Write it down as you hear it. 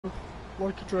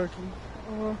like a dragon.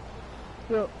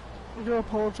 Yeah, I gotta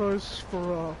apologize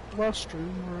for last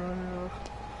stream where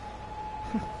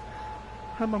I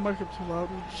had my mic up too loud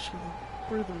and just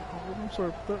breathing hard. I'm sorry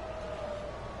about that.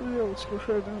 But yeah, let's go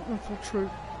ahead and infiltrate.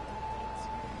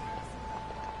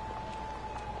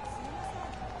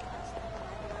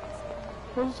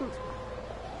 What is it?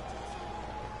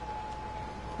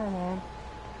 Hold on.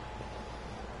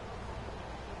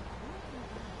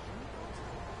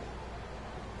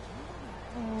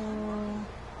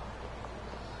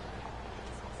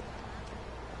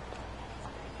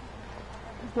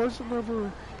 Why is it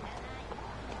never...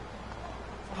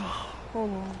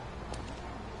 Hold on.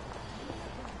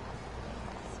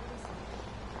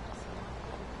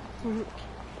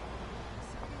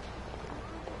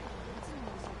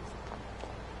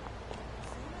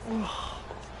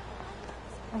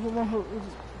 I don't know how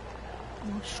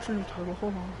it's stream title,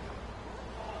 hold on.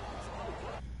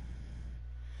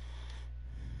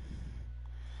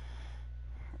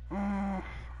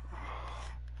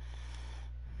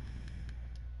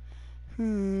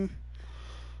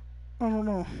 I don't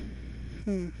know.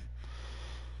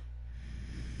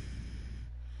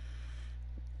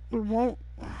 It won't.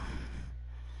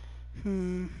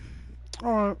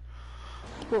 Alright.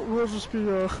 But we'll just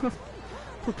be,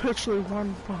 perpetually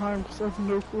one behind because I have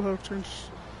no clue how to change.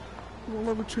 It won't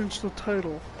let me change the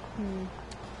title.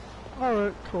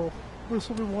 Alright, cool. This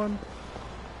will be 1.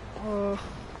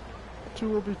 2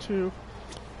 will be 2.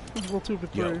 This will 2 be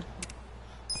 3. Yo.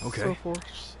 Okay.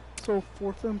 So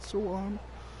forth and so on.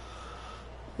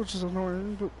 Which is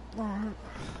annoying, but alright.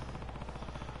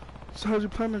 So how do you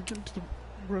plan on getting to the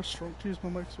restaurant? To use my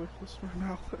mic so this right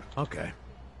now. Okay.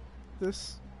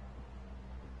 This.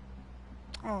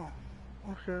 Oh.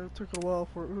 Okay, it took a while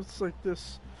for it. It was like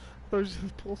this. I was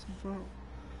gonna pull something out.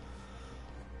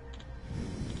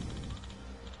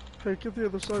 Hey, get the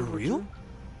other side. For real?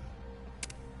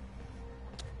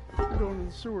 You're going in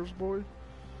the sewers, boy.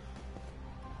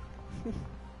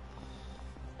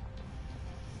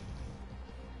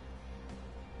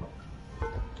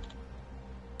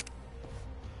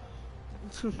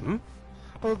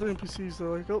 All the NPCs, they're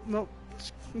like, oh, no.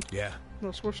 Yeah.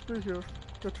 Not supposed to be here.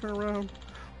 Gotta turn around.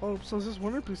 Oh, so this is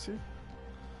one NPC.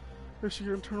 Is she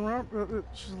gonna turn around?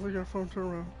 She's looking at her phone, turn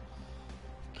around.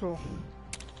 Cool.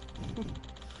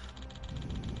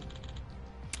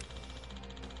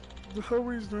 The whole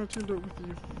reason I teamed up with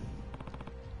you.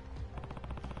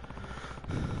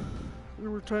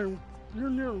 You're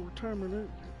near retirement, ain't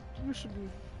you?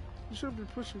 You should be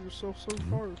pushing yourself so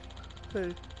hard.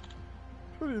 Hey,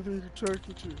 who do you think you're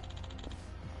talking to?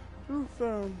 Who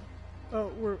found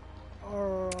out where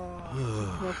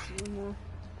not anymore?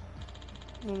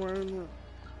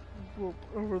 Well,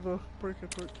 over the break I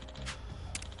took.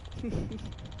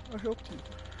 I helped you.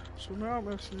 So now I'm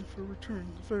asking you for a return.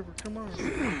 The favor, come on.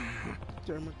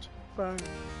 Damn it. Fine.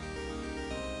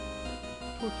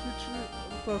 Kokichi,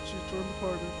 Dachi joined the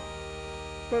party.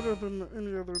 Better than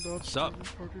any other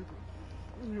Dachi party.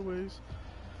 Anyways,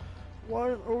 why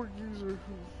an old user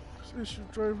who's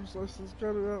issued driver's license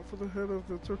got it out for the head of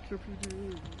the Tokyo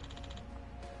PD?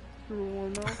 You don't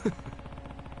want to know?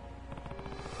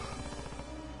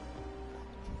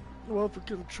 Well, if we're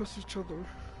gonna trust each other,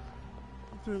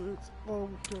 then it's all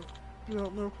we got. Be out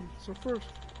in the open. So first,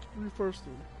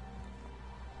 then.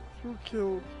 Who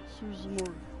killed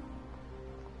Suzumori?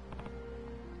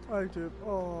 I did.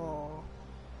 Aww.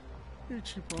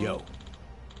 Ichiban. Yo.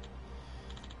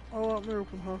 All out in the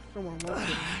open, huh? Come on, let's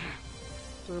go.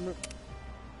 Damn it.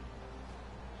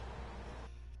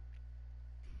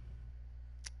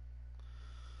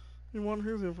 You want to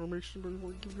hear the information, but you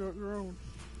want to give out your own.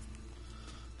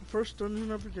 The first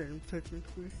dungeon of the game,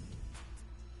 technically.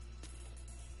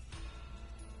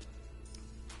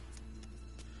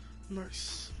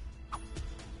 Nice.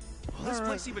 Will this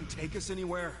place even take us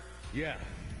anywhere? Yeah.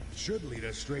 Should lead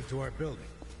us straight to our building.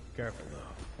 Careful,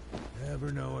 though.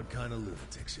 Never know what kind of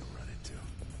lunatics you'll run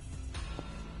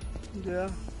into. Yeah.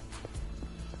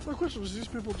 My question is, these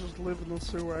people just live in the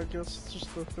sewer, I guess. It's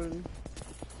just the thing.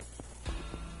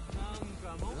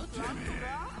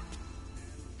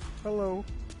 Hello.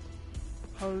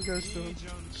 How are you guys doing?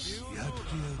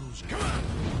 Come on!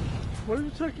 Why are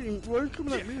you taking... Why are you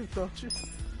coming at me, Dachi?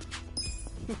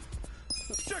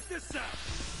 Check this out!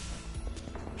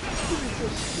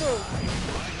 Let's go!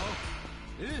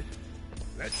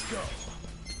 Let's go!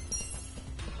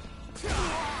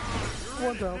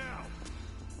 One down.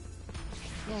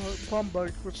 Bomb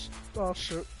bike, which... Oh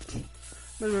shit.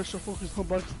 Maybe I should focus on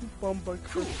bomb bike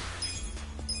first.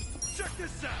 Check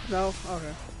this out! No?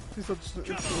 Okay. These are just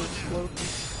instantly explode.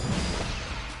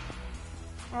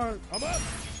 Alright. I'm up!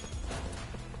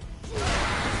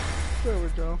 There we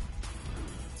go.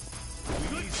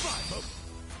 Good fight.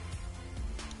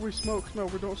 We smoke. No,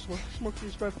 we don't smoke.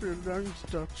 Smoking's bad for your lungs,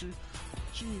 Dutchie.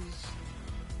 Jeez.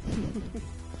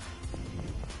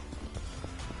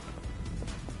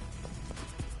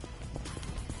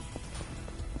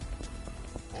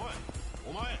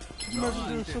 Can you imagine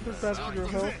doing something bad for your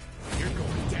health? You're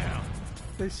going down.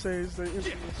 They say as they enter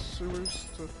the sewers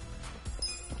to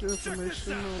get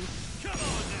information on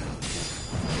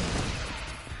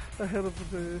ahead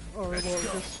of the, or well, I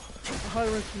guess, a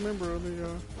high-ranking member of the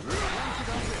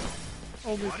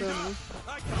only family.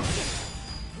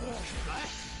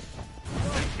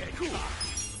 Okay, cool.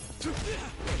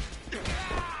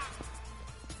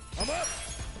 I'm up.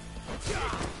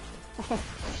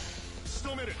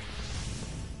 Still made it.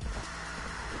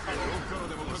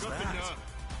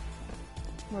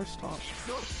 Nice talk.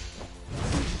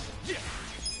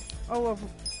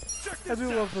 I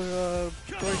do love the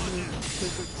breaking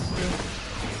physics.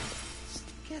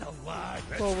 Get alive.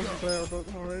 Well, wasn't there,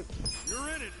 but alright. You're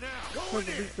in it now. Have a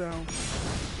beat down.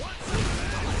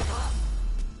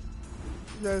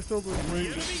 Yeah, I still doing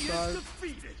great this dive,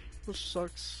 which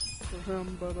sucks for him,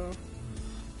 but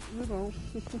you know,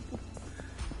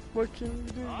 what can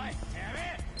you do?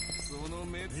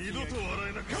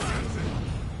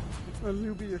 A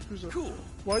newbie Yakuza. Cool.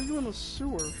 Why are you in a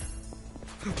sewer?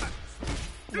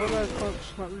 Why did I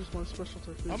punch? Not use my special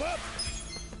technique. I'm up.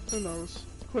 Who knows?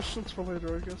 Questions for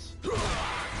later, I guess.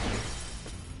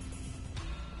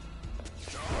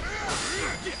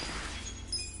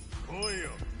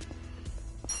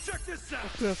 Check this out.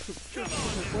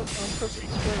 What? I'm pressing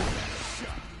square.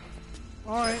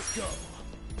 Alright. Go.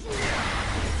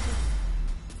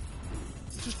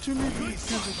 Just two newbie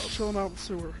Yakuzas chilling out in the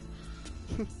sewer.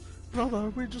 Brother,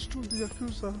 we just joined the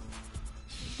Yakuza,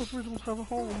 but we don't have a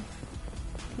home.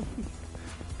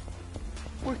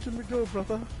 Where can we go,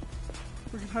 brother?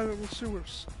 We can hide out in the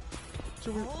sewers.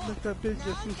 So we make that big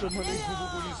Yakuza money.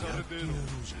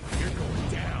 You're going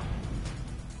down.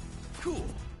 Cool.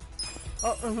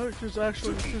 Oh, and look, he's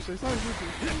actually Yakuza. He's not a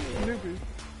newbie.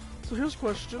 So here's a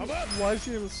question. Why is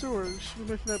he in the sewer? He should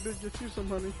be making that big Yakuza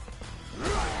money.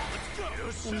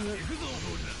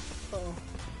 Uh-oh.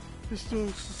 He's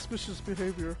doing suspicious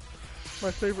behavior.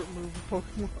 My favorite move in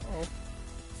Pokemon. Oh.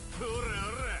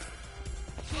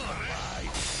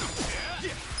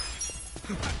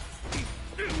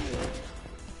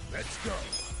 Let's go.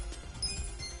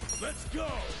 Let's go.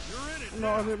 You're in it. No,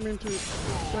 I didn't mean to.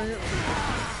 Dang it.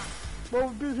 Well,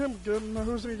 we beat him again. Now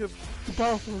who's gonna get the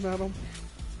bottle thrown at him?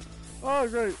 Oh,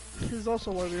 great. He's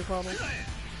also lighting a bottle.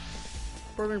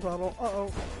 Burning bottle.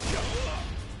 Uh-oh.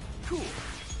 Cool.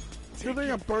 Good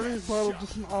thing a burning bottle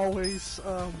doesn't always,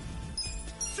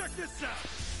 Check this out.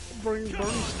 bring burn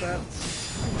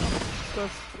stats.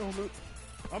 That's element.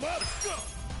 I'm up. Let's go.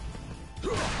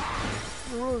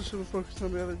 We really should have focused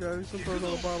on the other guy. He's gonna burn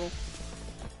out a bottle.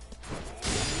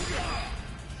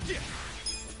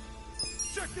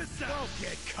 Check this out. Don't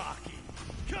get cocky.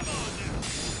 Come on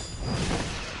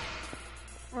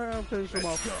now. Alright, I'll finish him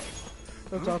off.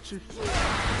 That's Achi.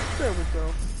 There we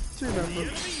go. Team The member.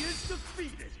 enemy is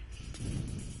defeated.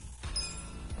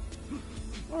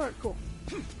 Alright, cool.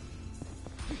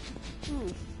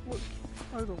 Ooh, what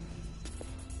item?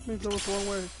 Means I was the wrong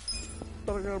way.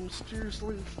 But I got a mysterious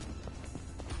leaf.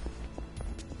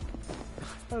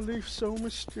 A leaf so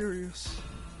mysterious.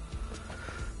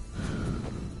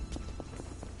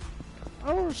 I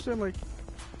don't understand, like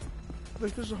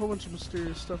there's a whole bunch of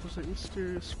mysterious stuff. There's like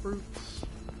mysterious fruits.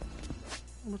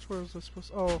 Which way was I supposed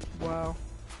to? Oh, wow.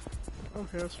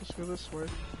 Okay, I was supposed to go this way.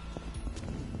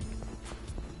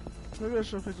 Maybe I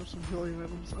should have picked up some healing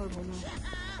items. I don't know.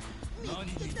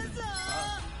 Because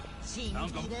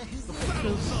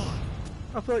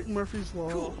I feel like Murphy's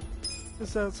Law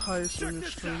is at its highest when you're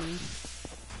streaming.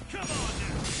 I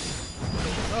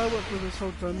went through this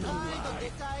whole dungeon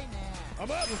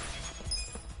I'm up.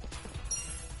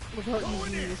 without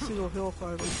using a single health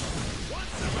item.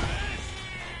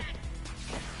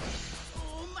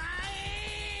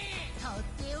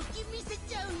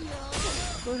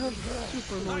 They have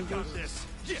super annoying guys.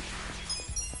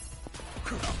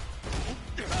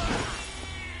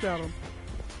 Got him.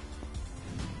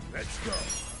 Let's go.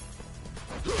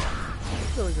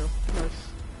 There we go. Nice.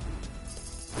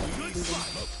 Good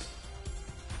spot.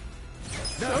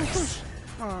 Nice.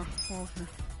 Ah, well, okay.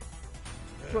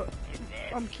 But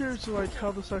I'm curious to like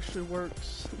how this actually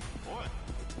works.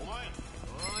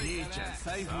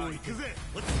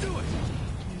 Let's do it.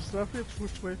 Jeez, I forget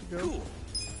which way to go. Cool.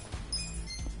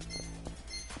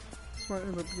 This might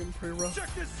end up getting pretty rough.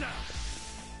 Check this out.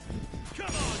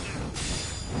 Come on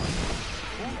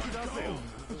now.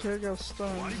 Okay, I got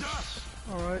stunned.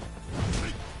 Alright.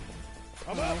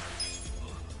 I'm up.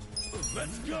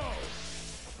 Let's go.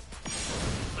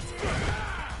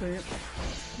 Dang it.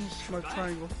 This is my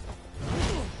triangle.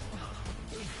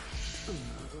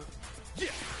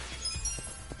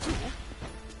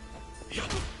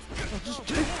 Oh, just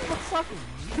take the fuck.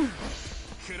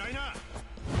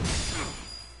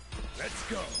 Let's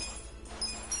go.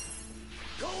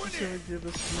 Go in Should I there. give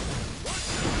this to me?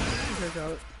 Okay, I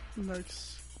got it.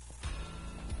 Nice.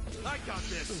 I got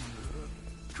this.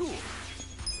 Cool.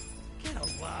 Get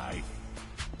alive.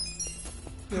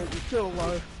 Yeah, you're still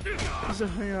alive. He's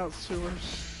hanging out sewers.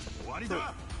 For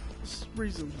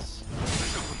reasons.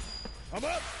 I'm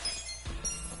up.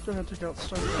 Gonna take out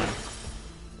Star.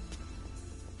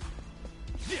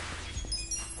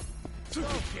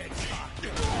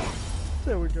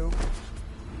 There we go.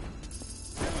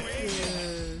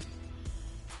 Yay.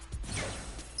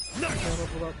 Got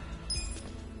leveled up.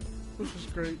 Which is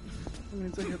great. That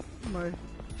means I get my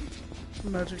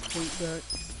magic point back.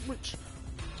 Which,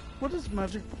 what is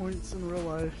magic points in real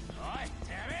life?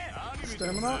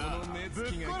 Stamina? I mean,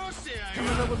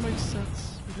 that would make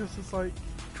sense because it's like,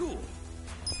 Cool.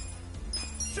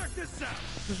 Check this out.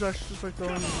 there's actually just like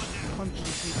throwing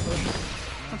punches and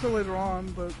stuff. Until later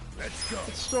on, but Let's go.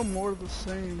 it's still more of the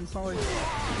same. It's not like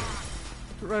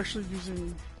you're actually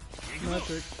using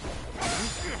magic.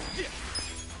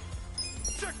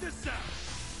 Check this out.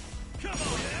 Come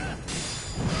on, yeah.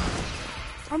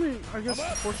 I mean, I guess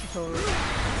the fortune teller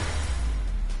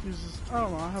uses, I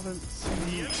don't know, I haven't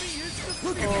seen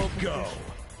Look at me go.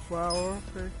 flower.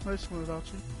 Okay, nice one,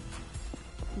 Adachi.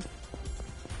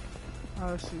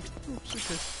 I see. Oops,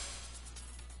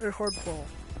 okay. A hard ball.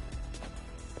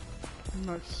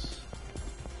 Nice.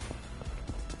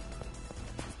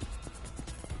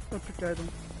 Epic item.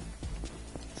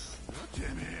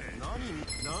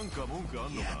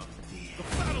 The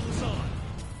battle is on.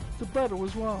 The battle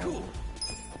as well. Cool.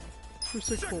 Pretty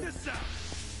sick Check cool. this out.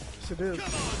 Yes, it is.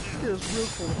 It is real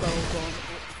cool, the battle's on.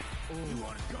 You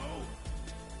wanna go?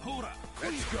 Hold up.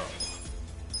 Let's go.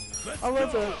 Let's I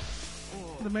love go. that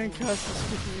the main cast is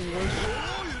speaking English.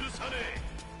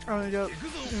 And I got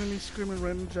enemies screaming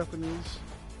random Japanese.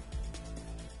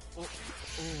 What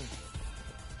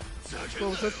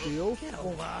was that deal?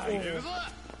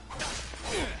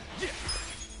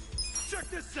 Check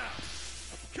this out.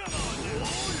 Come on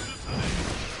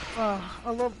now.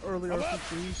 I love early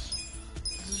RPGs.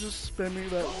 It's just spamming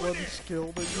that one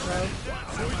skill that you have.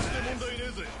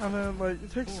 And then, like,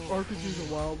 it takes RPGs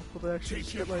a while before they actually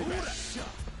just get, like,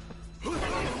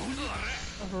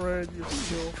 a variety of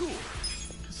skill. Because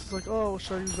it's like, oh,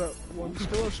 should I use that one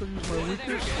skill or should I use my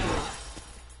weaker skill?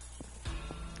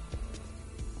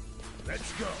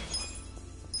 Let's go.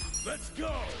 Let's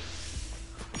go.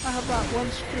 I have that one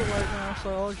skill right now, so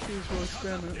all I can do is really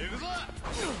spam it.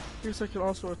 I guess I can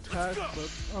also attack, but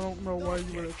I don't know why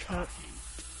you would attack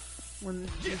when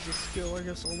you use a skill. I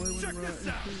guess only when you're not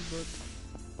MP, but...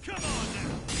 Come on now.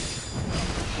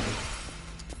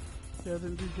 Yeah, I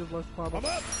didn't do good left bottom. I'm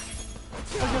up.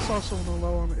 I guess also when I'm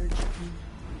low on HP.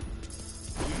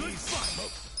 Good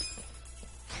fight.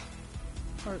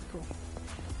 Alright, cool.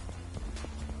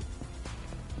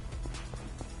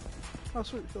 Oh,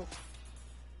 sweet, Phil.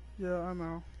 Yeah, I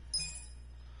know.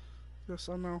 Yes,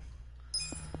 I know.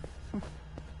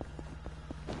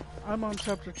 I'm on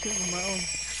chapter 2 on my own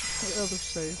other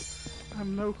save. I have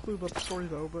no clue about the story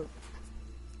though, but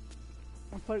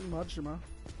I'm fighting Majima.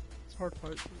 It's a hard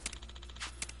fight.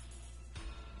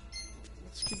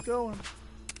 Let's keep going.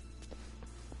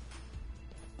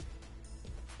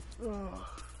 Ugh.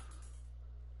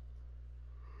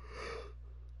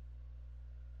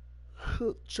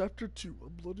 Chapter 2, A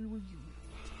Bloody Reunion.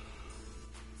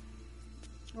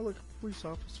 I like police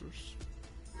officers.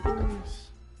 Police.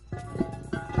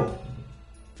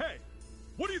 Hey,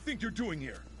 what do you think you're doing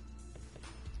here?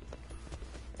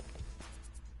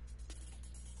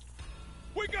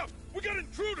 Wake up! We got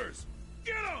intruders!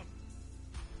 Get them!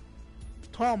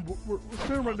 Tom, we're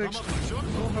standing right next to you. You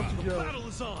don't have to The yell. battle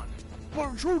is on! We're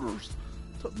intruders!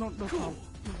 No, Tom.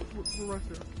 We're right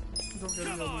there. You don't get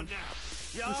Come yell. on now!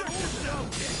 Check this out!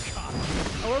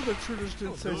 I love that intruders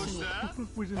didn't say single.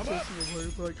 We didn't say single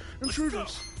word, but like,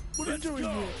 intruders! What are you doing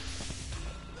here?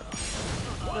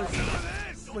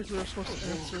 Like we were supposed to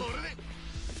answer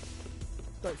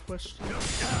that question.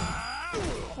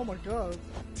 Oh my god.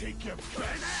 Take your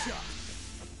best shot!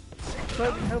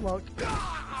 Diving headlock.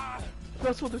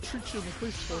 That's what they treat you in the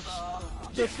police force.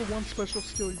 That's the one special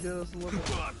skill you get as a level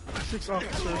 6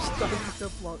 officer, is diving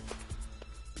headlock.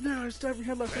 No, it's diving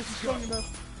headlock, that's strong enough.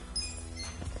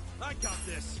 I got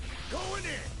this! Going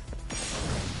in!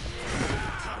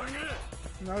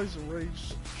 Now he's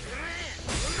enraged.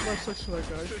 Life sucks for that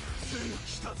guy.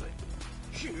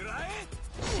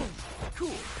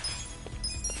 Cool.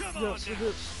 Yes, it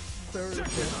is. Very good.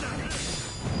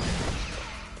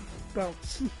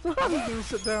 Bounce. I'm gonna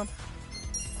sit down.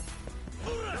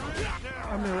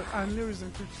 I knew he was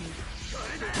in 15.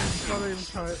 Why did I even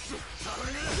try it?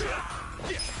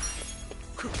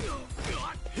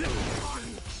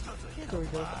 There we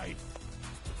go.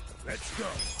 Let's go.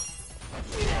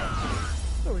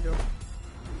 There we go.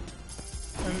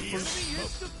 And The enemy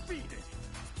is defeated.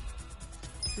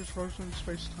 here's frozen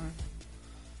space-time.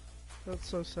 That's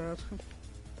so sad.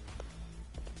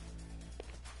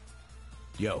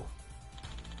 Yo.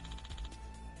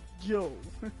 Yo.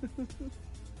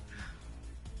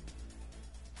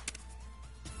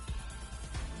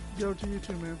 Yo to you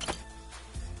too, man.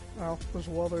 Ow, there's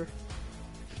a wall there.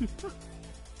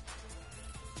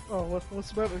 Oh,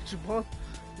 what's the matter, Jabon?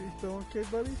 You feeling okay,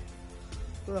 buddy?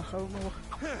 I don't know.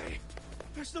 Hey,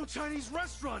 there's no Chinese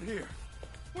restaurant here.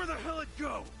 Where the hell it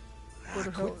go? Where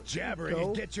the hell Quit jabbering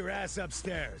and get your ass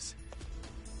upstairs.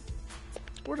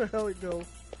 Where the hell it go?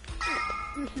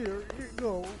 Here it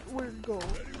go. Where it go?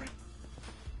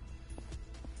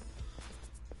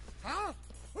 Huh?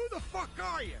 Who the fuck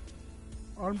are you?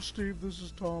 I'm Steve. This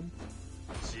is Tom.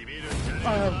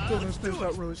 I have a feeling his name's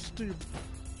not really Steve.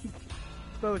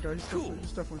 The other guy,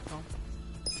 he's definitely Tom.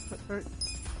 Hey,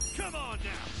 Come on now.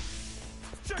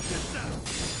 Check this out.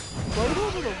 why are we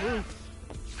going to the roof?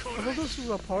 I thought this was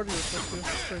a party or something.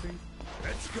 Trading.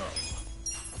 Let's go.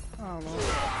 I don't know. I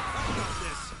got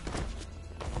this.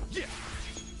 Yeah.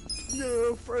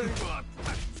 No, Frank.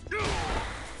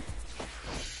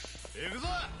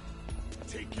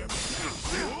 Take your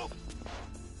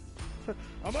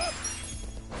I'm up.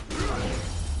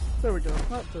 There we go.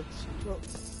 Not this. Oh,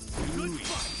 Good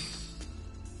fight.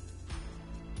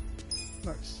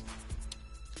 nice.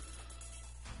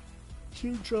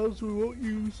 Two jobs we won't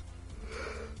use.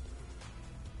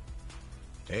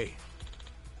 Hey.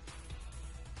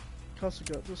 Casa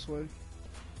got this way.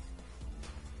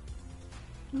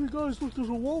 Hey guys, look, there's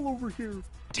a wall over here.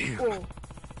 Damn. Oh.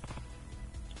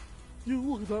 You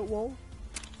look at that wall.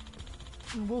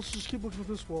 And we'll just keep looking at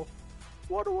this wall.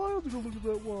 Why do I have to go look at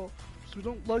that wall? Because we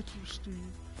don't like you, Steve.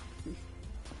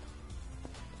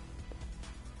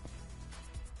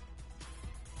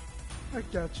 I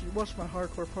got you. Watch my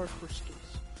hardcore parkour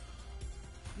skills.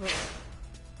 No.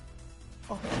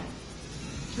 Oh.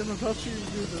 Can I touch you? You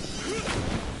do this.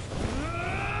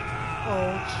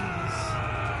 Oh, jeez.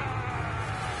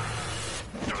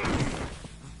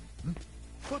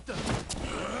 What the?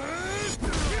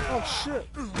 Oh, shit.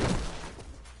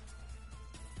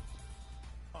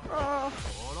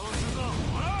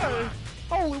 Hey,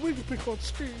 only we can pick on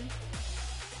Steve.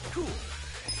 Cool.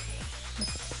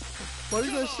 Why do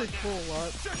you guys say cool a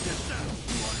lot? Check this out.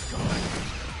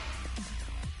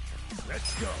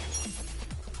 Let's go.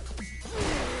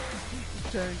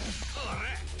 Dang.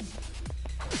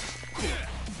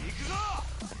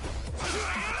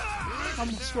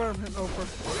 I'm swear I'm hitting over.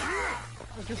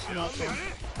 I guess you're not though.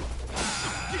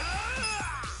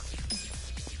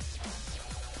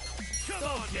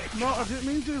 No, I didn't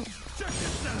mean to.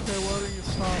 Okay, well, I didn't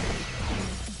stop.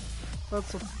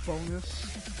 That's a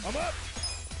bonus. I'm up.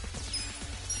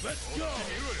 Let's go.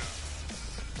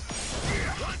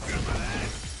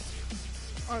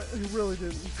 He really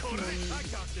didn't. I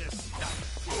got this.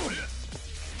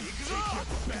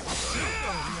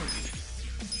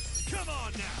 Come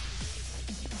on now.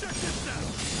 Check this out.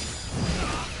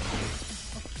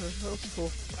 Okay, that was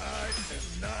cool. I am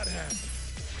not happy.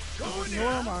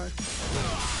 Nor am I.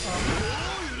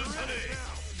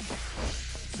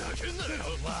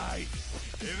 Lie.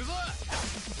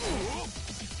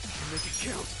 Make it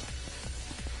count.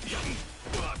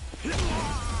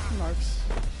 Nice.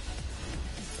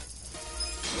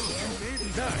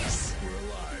 Nice. We're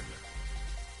alive.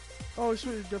 Oh, it's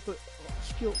really get the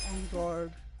skill on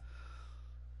guard.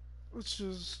 Which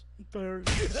is very...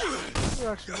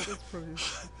 Actually, it's pretty...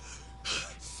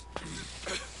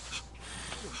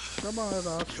 Come on,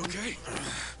 Archie. You okay?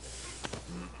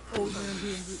 Old man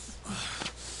doing it.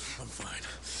 I'm fine.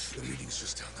 The meeting's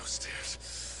just down those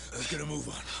stairs. Let's get a move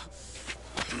on.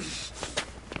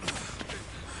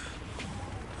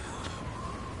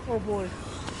 Oh boy.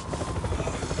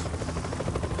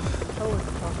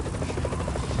 Helicopter.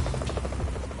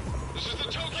 This is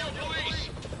the Tokyo Police!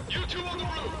 You two on the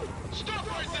roof! Stop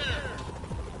right there!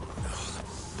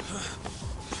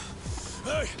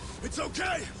 Hey, it's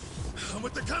okay. I'm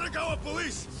with the Kanagawa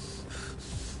police.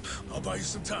 I'll buy you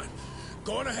some time.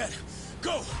 Go on ahead.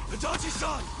 Go,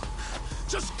 Itachi-san.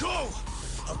 Just go.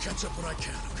 I'll catch up when I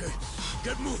can, okay?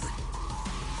 Get moving.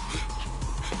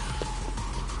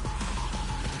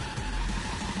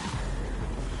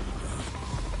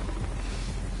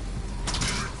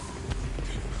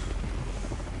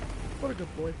 What a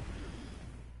good boy.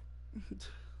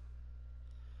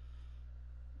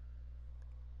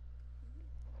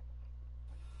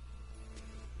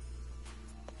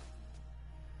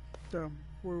 Damn,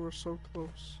 we were so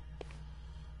close.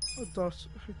 A dust,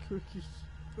 a cookie.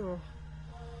 Oh,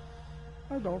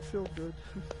 I don't feel good.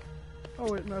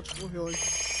 Oh wait, natural healing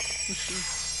machine.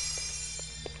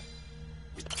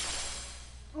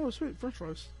 Oh sweet, french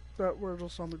fries. That were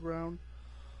just on the ground.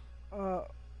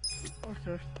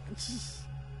 Okay.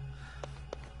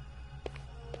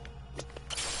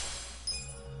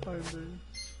 Findings.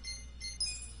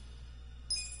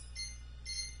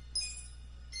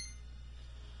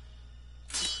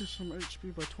 Increase some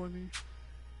HP by 20.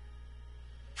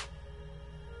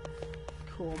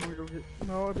 Cool, I'm gonna go get.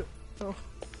 No, I didn't. Oh.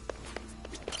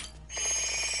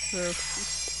 There.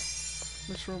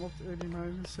 Make sure I'm up to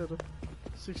 89 instead of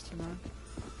 69.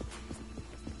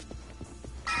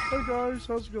 Hey guys,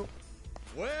 how's it going?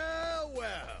 Well,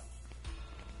 well.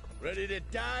 Ready to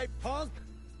die, punk?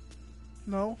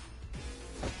 No.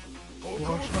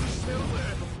 Oh, still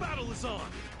there. The battle is on.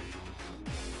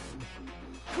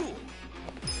 Cool.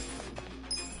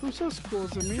 Who says cool?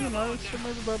 Is it me? And I assume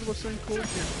everybody was saying cool.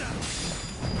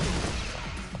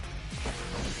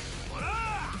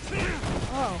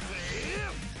 Oh.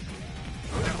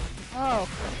 Oh.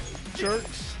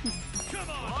 Jerks. Come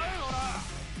on.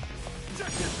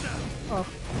 Check this out. Oh.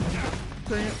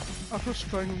 Dang it. I pushed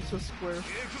triangle to square.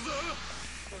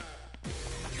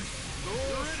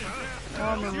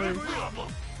 I'm in range.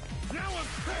 Now I'm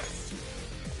pissed.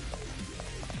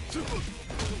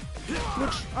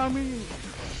 Which, I mean,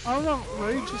 I don't know,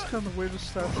 rage is kind of weird to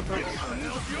stat.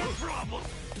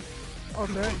 Oh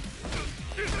dang.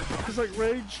 Because like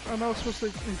rage, I know it's supposed to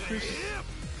increase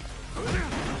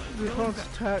the opponent's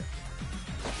attack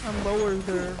and lower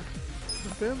their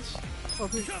defense. I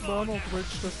think, but I don't know what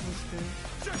rage does in this game.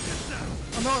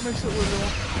 I know it makes it where they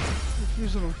won't,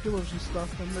 using on healers and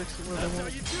stuff, and makes it where they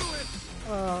won't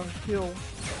heal.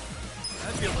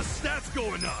 I feel the stats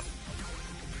going up.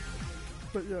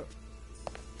 But yeah.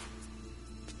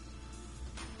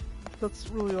 That's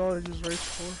really all I use rage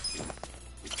for.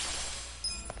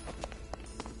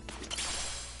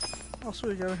 Also,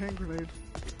 you got a hand grenade.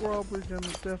 Probably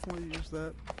gonna definitely use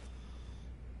that.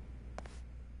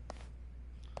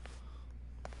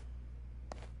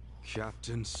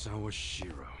 Captain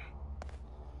Sawashiro.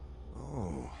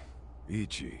 Oh,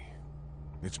 Ichi.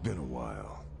 It's been a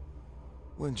while.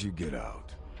 When'd you get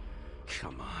out?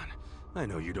 Come on. I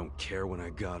know you don't care when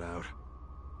I got out.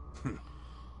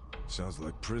 Sounds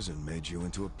like prison made you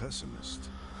into a pessimist.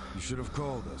 You should have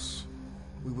called us.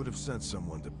 We would have sent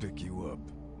someone to pick you up.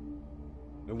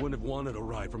 I wouldn't have wanted a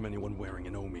ride from anyone wearing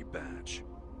an Omi badge.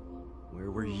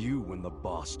 Where were you when the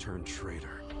boss turned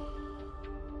traitor?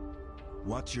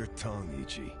 Watch your tongue,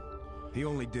 Ichi. He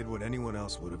only did what anyone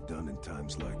else would have done in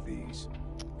times like these.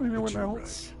 Anyone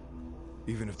else? Right.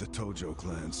 Even if the Tojo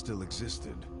clan still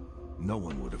existed, no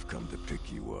one would have come to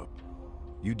pick you up.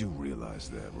 You do realize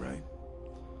that, right?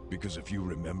 Because if you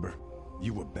remember,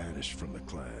 you were banished from the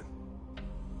clan.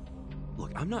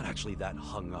 Look, I'm not actually that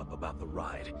hung up about the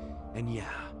ride. And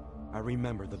yeah, I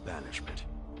remember the banishment.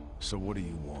 So what do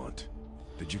you want?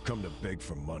 Did you come to beg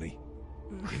for money?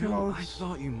 You know, I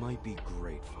thought you might be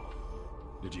grateful.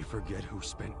 Did you forget who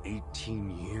spent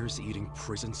 18 years eating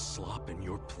prison slop in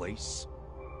your place?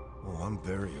 Oh, I'm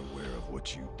very aware of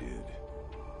what you did.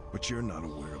 But you're not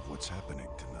aware of what's happening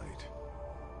tonight.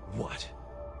 What?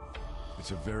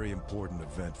 It's a very important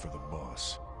event for the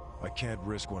boss. I can't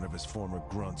risk one of his former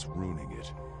grunts ruining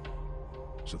it.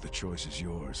 So the choice is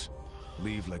yours.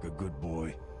 Leave like a good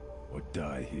boy, or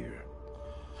die here.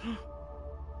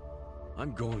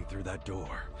 I'm going through that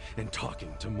door and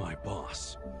talking to my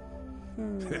boss.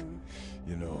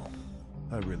 You know,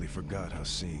 I really forgot how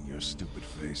seeing your stupid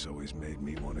face always made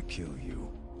me want to kill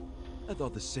you. I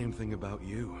thought the same thing about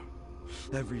you.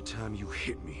 Every time you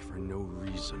hit me for no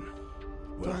reason.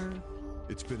 Well,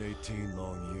 it's been 18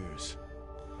 long years.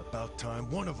 About time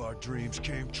one of our dreams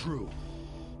came true.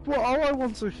 Well, all I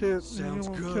want to hit Sounds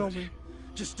and you good. won't kill me.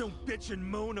 Just don't bitch and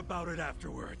moan about it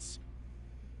afterwards.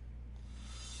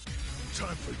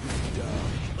 Time for you to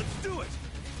die. Let's do it!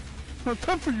 No,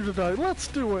 time for you to die. Let's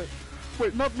do it.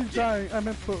 Wait, not me dying. I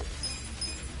meant to.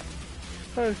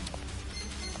 Hey,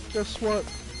 guess what?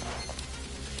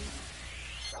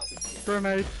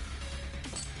 Grenade.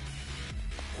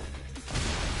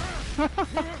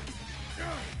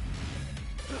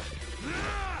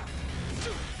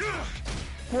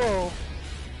 Whoa.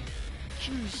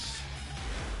 Jeez.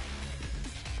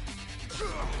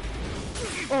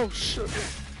 Oh shit.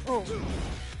 Oh.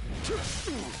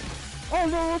 Oh no,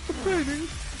 not the painting.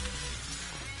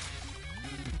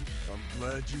 I'm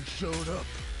glad you showed up.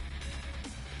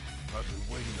 I've been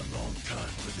waiting a long time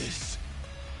for this.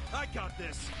 I got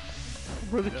this. Is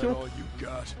that Ridicule. all you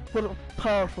got? What a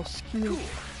powerful skill.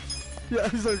 Yeah,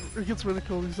 he's like, he gets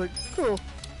ridiculed. He's like, cool.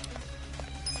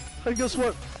 Hey, guess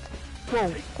what? Whoa,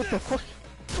 what the fuck?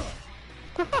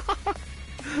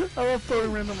 I love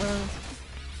throwing random items.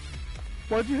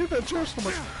 Why'd you hit that chair so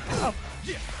much? Ow.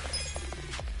 Yeah.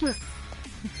 Yeah.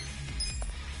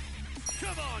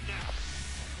 Come on now.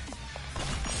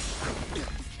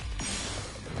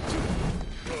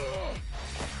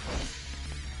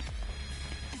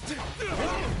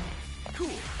 Cool.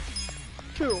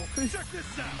 Cool. Check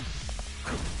this out.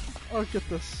 I'll get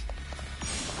this.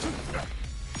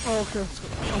 Oh, okay, let's go.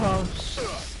 Oh,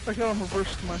 I got him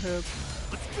reversed in my head.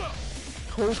 Let's go.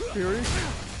 Cold Fury?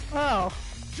 Ow.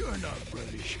 You're not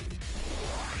ready.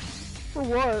 For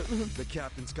what? The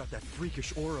captain's got that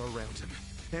freakish aura around him,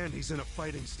 and he's in a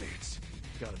fighting stance.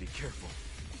 Gotta be careful.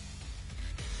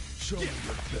 Show me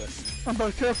your best. I'm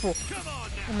not careful. Come on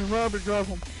now. I mean, Robert got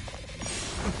him.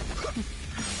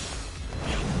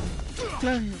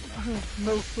 Dang it, I have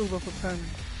no clue about the timing.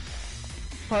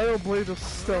 Bio Blade is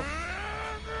stealth.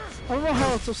 I don't know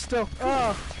how it's a stealth.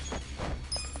 Ah!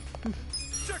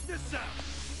 Check this out.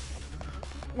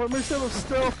 What makes it a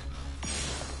stealth?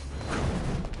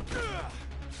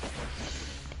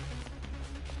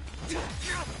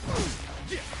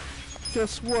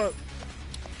 Guess what?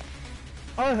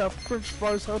 I have french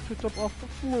fries I picked up off the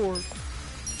floor.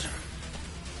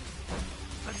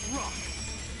 Let's rock.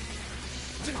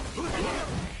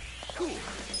 Cool.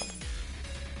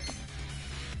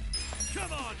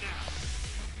 Come on now.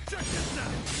 Check this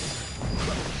out.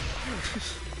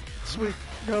 Sweet,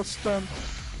 got stunned.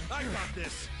 I got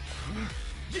this.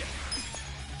 Yeah.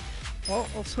 Well,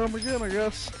 let's hit him again, I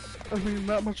guess. I mean,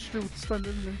 not much to do with stunned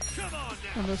enemy Come on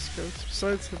now. in this case,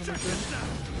 besides hitting him Check again. this out.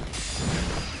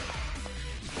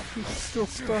 He's still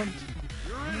stunned.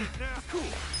 You're in it now. Cool.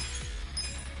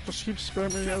 Just keep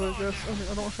spamming the other guess. I mean,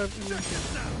 I don't have Check any.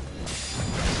 this out.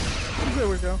 There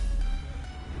we go.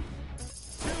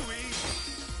 Too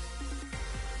easy.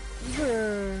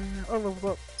 Yay! I leveled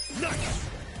up. Nice.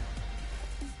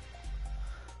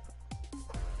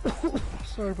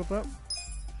 Sorry about that.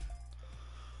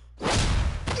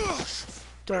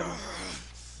 Got him.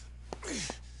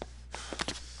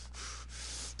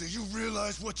 Do you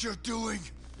realize what you're doing?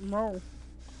 No.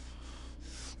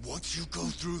 Once you go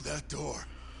through that door,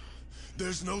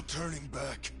 there's no turning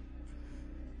back.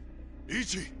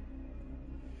 Ichi,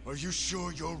 are you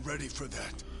sure you're ready for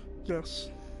that? Yes.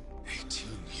 18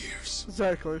 years.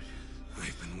 Exactly.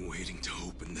 I've been waiting to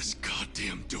open this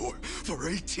goddamn door for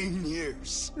 18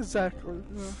 years. Exactly.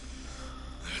 Yeah.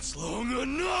 That's long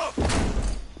enough!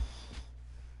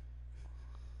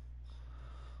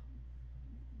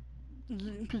 You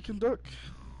can peek and duck.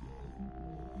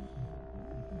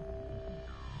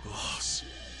 Boss.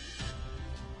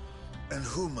 And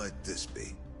who might this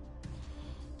be?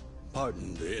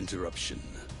 Pardon the interruption.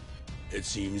 It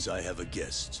seems I have a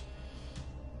guest.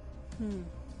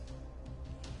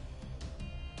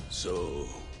 So,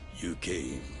 you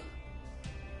came.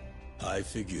 I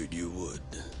figured you would.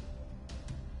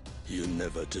 You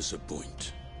never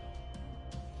disappoint.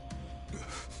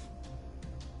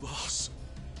 Boss,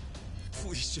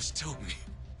 please just tell me.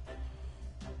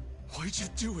 Why'd you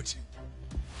do it?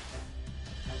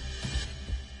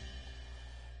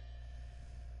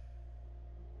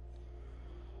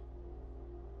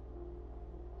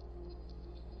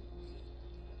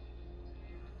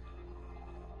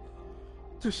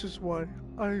 This is why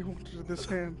I wanted this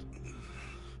hand.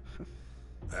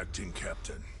 Acting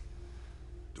Captain,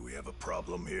 do we have a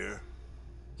problem here?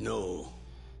 No.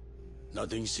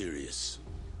 Nothing serious.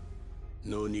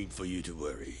 No need for you to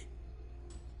worry.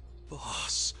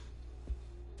 Boss.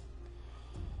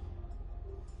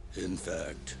 In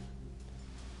fact,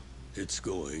 it's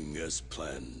going as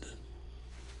planned.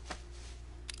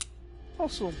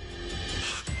 Awesome.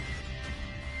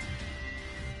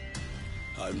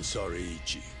 I'm sorry,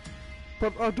 Ichi.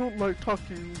 But I don't like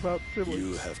talking about feelings.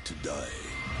 You have to die.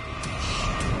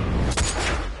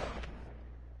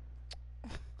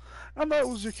 And that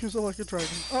was Yakuza Like a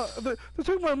Dragon. They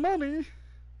took my money.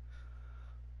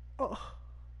 Oh.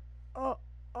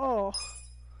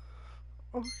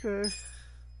 Okay.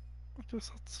 I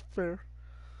guess that's fair.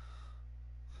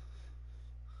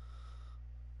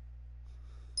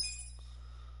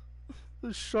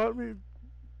 They shot me,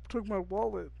 took my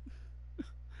wallet.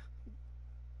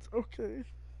 Okay.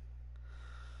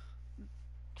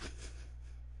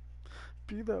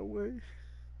 Be that way.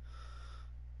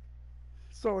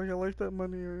 It's not like I like that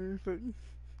money or anything.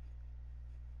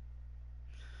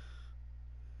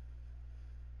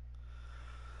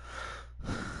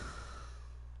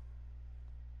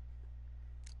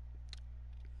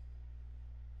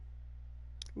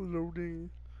 Loading.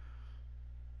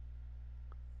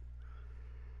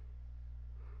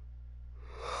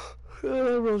 I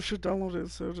really should download it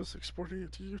instead of just exporting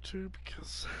it to YouTube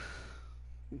because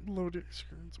loading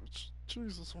screens, which,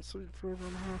 Jesus, will take forever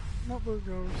and a half. Not that it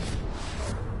goes.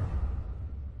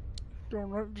 Going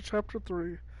right into chapter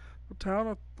 3. The town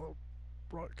at the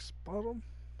rock's bottom.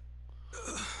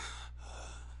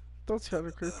 That's kind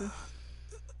of creepy.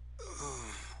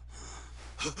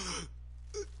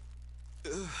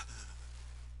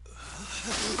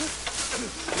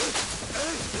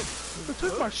 They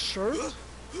took my shirt?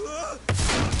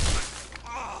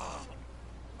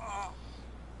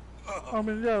 I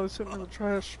mean, yeah, they sent me in the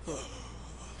trash, but...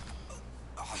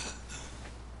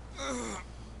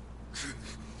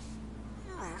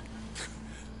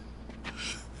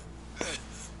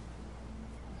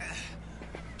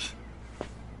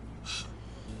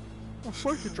 Oh,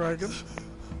 fuck you, dragon.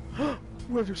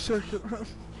 Wait a second.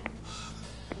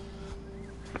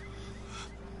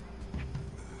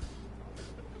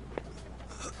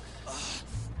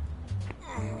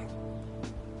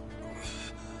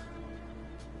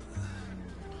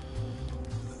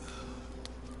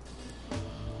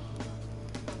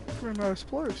 Pretty nice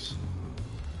place.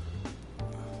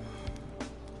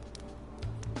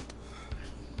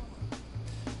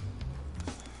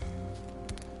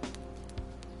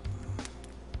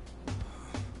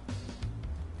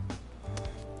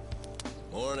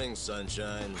 Morning,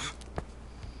 sunshine.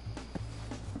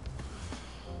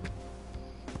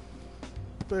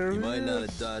 There you he might is. not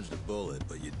have dodged a bullet,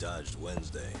 but you dodged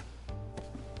Wednesday.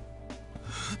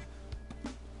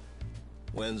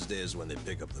 Wednesday is when they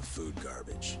pick up the food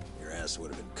garbage. Your ass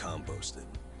would have been composted.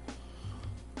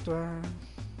 Darn.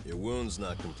 Your wound's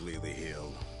not completely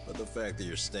healed, but the fact that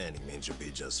you're standing means you'll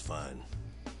be just fine.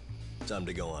 Time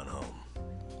to go on home.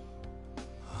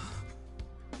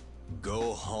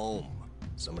 Go home.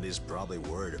 Somebody's probably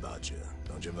worried about you.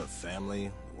 Don't you have a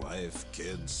family, wife,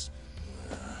 kids?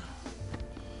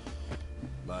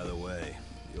 By the way,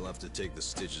 you'll have to take the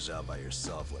stitches out by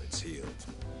yourself when it's healed.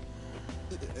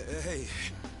 Hey,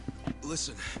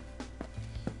 listen.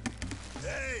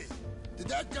 Hey, did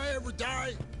that guy ever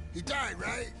die? He died,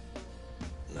 right?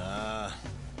 Nah,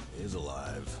 he's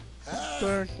alive.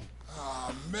 Darn.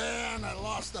 Oh, man, I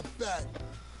lost a bet.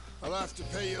 I'll have to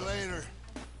pay you later.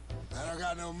 I don't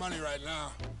got no money right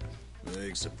now.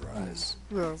 Big surprise.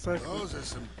 Yeah, exactly. Those are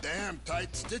some damn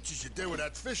tight stitches you did with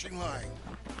that fishing line.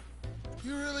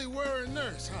 You really were a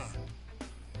nurse, huh?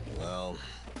 Well,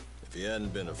 if he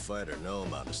hadn't been a fighter, no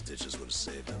amount of stitches would have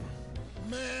saved him.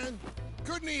 Man,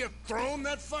 couldn't he have thrown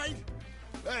that fight?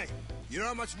 Hey, you know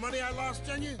how much money I lost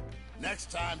on you?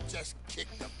 Next time, just kick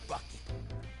the bucket.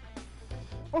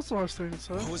 Also, I was thinking,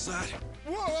 so. What was that?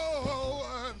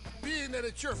 Whoa, being that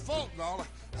it's your fault and all,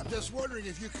 I'm just wondering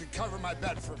if you could cover my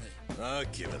bet for me. I'll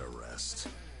give it a rest.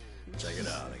 Check it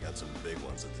out, I got some big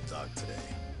ones at the dock today.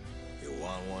 You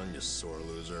want one, you sore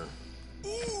loser?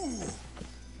 Ooh!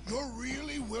 You're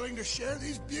really willing to share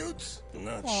these buttes? I'm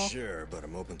not sure, but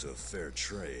I'm open to a fair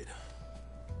trade.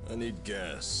 I need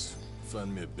gas.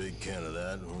 Find me a big can of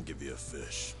that, and I'll give you a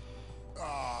fish.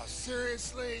 Aw,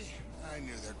 seriously? I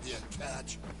knew there'd be a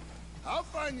catch. I'll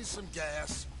find you some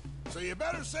gas. So you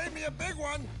better save me a big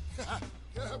one.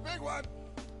 A big one.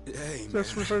 Hey, man.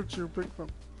 Just referred you, big one.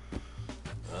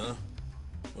 Huh?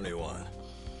 What do you want?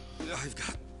 I've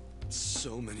got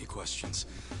so many questions.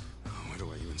 Where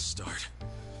do I even start?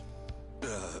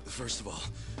 First of all,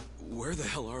 where the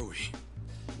hell are we?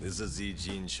 This is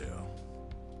Ijincho.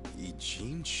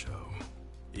 Ijincho?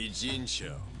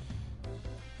 Ijincho.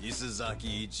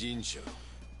 Isazaki Ijincho.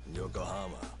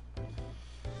 Yokohama.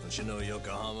 Don't you know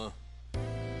Yokohama?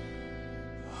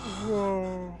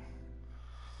 Whoa.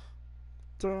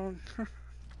 Darn.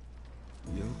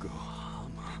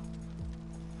 Yokohama?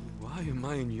 Why am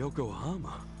I in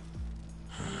Yokohama?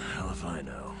 Hell if I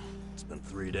know. It's been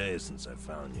 3 days since I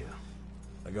found you.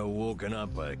 I got woken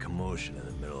up by a commotion in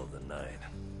the middle of the night.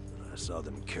 And I saw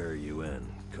them carry you in,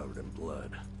 covered in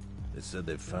blood. They said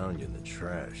they found you in the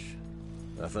trash.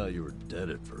 I thought you were dead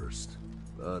at first.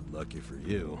 But lucky for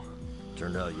you,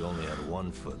 turned out you only had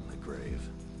 1 foot in the grave.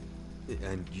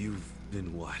 And you've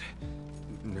been what?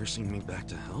 Nursing me back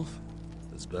to health?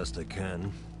 As best I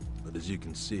can. But as you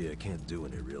can see, I can't do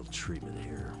any real treatment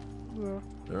here. Yeah.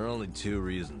 There are only 2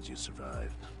 reasons you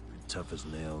survived. Your tough as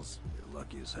nails, you're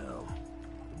lucky as hell.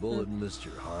 The bullet missed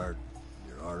your heart,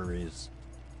 your arteries,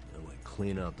 and went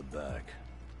clean out the back.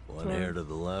 One hair to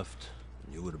the left,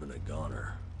 and you would have been a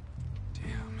goner.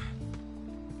 Damn.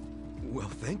 Well,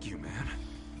 thank you, man.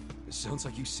 It sounds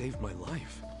like you saved my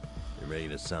life. You're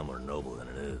making it sound more noble than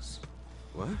it is.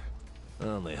 What? It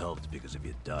only helped because if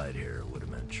you died here, it would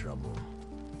have meant trouble.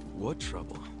 What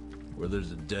trouble? Where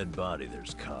there's a dead body,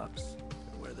 there's cops.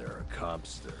 And where there are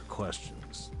cops, there are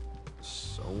questions.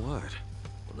 So what?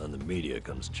 Well, then the media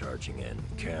comes charging in,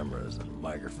 cameras and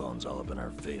microphones all up in our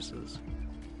faces.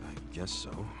 I guess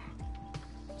so.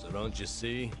 So don't you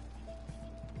see?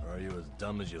 Or are you as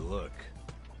dumb as you look?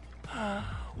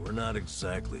 We're not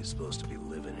exactly supposed to be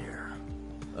living here.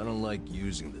 I don't like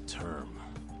using the term,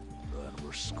 but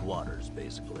we're squatters,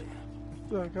 basically.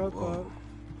 Yeah, I got that.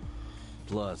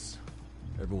 Plus,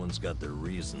 everyone's got their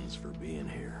reasons for being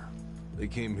here. They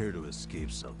came here to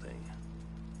escape something.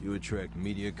 You attract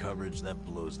media coverage, that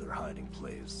blows their hiding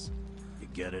place. You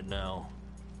get it now?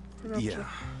 Yeah.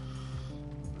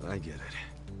 I get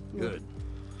it. Good.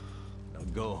 Now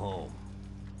go home.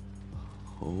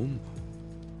 Home?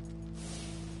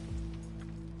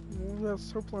 Yeah,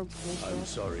 so plans to go. I'm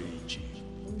sorry, Ichi.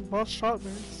 Boss shot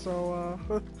me, so,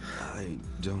 I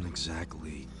don't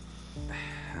exactly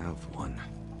have one.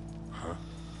 Huh?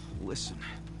 Listen,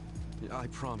 I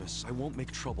promise I won't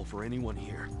make trouble for anyone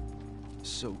here.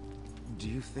 So, do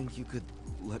you think you could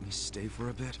let me stay for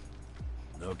a bit?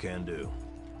 No can do.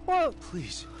 What?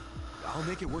 Please, I'll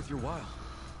make it worth your while.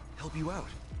 Help you out.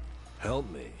 Help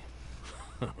me?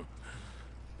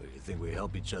 You think we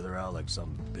help each other out like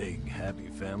some big, happy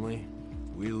family?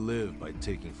 We live by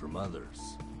taking from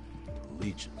others.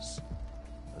 Leeches.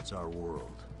 That's our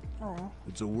world. Oh.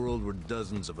 It's a world where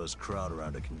dozens of us crowd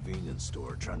around a convenience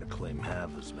store trying to claim half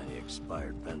as many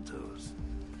expired bentos.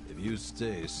 If you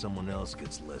stay, someone else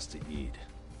gets less to eat.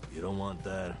 You don't want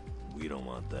that, we don't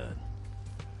want that.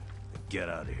 Get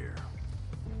out of here.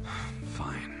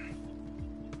 Fine.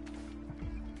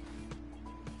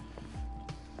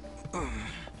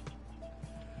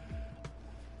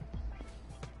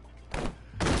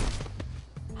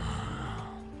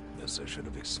 Guess I should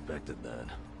have expected that.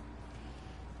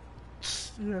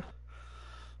 Yeah.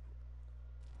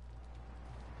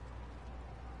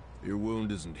 Your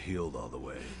wound isn't healed all the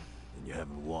way, and you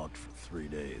haven't walked for 3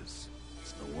 days.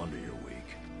 It's no wonder you're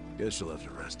weak. Guess you'll have to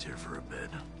rest here for a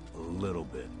bit. A little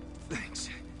bit. Thanks.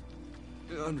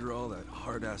 Under all that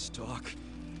hard-ass talk,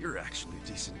 you're actually a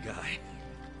decent guy.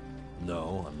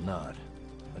 No, I'm not.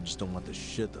 I just don't want the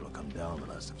shit that'll come down on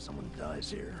us if someone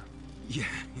dies here. Yeah.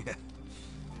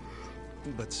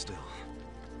 But still,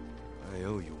 I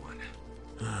owe you one.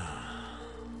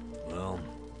 Well,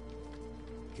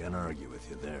 can't argue with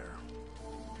you there.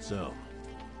 So,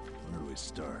 where do we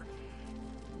start?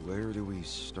 Where do we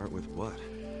start with what?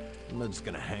 I'm not just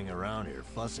gonna hang around here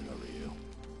fussing over you.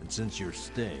 And since you're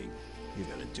staying, you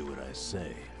gotta do what I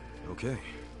say. Okay,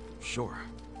 sure.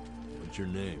 What's your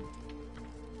name?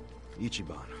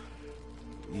 Ichiban.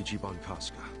 Ichiban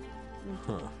Kasuga.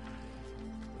 Huh.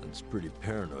 That's pretty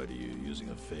paranoid of you using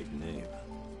a fake name.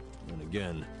 And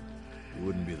again, you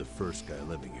wouldn't be the first guy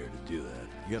living here to do that.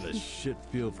 You got a shit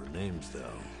feel for names,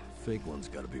 though. Fake ones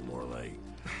gotta be more like...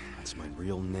 That's my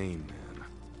real name, man.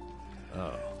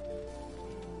 Oh.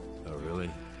 Oh, really?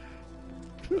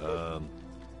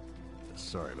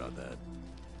 Sorry about that.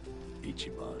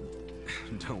 Ichiban.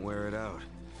 Don't wear it out.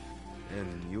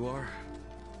 And you are?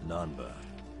 Nanba.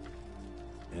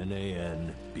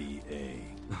 N-A-N-B-A.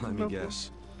 Let me guess.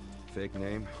 Fake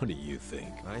name? What do you think?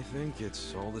 I think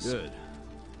it's all the same. Good.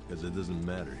 Because it doesn't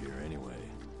matter here anyway.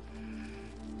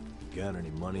 You got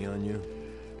any money on you?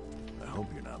 I hope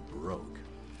you're not broke.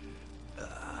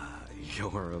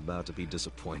 You're about to be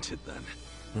disappointed then.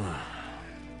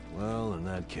 Well, in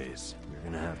that case, you're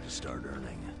gonna have to start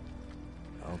earning.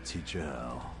 I'll teach you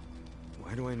how.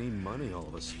 Why do I need money all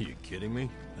of a sudden? Are you kidding me?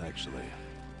 Actually,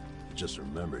 just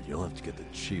remembered you'll have to get the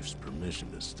chief's permission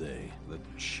to stay. The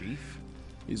chief?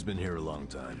 He's been here a long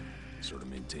time. Sort of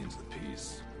maintains the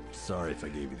peace. Sorry if I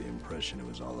gave you the impression it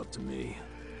was all up to me.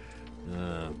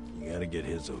 You gotta get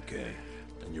his okay.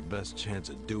 And your best chance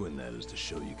at doing that is to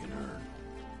show you can earn.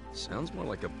 Sounds more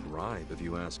like a bribe if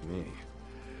you ask me.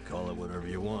 Call it whatever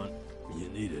you want. You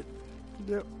need it.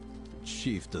 Yep. The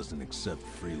chief doesn't accept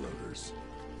freeloaders.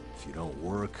 If you don't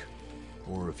work,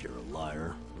 or if you're a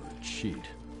liar or a cheat,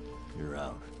 you're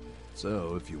out.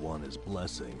 So if you want his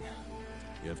blessing,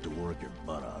 you have to work your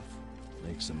butt off,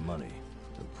 make some money,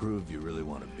 and prove you really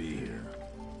want to be here.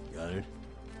 Got it?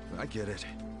 I get it.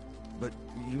 But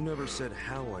you never said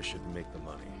how I should make the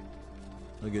money.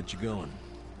 I'll get you going.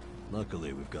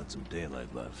 Luckily, we've got some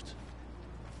daylight left.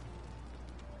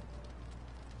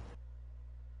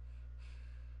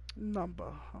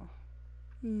 Nanba, huh?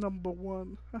 Number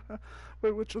one.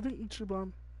 Wait, which I think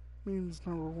Ichiban means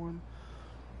number one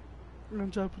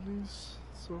in Japanese,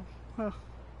 so, huh.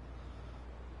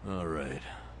 Alright,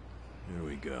 here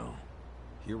we go.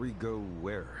 Here we go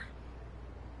where?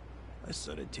 I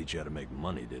said I'd teach you how to make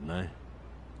money, didn't I?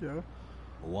 Yeah.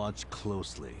 Watch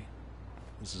closely.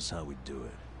 This is how we do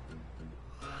it.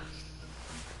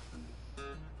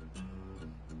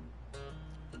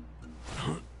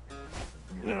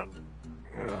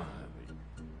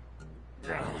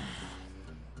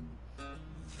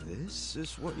 This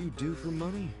is what you do for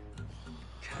money?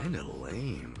 Kinda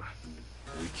lame.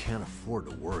 We can't afford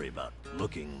to worry about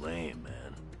looking lame,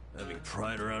 man. Having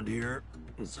pride around here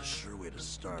is a sure way to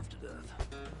starve to death.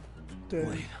 Dang.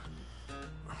 Wait,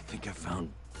 I think I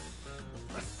found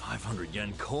a 500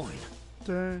 yen coin.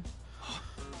 Dang.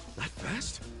 That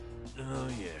fast? Oh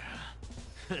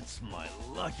yeah, it's my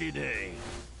lucky day.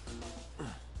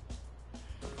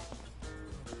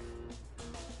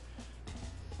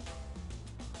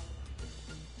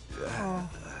 Oh.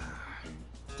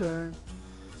 Dang.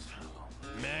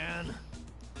 Man,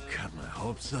 got my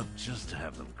hopes up just to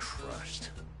have them crushed.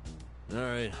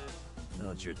 Alright,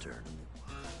 now it's your turn.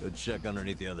 Go check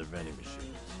underneath the other vending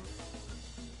machines.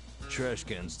 Trash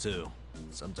cans too.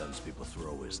 Sometimes people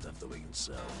throw away stuff that we can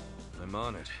sell. I'm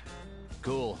on it.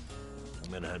 Cool.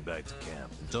 I'm gonna head back to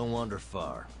camp. Don't wander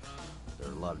far. There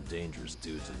are a lot of dangerous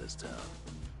dudes in this town.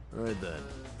 Alright then.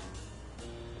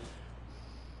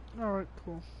 Alright,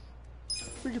 cool.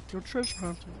 We get to go treasure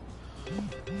hunting.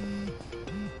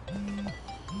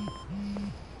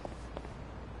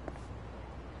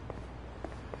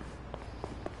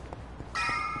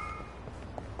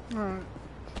 Alright.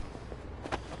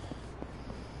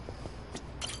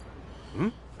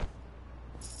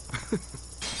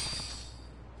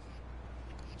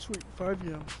 Sweet, 5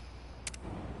 yen.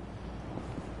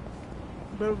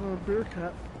 Better than a beer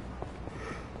cap.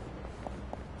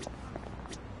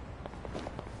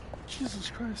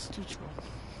 Jesus Christ, teacher.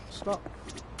 Stop.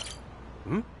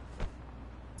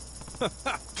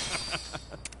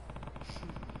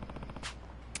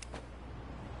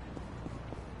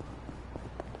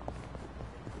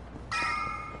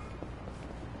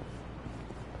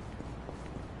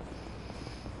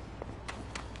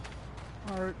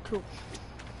 Alright, cool.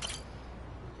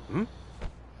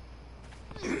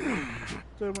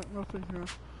 Damn it, nothing here.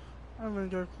 I'm gonna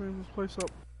go clean this place up.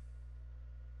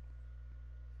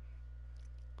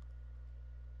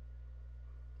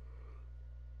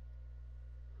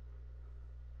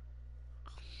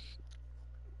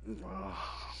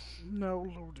 Now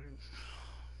loading.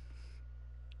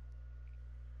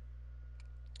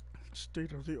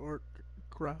 State-of-the-art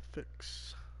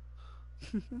graphics.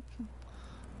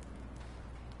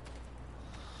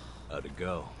 How'd it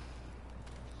go?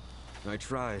 I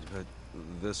tried, but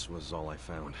this was all I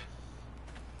found.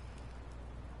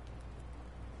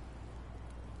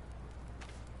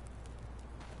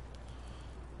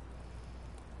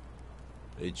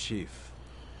 Hey, Chief.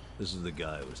 This is the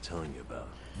guy I was telling you about.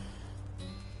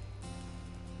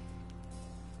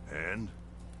 And?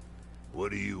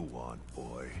 What do you want,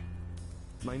 boy?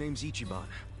 My name's Ichiban.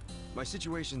 My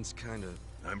situation's kinda...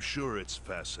 I'm sure it's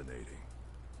fascinating.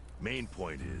 Main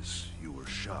point is, you were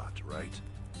shot, right?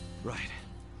 Right.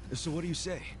 So what do you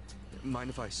say? Mind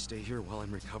if I stay here while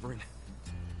I'm recovering?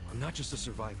 I'm not just a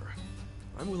survivor.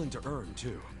 I'm willing to earn,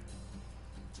 too.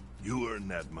 You earn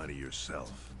that money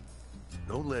yourself.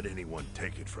 Don't let anyone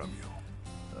take it from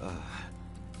you.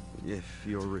 If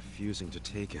you're refusing to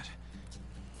take it,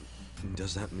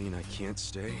 does that mean I can't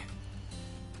stay?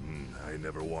 I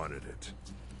never wanted it.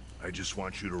 I just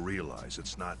want you to realize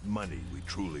it's not money we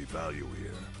truly value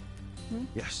here.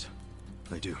 Yes,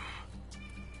 I do.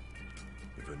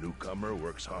 If a newcomer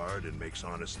works hard and makes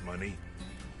honest money,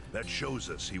 that shows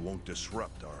us he won't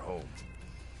disrupt our home.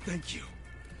 Thank you.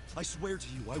 I swear to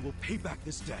you I will pay back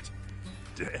this debt.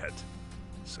 Dead.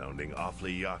 Sounding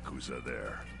awfully Yakuza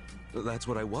there. That's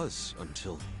what I was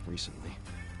until recently.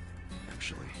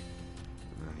 Actually,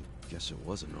 I guess it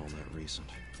wasn't all that recent.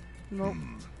 Nope.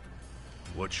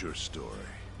 What's your story?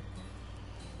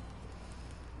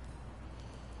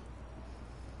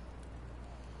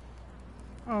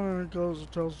 And then it goes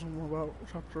and tells them about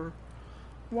chapter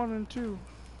 1 and 2.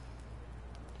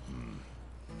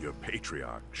 Your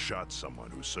patriarch shot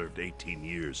someone who served 18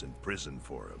 years in prison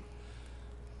for him.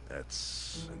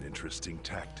 That's an interesting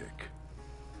tactic.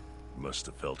 Must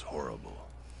have felt horrible.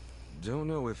 Don't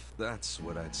know if that's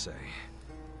what I'd say.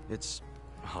 It's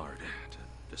hard to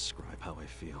describe how I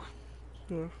feel.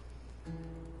 Yeah.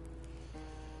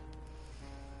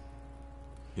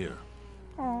 Here.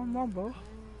 Oh, number.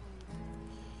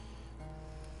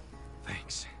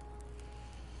 Thanks.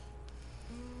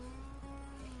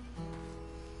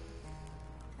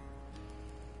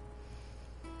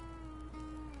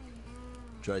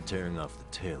 Try tearing off the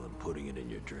tail and putting it in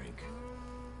your drink.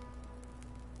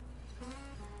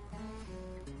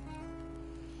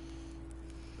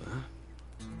 Huh?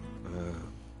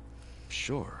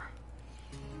 Sure.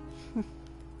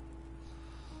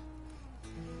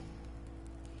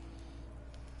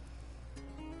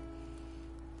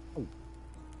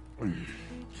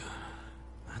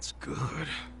 That's good.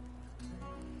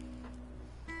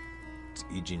 It's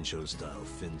Ijin-sho style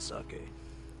fin sake.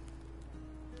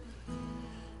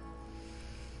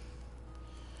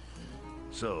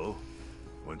 So,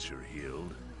 once you're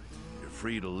healed, you're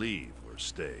free to leave or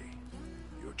stay.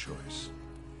 Your choice.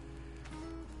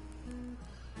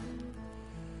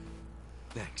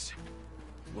 Thanks.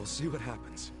 We'll see what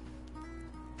happens.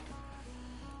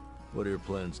 What are your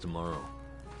plans tomorrow?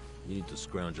 You need to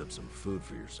scrounge up some food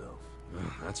for yourself.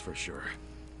 That's for sure.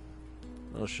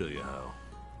 I'll show you how.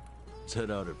 Let's head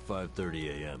out at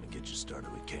 5:30 a.m. and get you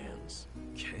started with cans.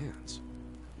 Cans?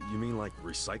 You mean like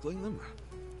recycling them?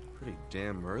 Pretty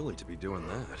damn early to be doing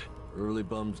that. Early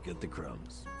bums get the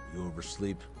crumbs. You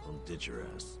oversleep, I'll ditch your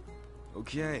ass.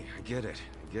 Okay, I get it.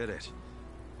 I get it.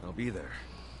 I'll be there.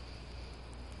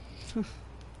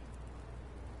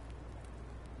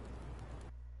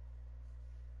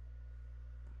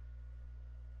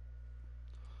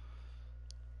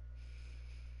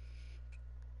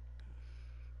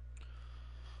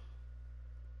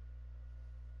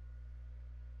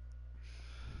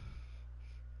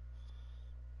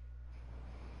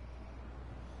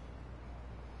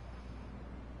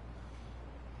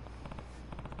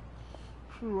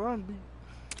 Phew, I'm beat.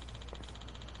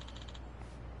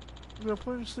 Yeah,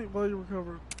 plenty of sleep while you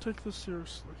recover. Take this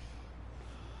seriously.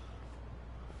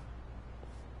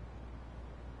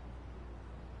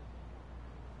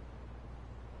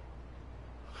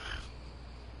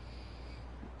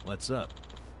 What's up?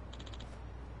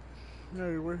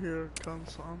 Hey, we're here,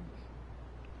 Kansan.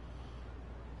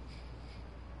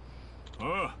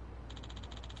 Huh?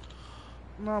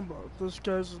 Nanba, this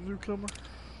guy's a newcomer.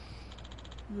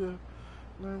 Yeah,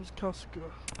 name's Kasuga.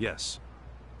 Yes.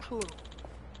 Hello.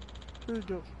 Here you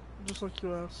go, just like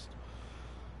you asked.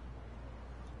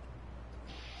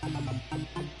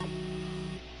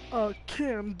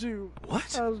 Can do.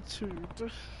 What?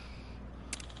 Attitude.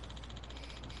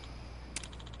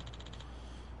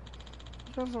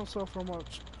 Cans don't sell for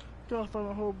much. Gotta find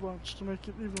a whole bunch to make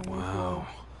it even worthwhile. Wow.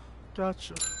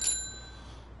 Gotcha.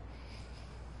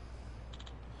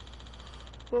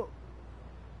 Well,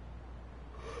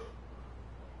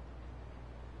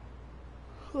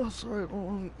 that's right. Well,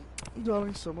 I'm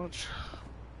yawning so much.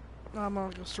 I'm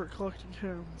not gonna start collecting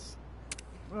cans.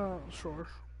 Sure.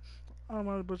 I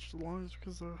might have butchered the lines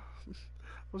because I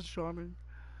was yawning.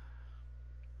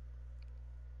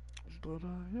 But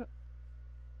yeah.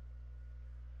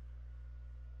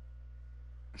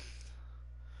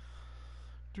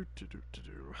 Do.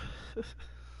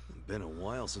 Been a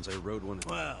while since I rode one.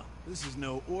 Well, this is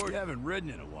no order. You haven't ridden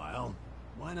in a while.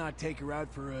 Why not take her out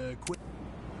for a quick...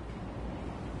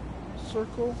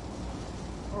 Circle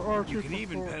or R2 You can for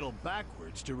even four. pedal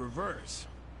backwards to reverse.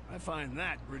 I find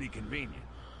that pretty convenient.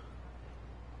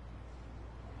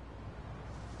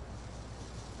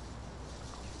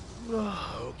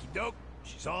 Okie doke,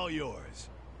 she's all yours.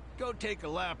 Go take a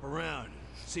lap around and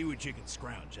see what you can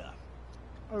scrounge up.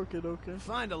 Okay.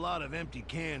 Find a lot of empty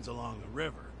cans along the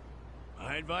river.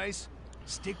 My advice?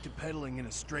 Stick to pedaling in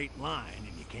a straight line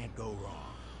and you can't go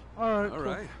wrong. Alright, All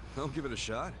right, I'll give it a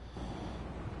shot.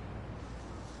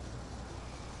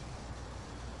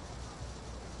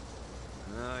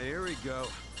 Here we go.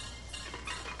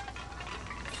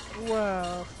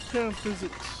 Wow, can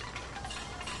physics.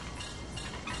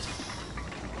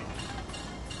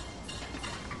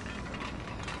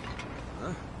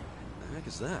 Huh? The heck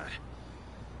is that?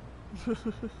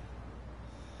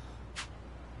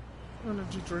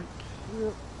 Energy drink.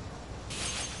 Yep.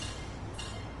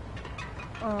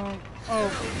 Oh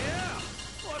yeah!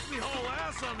 Watch me haul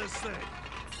ass on this thing!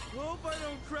 Hope I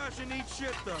don't crash and eat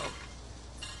shit, though.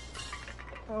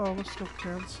 Oh, let's go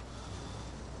cans.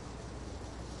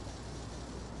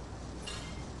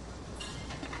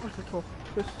 Okay, cool.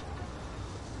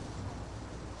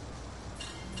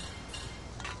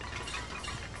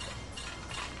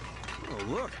 Oh,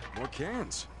 look, more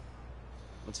cans.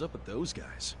 What's up with those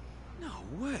guys? No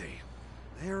way.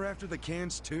 They're after the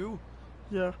cans, too?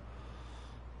 Yeah.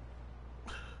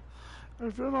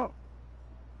 If you're not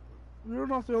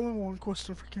the only one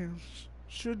questing for cans.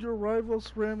 Should your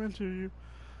rivals ram into you,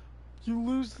 you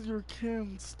lose your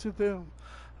cans to them.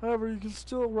 However, you can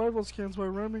steal rivals cans by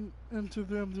ramming into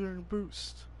them during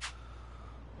boost.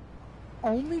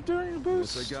 Only during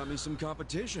boost? Guess I got me some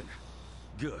competition.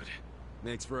 Good.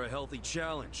 Makes for a healthy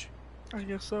challenge. I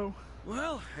guess so.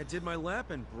 Well, I did my lap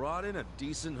and brought in a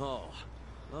decent haul.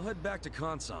 I'll head back to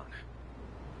Kansan.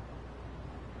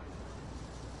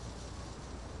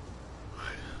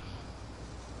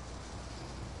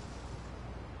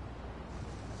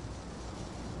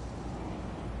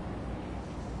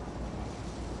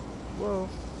 Whoa.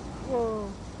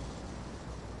 Whoa.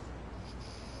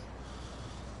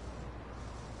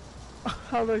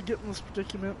 How did I get in this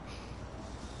predicament?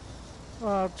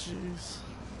 Oh, jeez.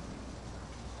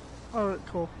 Alright,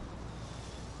 cool.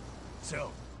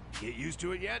 So, get used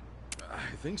to it yet?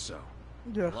 I think so.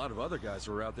 Yeah. A lot of other guys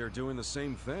were out there doing the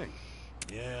same thing.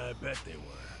 Yeah, I bet they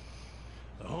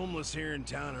were. The homeless here in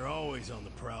town are always on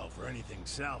the prowl for anything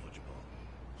salvageable.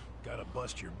 Gotta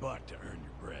bust your butt to earn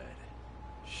your bread.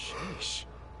 Sheesh.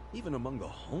 Even among the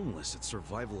homeless, it's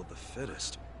survival of the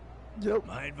fittest. Yep.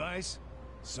 My advice?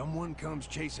 Someone comes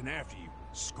chasing after you,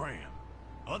 scram.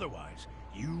 Otherwise,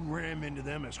 you ram into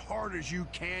them as hard as you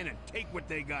can and take what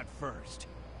they got first.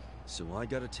 So I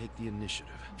gotta take the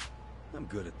initiative. I'm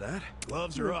good at that.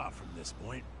 Gloves are off from this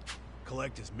point.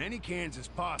 Collect as many cans as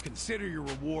possible. Consider your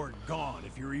reward gone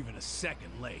if you're even a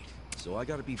second late. So I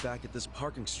gotta be back at this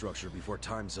parking structure before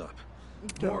time's up.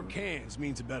 More cans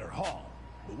means a better haul.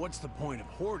 But what's the point of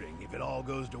hoarding if it all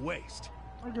goes to waste?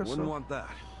 I guess Wouldn't so. want that.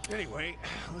 Anyway,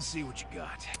 let's see what you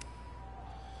got.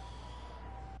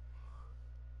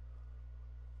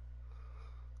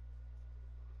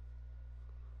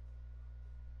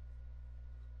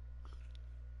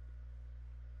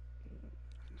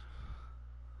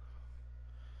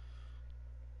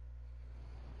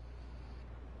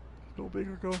 Go big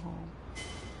or go home.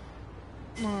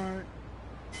 Alright.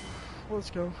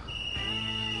 Let's go.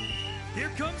 Here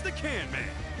comes the can man.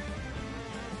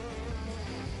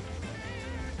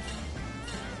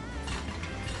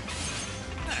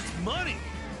 That's money.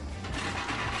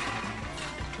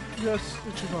 Yes,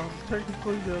 Ichiban.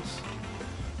 Technically, yes.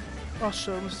 I'll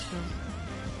show this again.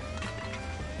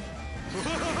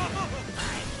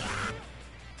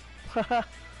 Haha.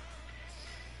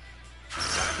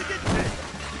 Time to get paid.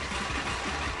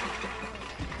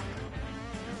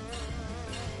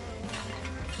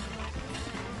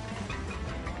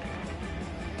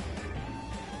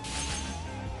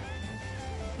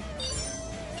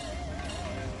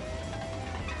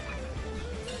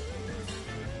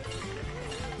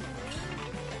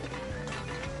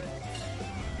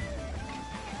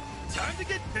 Time to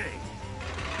get paid.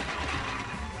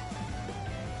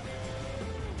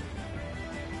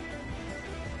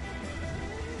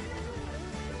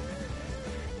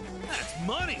 That's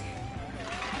money.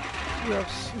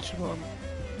 Yes, Ichiban.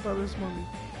 That is money.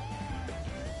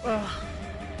 Ah.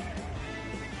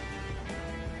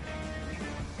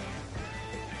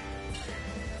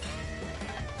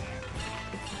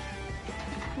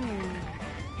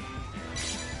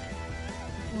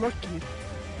 Lucky.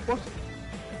 What?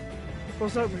 What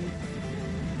does that mean?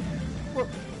 What?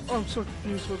 Oh, I'm so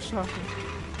confused what's happened.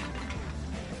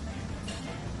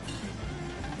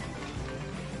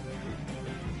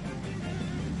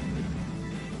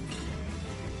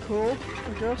 Cool,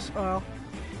 I guess.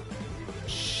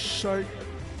 Shite.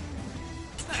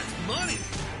 That's money.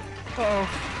 Uh-oh.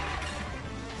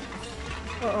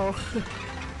 Uh-oh.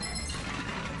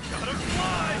 Gotta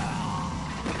fly.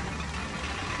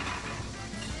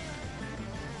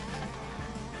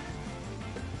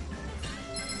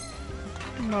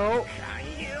 No.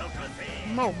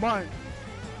 No, mine.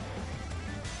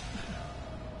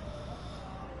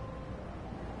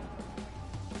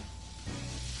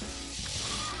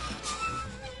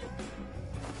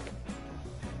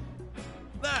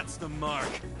 That's the mark.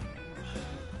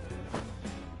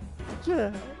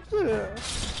 Yeah, yeah.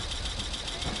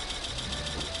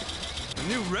 A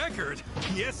new record?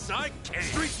 Yes, I can.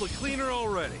 Streets look cleaner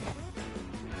already.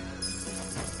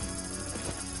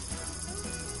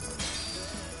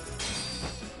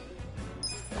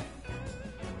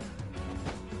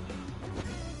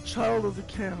 Child of the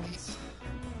cans.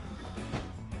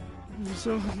 You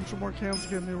still looking for more cans to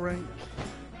get a new rank.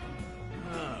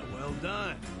 Ah, well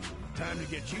done. Time to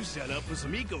get you set up with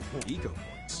some eco points. Eco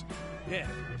points. Yeah,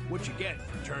 what you get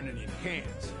for turning in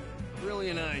cans.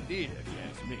 Brilliant idea, if you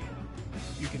ask me.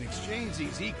 You can exchange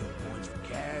these eco points for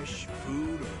cash,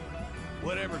 food, or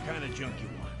whatever kind of junk you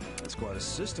want. That's quite a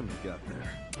system you got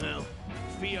there. Well,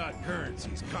 fiat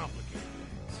currency's complicated.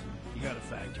 You gotta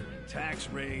factor in tax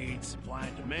rates, supply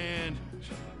and demand,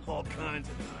 all kinds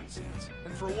of nonsense.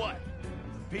 And for what?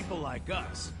 For people like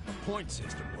us, a point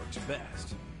system works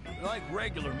best. Like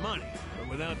regular money, but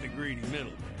without the greedy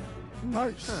middleman.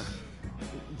 Nice.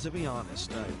 To be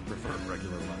honest, I prefer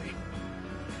regular money.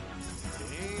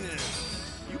 Dana,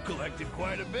 you collected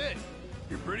quite a bit.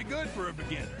 You're pretty good for a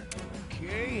beginner.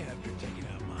 Okay, after taking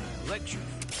out my lecture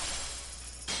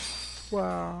fee.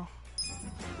 Wow.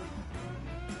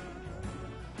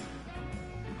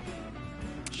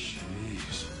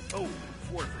 Jeez. Oh,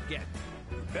 before I forget,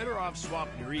 you're better off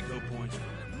swapping your eco points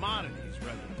for commodities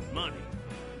rather than money.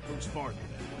 Goes farther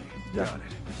that way. Yeah. Got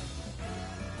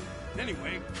it.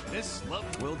 Anyway, this love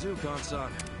Will do, Gonsan.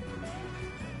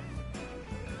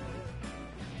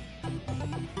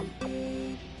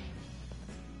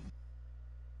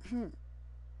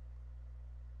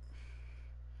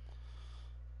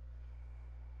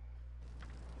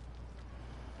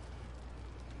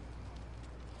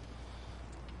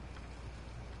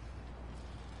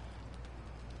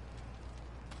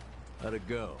 How'd it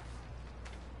go?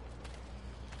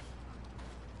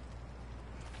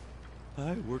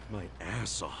 I worked my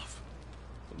ass off,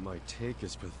 but my take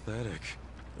is pathetic.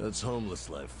 That's homeless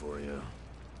life for you.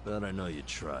 But I know you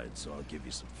tried, so I'll give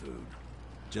you some food.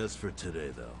 Just for today,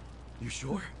 though. You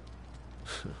sure?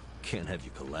 Can't have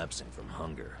you collapsing from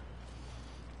hunger.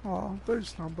 Aw,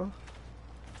 thanks, Nanba.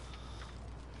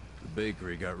 The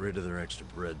bakery got rid of their extra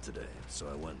bread today, so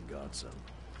I went and got some.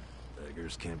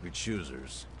 Beggars can't be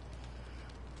choosers.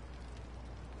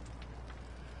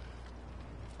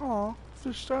 Aw,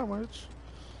 fish sandwich.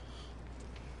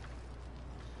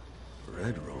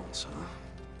 Bread rolls,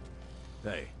 huh?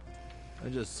 Hey, I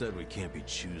just said we can't be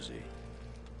choosy.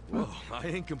 Well, I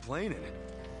ain't complaining.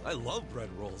 I love bread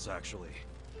rolls, actually.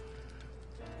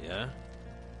 Yeah?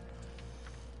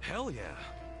 Hell yeah.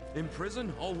 In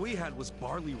prison, all we had was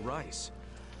barley rice.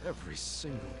 Every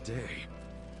single day.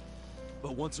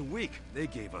 But once a week, they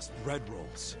gave us bread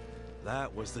rolls.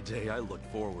 That was the day I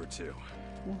looked forward to.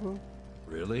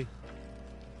 Really?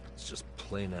 It's just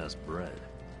plain-ass bread.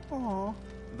 Aw.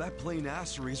 That plain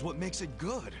assery is what makes it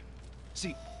good.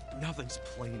 See, nothing's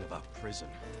plain about prison.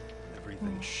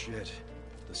 Everything's shit.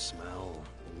 The smell,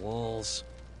 the walls,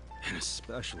 and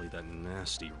especially that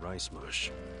nasty rice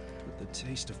mush. But the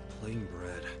taste of plain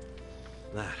bread,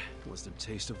 that was the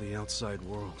taste of the outside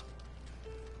world.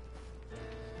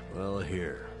 Well,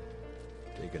 here.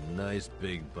 Take a nice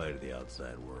big bite of the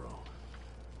outside world.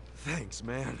 Thanks,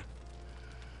 man.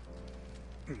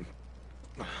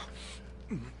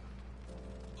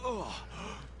 Oh,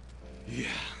 yeah,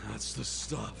 that's the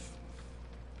stuff.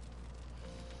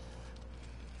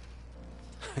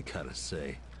 I gotta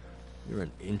say, you're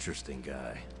an interesting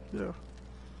guy. Yeah.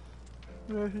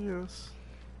 Yeah, he is.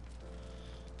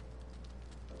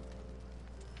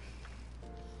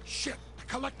 Shit! The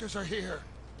collectors are here!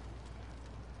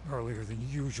 Earlier than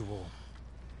usual.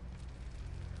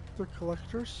 The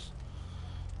collectors?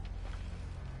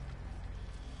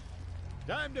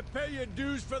 Time to pay your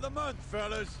dues for the month,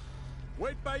 fellas.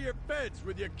 Wait by your beds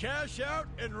with your cash out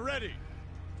and ready.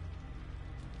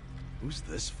 Who's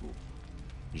this fool?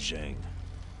 Zheng,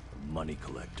 a money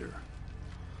collector.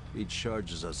 He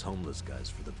charges us homeless guys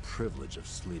for the privilege of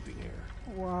sleeping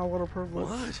here. Wow, what a privilege.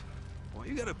 What? Why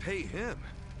you gotta pay him?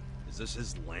 Is this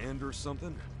his land or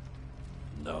something?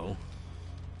 No.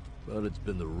 But it's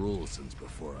been the rule since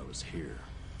before I was here.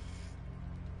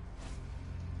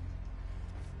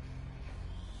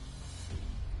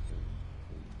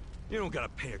 You don't gotta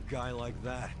pay a guy like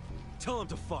that. Tell him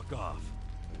to fuck off.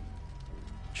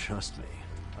 Trust me,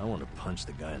 I want to punch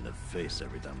the guy in the face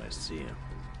every time I see him.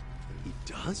 He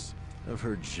does? I've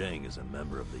heard Zheng is a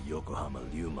member of the Yokohama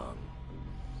Liumang,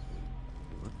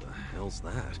 What the hell's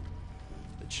that?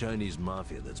 the Chinese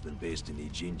mafia that's been based in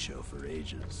Ijincho for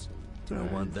ages. I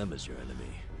don't want them as your enemy.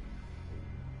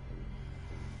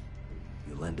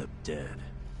 You'll end up dead.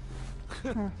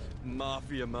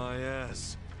 Mafia my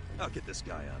ass. I'll get this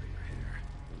guy out of your hair.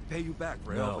 Pay you back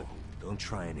for No, helping. don't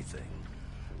try anything.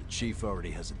 The chief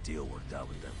already has a deal worked out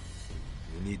with them.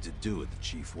 We need to do what the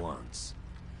chief wants.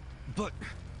 But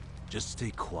Just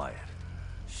stay quiet.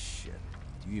 Shit.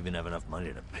 Do you even have enough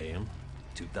money to pay him?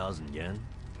 2,000 yen?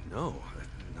 no,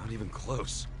 not even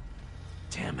close.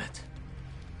 Damn it.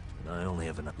 And I only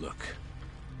have enough. Look,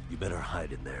 you better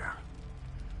hide in there.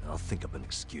 I'll think up an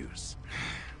excuse.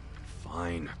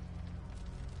 Fine.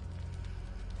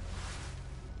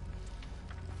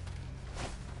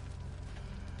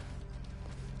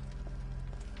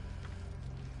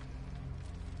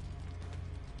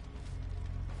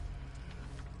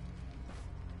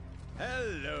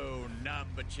 Hello,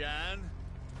 Nanba-chan.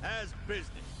 How's business?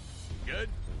 Good?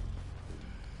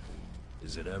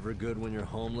 Is it ever good when you're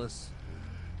homeless?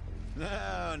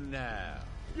 No, no.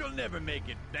 You'll never make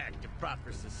it back to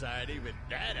proper society with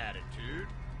that attitude.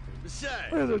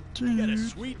 Besides, Attitude. you got a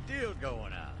sweet deal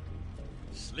going on.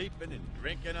 Sleeping and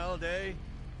drinking all day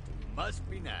must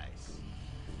be nice.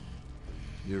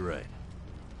 You're right.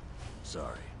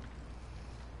 Sorry.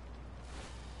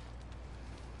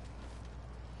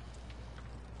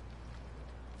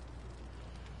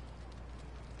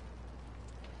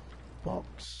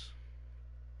 Box.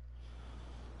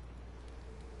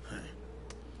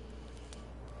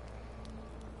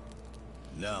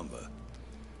 Nanba,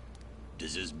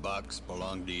 does this box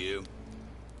belong to you?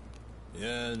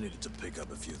 Yeah, I needed to pick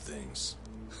up a few things.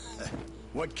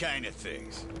 What kind of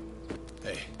things?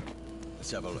 Hey, let's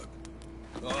have a look.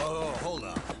 Oh, hold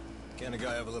on. Can't a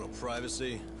guy have a little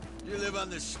privacy? You live on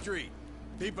the street.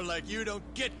 People like you don't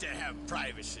get to have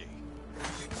privacy.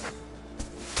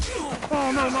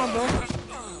 Oh no, no.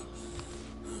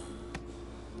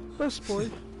 Best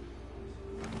boy.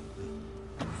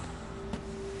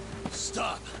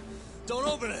 Stop! Don't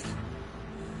open it!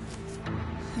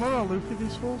 Am I not looping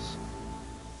these fools?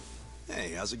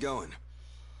 Hey, how's it going?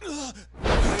 Yeah!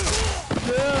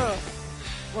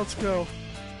 Let's go.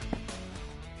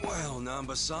 Well,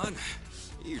 Nanba-san,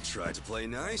 you tried to play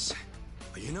nice.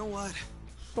 But you know what?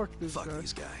 Fuck this Fuck guy.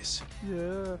 these guys.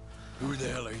 Yeah. Who the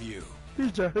hell are you?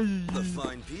 The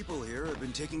fine people here have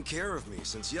been taking care of me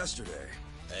since yesterday.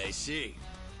 I see.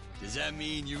 Does that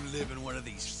mean you live in one of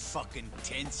these fucking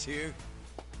tents here?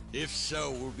 If so,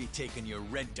 we'll be taking your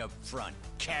rent up front.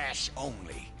 Cash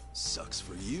only. Sucks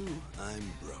for you, I'm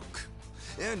broke.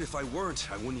 And if I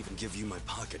weren't, I wouldn't even give you my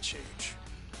pocket change.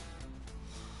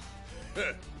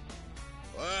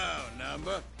 Wow,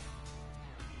 Nanba.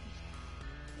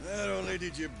 Not only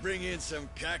did you bring in some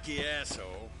cocky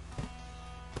asshole,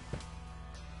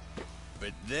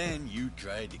 but then you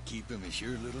tried to keep him as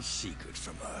your little secret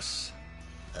from us.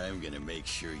 I'm gonna make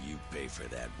sure you pay for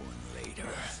that one later.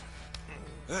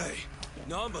 Hey,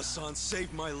 Nanba-san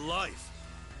saved my life.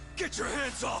 Get your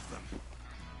hands off him!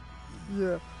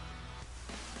 Yeah.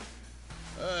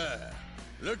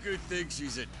 Look who thinks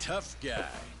he's a tough guy.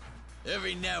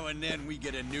 Every now and then we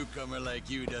get a newcomer like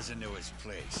you who doesn't know his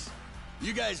place.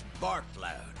 You guys bark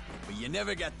loud, but you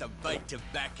never got the bite to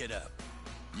back it up.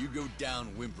 You go down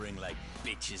whimpering like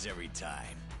bitches every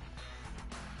time.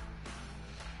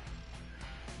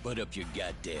 Put up your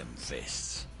goddamn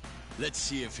fists. Let's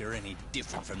see if you're any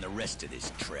different from the rest of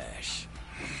this trash.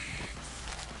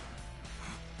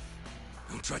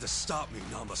 Don't try to stop me,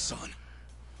 Nanba-san.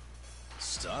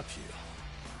 Stop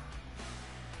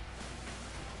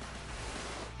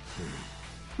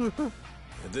you?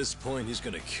 At this point, he's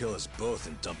gonna kill us both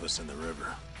and dump us in the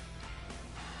river.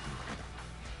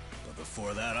 But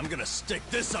before that, I'm gonna stick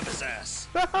this up his ass!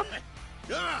 Come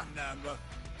on, Nanba.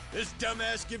 This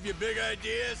dumbass give you big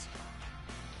ideas?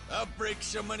 I'll break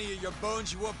so many of your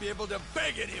bones you won't be able to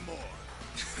beg anymore.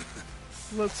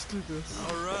 Let's do this.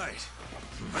 All right,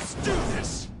 let's do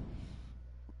this!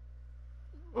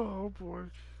 Oh boy.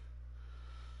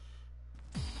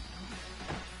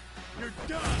 You're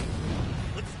done!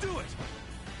 Let's do it!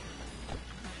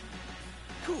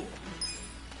 Cool.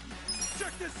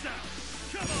 Check this out!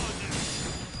 Come on now!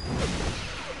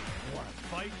 Wanna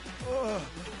fight?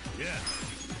 Yeah.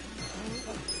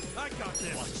 I got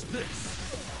this! Watch this!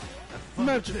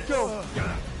 Magic, go!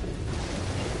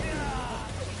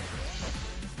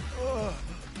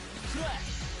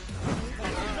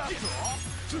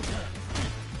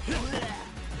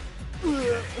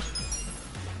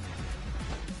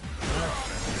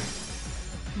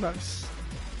 Nice.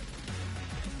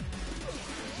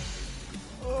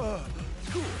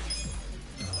 Cool.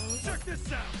 Check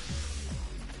this out!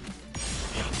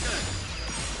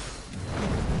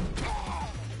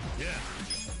 Yeah.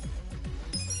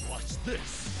 Watch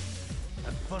this.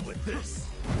 Have fun with this.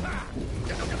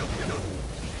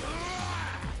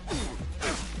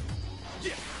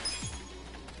 Yeah.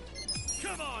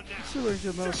 Come on now. See if I can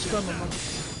get another stun on him.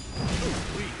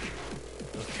 Weak.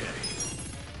 Okay.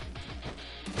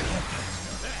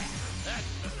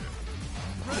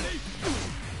 Ready?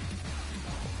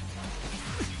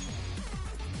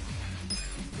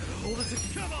 Gotta hold it to.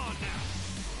 Come on now.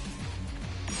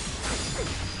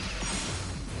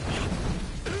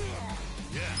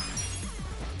 Yeah.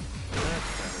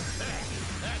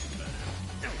 That's better.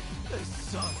 This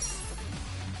sucks.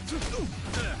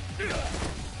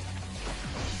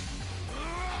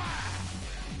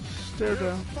 Stare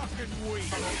down. Fucking weak.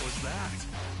 What was that?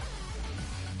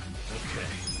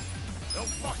 Okay. Now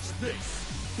watch this.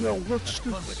 No, let's do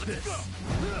Fun with this. this.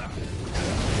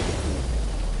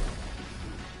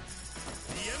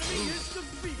 The enemy is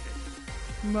defeated.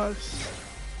 Nice.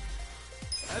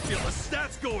 I feel the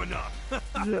stats going up.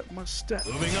 Yeah, my stats.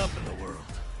 Moving up in the world.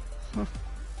 Huh.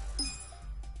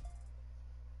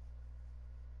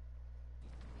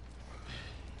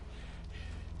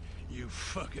 You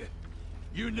fucker.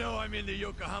 You know I'm in the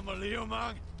Yokohama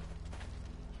Liumang?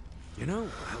 You know,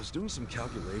 I was doing some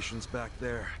calculations back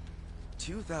there.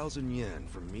 2,000 yen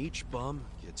from each bum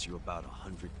gets you about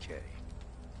 100K.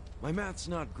 My math's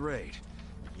not great.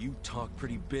 You talk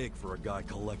pretty big for a guy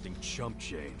collecting chump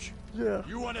change. Yeah.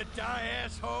 You wanna die,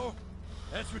 asshole?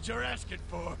 That's what you're asking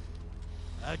for.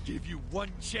 I'll give you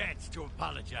one chance to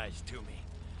apologize to me.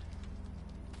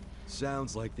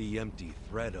 Sounds like the empty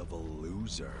threat of a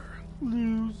loser.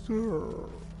 Loser.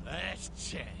 Last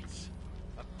chance.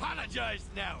 Apologize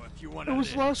now if you want It to was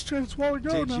live. last chance a while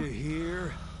ago Did now. you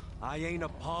hear? I ain't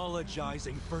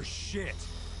apologizing for shit.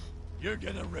 You're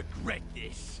gonna regret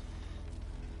this.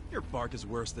 Your bark is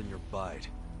worse than your bite.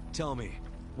 Tell me,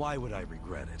 why would I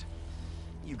regret it?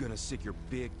 You gonna sick your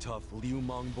big, tough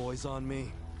Liumang boys on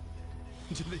me?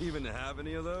 Do they even have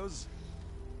any of those?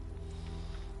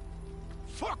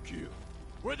 Fuck you.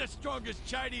 We're the strongest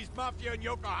Chinese mafia in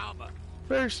Yokohama.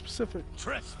 Very specific.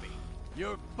 Trust me,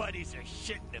 your buddies are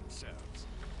shitting themselves.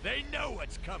 They know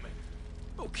what's coming.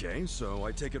 Okay, so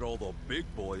I take it all the big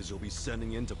boys you'll be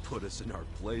sending in to put us in our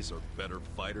place are better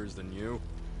fighters than you?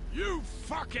 You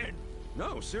fucking...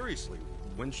 No, seriously,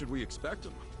 when should we expect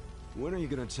them? When are you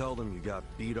gonna tell them you got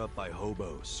beat up by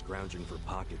hobos scrounging for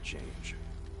pocket change?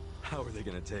 How are they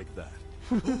gonna take that?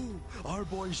 Ooh, our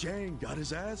boy Zhang got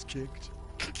his ass kicked.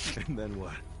 And then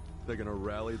what? They're gonna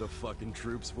rally the fucking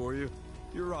troops for you?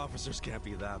 Your officers can't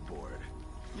be that bored.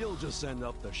 You'll just send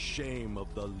up the shame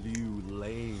of the Liu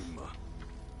lame.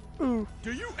 Ooh.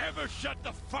 Do you ever shut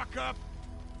the fuck up?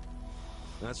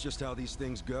 That's just how these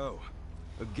things go.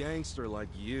 A gangster like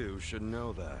you should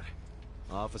know that.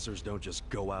 Officers don't just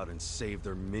go out and save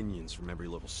their minions from every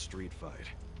little street fight.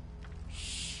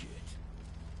 Shit.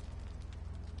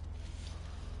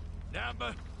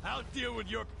 Nanba, I'll deal with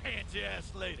your pansy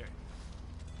ass later.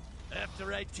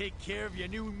 After I take care of your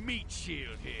new meat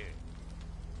shield here.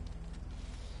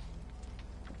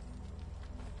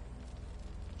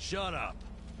 Shut up.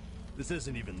 This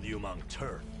isn't even Liumang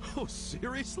turf. Oh,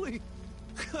 seriously?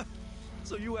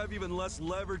 So you have even less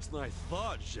leverage than I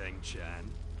thought, Zhang-chan.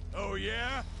 Oh,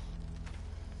 yeah?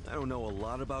 I don't know a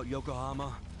lot about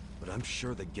Yokohama, but I'm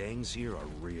sure the gangs here are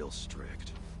real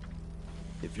strict.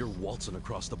 If you're waltzing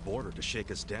across the border to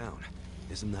shake us down,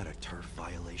 isn't that a turf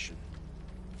violation?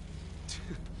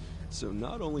 So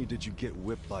not only did you get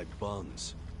whipped by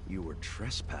bums, you were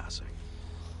trespassing.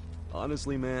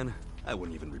 Honestly, man, I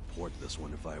wouldn't even report this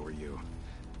one if I were you.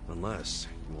 Unless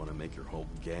you want to make your whole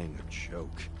gang a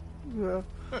joke. Yeah.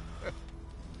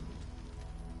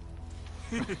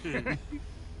 You're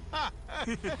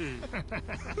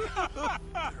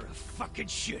a fucking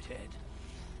shithead.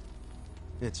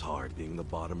 It's hard being the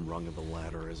bottom rung of the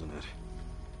ladder, isn't it?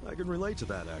 I can relate to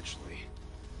that, actually.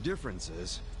 Difference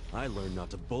is, I learned not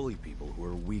to bully people who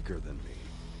are weaker than me.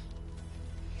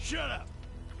 Shut up.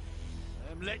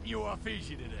 I'm letting you off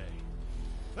easy today.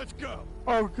 Let's go.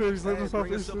 Oh, good. He's letting Hey, us off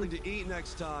bring us easy. something to eat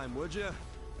next time, would you?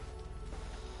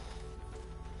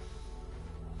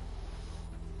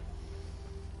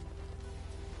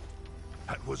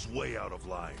 That was way out of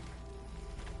line.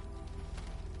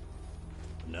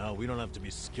 No, we don't have to be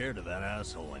scared of that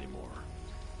asshole anymore.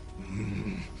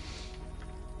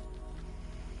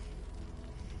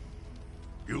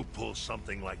 You pull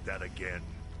something like that again,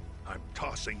 I'm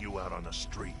tossing you out on the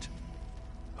street.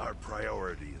 Our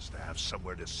priority is to have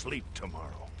somewhere to sleep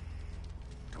tomorrow.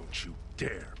 Don't you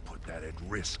dare put that at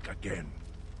risk again.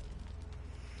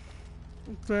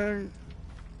 Dang.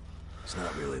 It's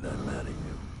not really that mad at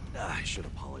you. I should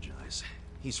apologize.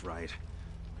 He's right.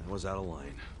 I was out of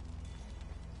line.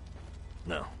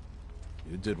 No.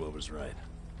 You did what was right.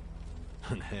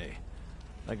 And hey,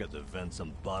 I got to vent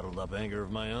some bottled up anger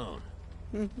of my own.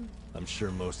 I'm sure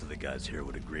most of the guys here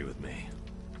would agree with me.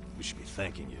 We should be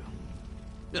thanking you.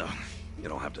 Ugh, you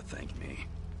don't have to thank me.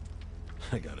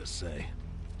 I gotta say,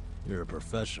 you're a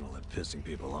professional at pissing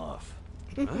people off.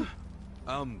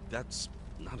 Huh? That's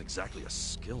not exactly a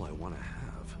skill I want to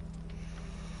have.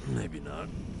 Maybe not.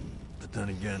 But then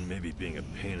again, maybe being a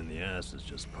pain in the ass is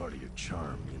just part of your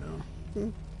charm, you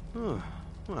know? Huh.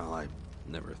 Well, I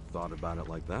never thought about it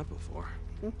like that before.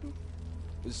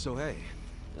 So hey,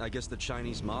 I guess the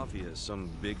Chinese Mafia is some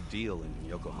big deal in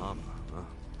Yokohama, huh?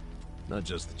 Not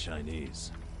just the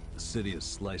Chinese. The city is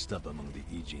sliced up among the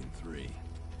Ijin Three.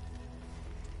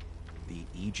 The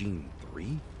Ijin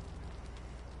 3?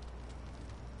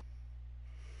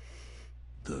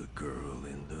 The girl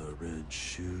in the red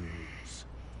shoes.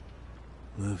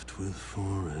 Left with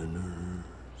foreigners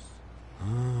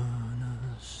on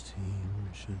a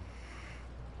steamship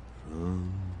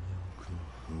from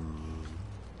Yokohama,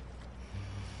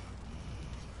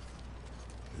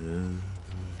 never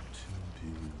to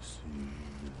be seen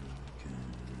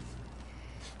again.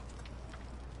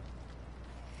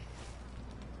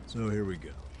 So here we go.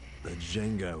 That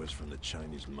Zheng guy was from the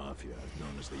Chinese mafia,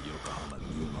 known as the Yokohama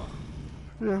Yuma.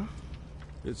 Yeah.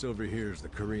 This over here is the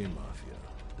Korean mafia.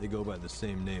 They go by the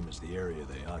same name as the area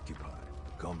they occupy,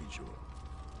 Gomijo.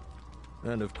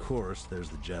 And of course, there's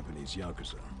the Japanese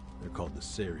Yakuza. They're called the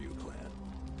Seiryu clan.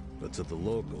 But to the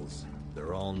locals,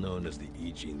 they're all known as the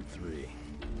Ijin Three.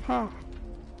 Huh.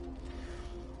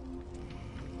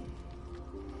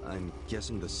 I'm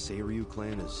guessing the Seiryu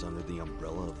clan is under the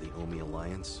umbrella of the Omi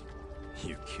Alliance?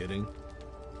 You kidding?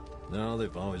 No,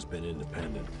 they've always been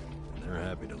independent, and they're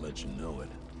happy to let you know it.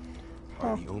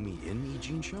 Are the Omi in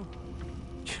Ijincho?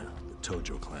 The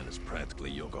Tojo clan is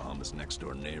practically Yokohama's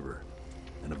next-door neighbor.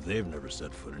 And if they've never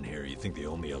set foot in here, you think the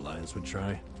Omi Alliance would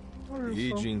try?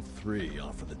 The Ijin Three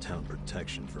offer the town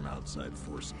protection from outside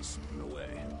forces, in a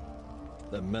way.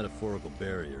 That metaphorical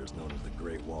barrier is known as the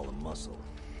Great Wall of Muscle.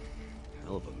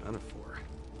 Hell of a metaphor.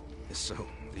 So,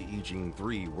 the Ijin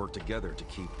Three work together to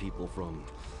keep people from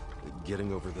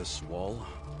getting over this wall?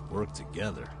 Work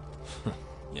together?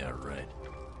 Yeah, right.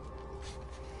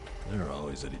 They're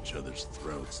always at each other's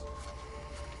throats.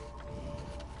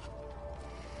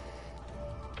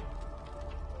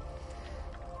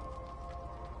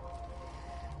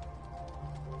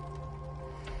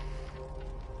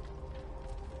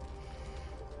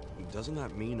 Doesn't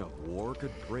that mean a war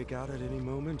could break out at any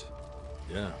moment?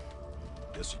 Yeah.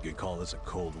 Guess you could call this a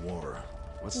Cold War.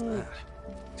 What's that?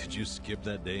 Did you skip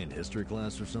that day in history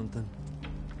class or something?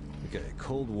 Okay,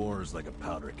 Cold War is like a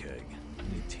powder keg.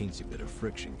 Any teensy bit of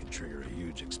friction can trigger a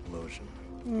huge explosion.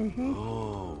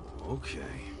 Oh,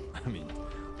 okay. I mean,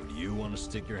 would you want to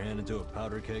stick your hand into a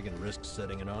powder keg and risk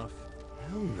setting it off?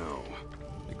 Hell no.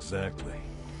 Exactly.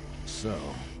 So,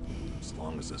 as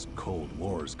long as this Cold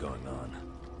War is going on,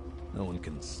 no one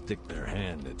can stick their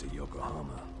hand into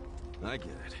Yokohama. I get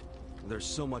it. There's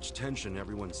so much tension,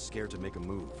 everyone's scared to make a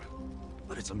move.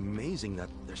 But it's amazing that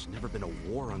there's never been a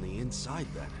war on the inside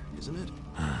then, isn't it?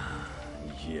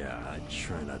 Yeah, I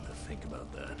try not to think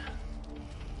about that.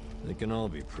 They can all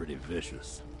be pretty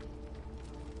vicious.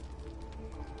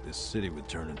 This city would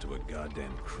turn into a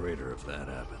goddamn crater if that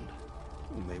happened.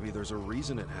 Maybe there's a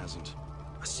reason it hasn't.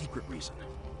 A secret reason.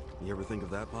 You ever think of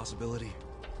that possibility?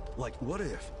 Like, what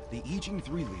if the Ijin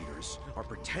Three leaders are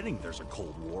pretending there's a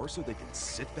Cold War so they can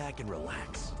sit back and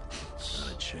relax?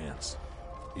 Not a chance.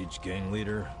 Each gang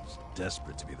leader is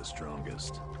desperate to be the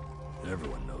strongest.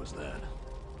 Everyone knows that.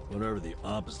 Whatever the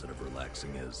opposite of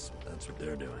relaxing is, that's what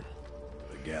they're doing.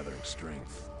 They're gathering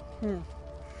strength.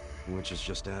 Which is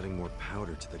just adding more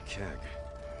powder to the keg.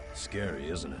 Scary,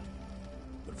 isn't it?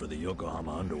 But for the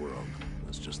Yokohama underworld,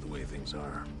 that's just the way things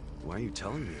are. Why are you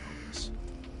telling me all this?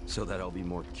 So that I'll be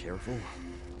more careful?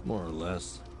 More or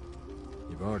less.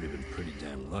 You've already been pretty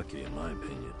damn lucky, in my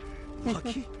opinion.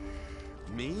 Lucky?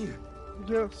 Me?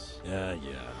 Yes. Yeah.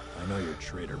 I know your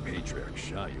traitor patriarch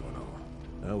shot you and all.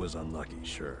 That was unlucky,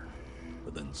 sure.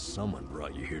 But then someone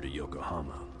brought you here to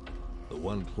Yokohama. The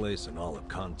one place in all of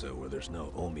Kanto where there's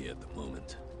no Omi at the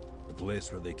moment. The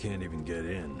place where they can't even get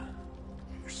in.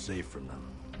 You're safe from them.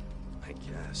 I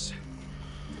guess.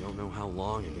 I don't know how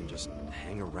long I can just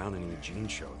hang around in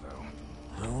Ijincho, though.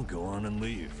 Well, go on and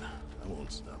leave. I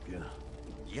won't stop you.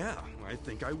 Yeah, I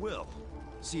think I will.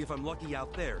 See if I'm lucky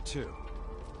out there, too.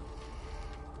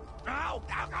 Ow!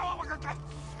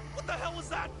 What the hell was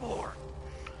that for?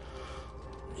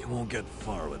 You won't get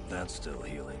far with that still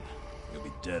healing. You'll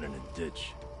be dead in a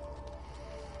ditch.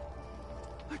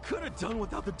 I could have done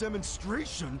without the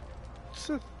demonstration.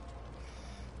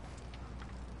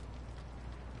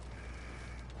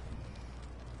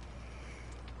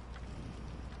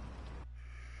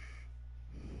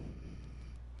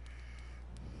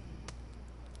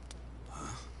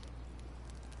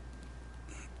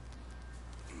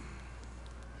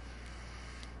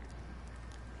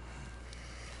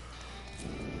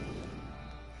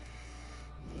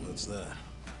 What's that?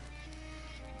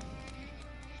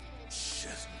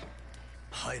 Shit.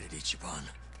 Hide it, Ichiban.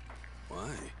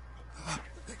 Why?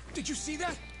 Did you see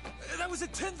that? That was a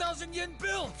 10,000 yen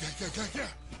bill! Yeah.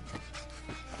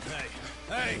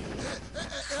 Hey!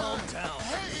 Calm down.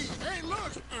 Hey,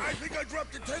 look! I think I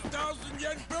dropped a 10,000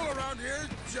 yen bill around here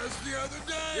just the other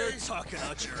day. You're talking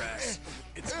out your ass.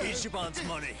 It's Ichiban's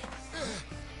money.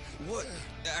 What?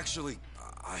 Actually,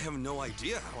 I have no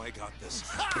idea how I got this.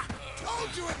 Ha!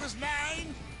 Told you it was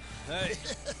mine! Hey,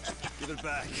 give it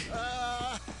back.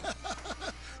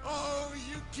 Oh,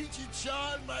 you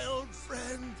Kichi-chan, my old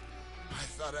friend. I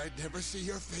thought I'd never see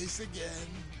your face again.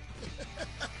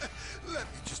 Let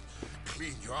me just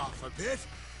clean you off a bit.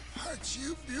 Aren't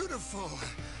you beautiful?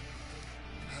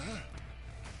 Huh?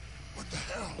 What the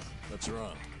hell? What's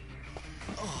wrong?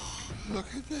 Oh, look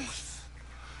at this.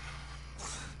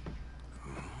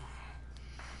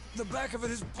 The back of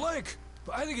it is blank.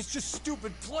 But I think it's just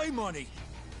stupid play money.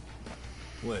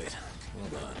 Wait,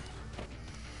 hold on.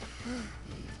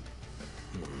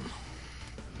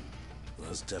 Well,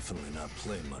 that's definitely not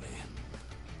play money.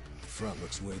 The front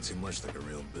looks way too much like a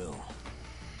real bill.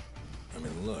 I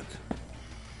mean, look.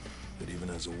 It even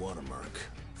has a watermark.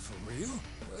 For real?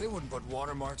 Well, they wouldn't put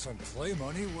watermarks on play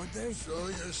money, would they? So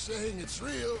you're saying it's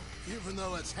real, even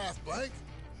though it's half blank?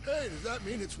 Hey, does that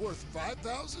mean it's worth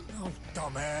 5,000? Oh,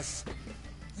 dumbass.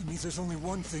 It means there's only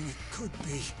one thing it could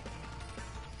be.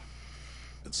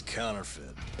 It's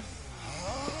counterfeit.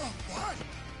 What?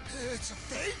 It's a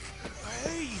fake?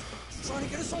 Hey! You trying to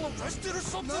get us all arrested or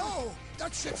something? No!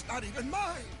 That shit's not even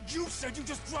mine! You said you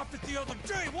just dropped it the other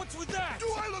day! What's with that? Do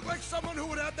I look like someone who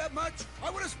would have that much? I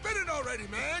would have spent it already,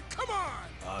 man! Come on!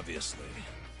 Obviously.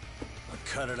 Now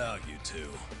cut it out, you two.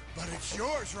 But it's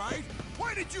yours, right?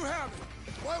 Why did you have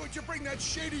it? Why would you bring that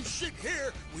shady shit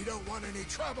here? We don't want any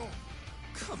trouble.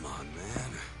 Come on,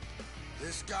 man.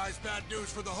 This guy's bad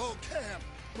news for the whole camp.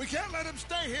 We can't let him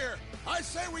stay here. I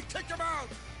say we kick him out.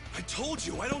 I told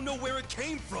you, I don't know where it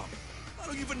came from. I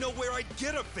don't even know where I'd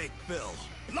get a fake bill.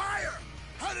 Liar!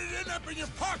 How did it end up in your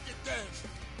pocket then?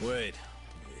 Wait.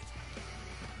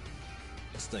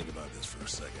 Let's think about this for a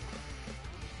second.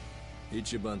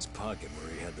 Ichiban's pocket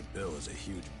where he had the bill has a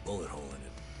huge bullet hole in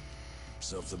it.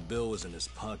 So if the bill was in his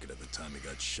pocket at the time he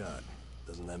got shot,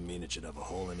 doesn't that mean it should have a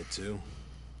hole in it too?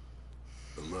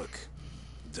 But look,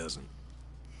 it doesn't.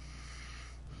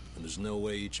 And there's no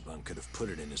way Ichiban could have put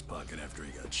it in his pocket after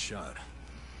he got shot.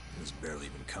 He was barely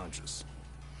even conscious.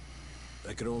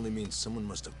 That could only mean someone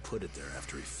must have put it there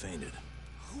after he fainted.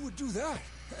 Who would do that?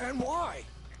 And why?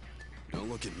 Don't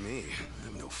look at me. I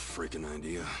have no freaking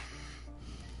idea.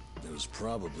 It was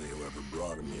probably whoever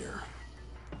brought him here.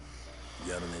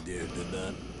 You got an idea who did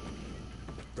that?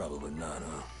 Probably not,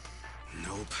 huh?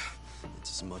 Nope.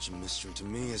 It's as much a mystery to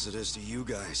me as it is to you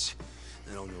guys.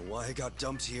 I don't know why I got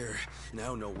dumped here, and I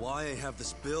don't know why I have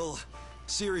this bill.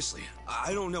 Seriously,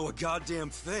 I don't know a goddamn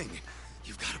thing.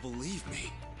 You've got to believe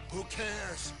me. Who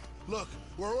cares? Look,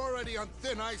 we're already on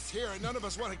thin ice here, and none of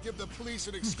us want to give the police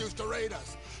an excuse to raid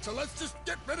us. So let's just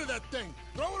get rid of that thing.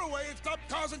 Throw it away and stop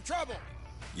causing trouble.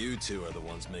 You two are the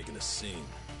ones making a scene.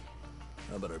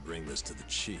 How about I bring this to the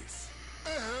chief?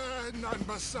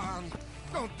 Nanba-san,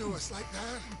 don't do us like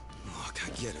that. Look, I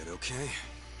get it, okay?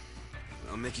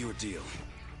 I'll make you a deal.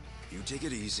 You take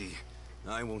it easy.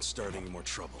 I won't start any more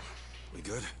trouble. We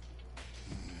good?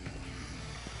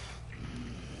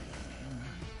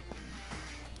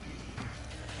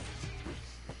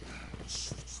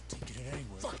 Taking it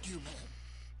anyway. Fuck you,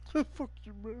 man. Fuck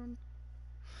you, man.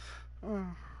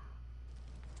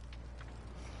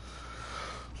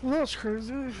 Well, that's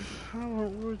crazy. I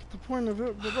don't really get the point of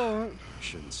it, but alright.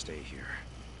 Shouldn't stay here.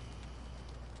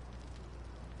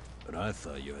 But I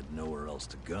thought you had nowhere else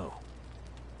to go.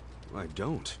 I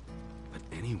don't. But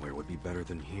anywhere would be better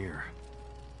than here.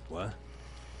 What?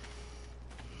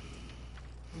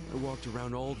 I walked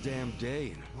around all damn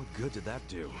day, and what good did that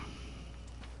do?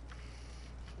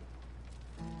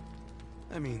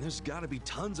 I mean, there's gotta be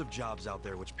tons of jobs out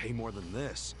there which pay more than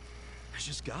this. There's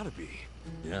just gotta be.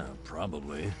 Yeah,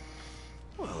 probably.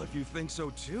 Well, if you think so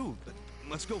too, then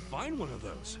let's go find one of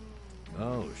those.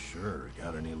 Oh, sure.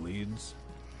 Got any leads?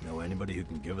 Know anybody who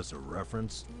can give us a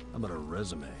reference? How about a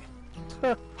resume?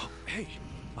 Oh, hey,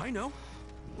 I know.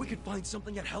 We could find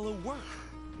something at Hello Work.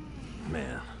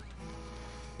 Man,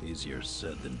 easier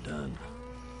said than done.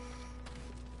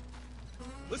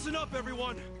 Listen up,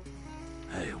 everyone!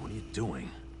 Hey, what are you doing?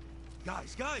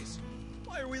 Guys,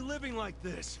 why are we living like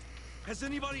this? Has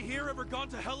anybody here ever gone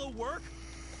to Hello Work?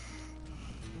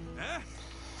 Eh?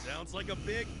 Sounds like a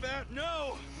big fat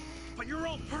no! But you're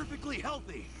all perfectly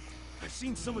healthy! I've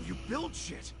seen some of you build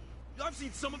shit! I've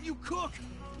seen some of you cook!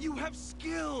 You have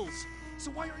skills! So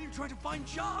why aren't you trying to find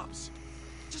jobs?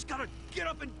 Just gotta get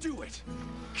up and do it!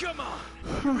 Come on!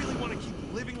 You really want to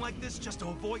keep living like this just to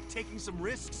avoid taking some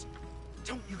risks?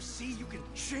 Don't you see you can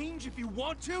change if you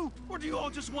want to? Or do you all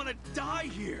just want to die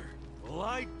here? Well,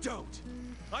 I don't.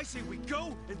 I say we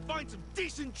go and find some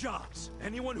decent jobs.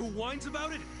 Anyone who whines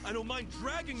about it, I don't mind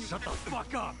dragging you. Shut the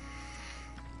fuck up!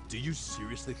 Do you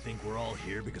seriously think we're all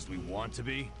here because we want to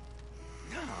be?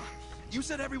 Nah, You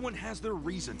said everyone has their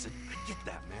reasons, and I get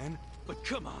that, man. But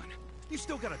come on, you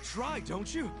still gotta try,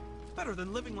 don't you? Better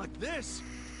than living like this.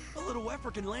 A little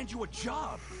effort can land you a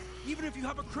job, even if you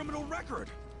have a criminal record.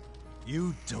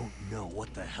 You don't know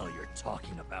what the hell you're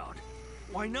talking about.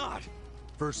 Why not?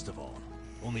 First of all,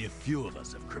 only a few of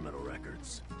us have criminal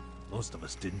records. Most of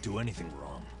us didn't do anything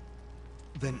wrong.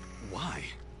 Then why?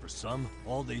 For some,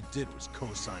 all they did was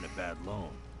co-sign a bad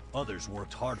loan. Others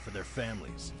worked hard for their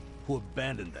families, who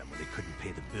abandoned them when they couldn't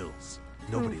pay the bills.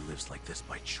 Nobody lives like this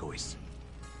by choice.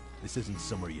 This isn't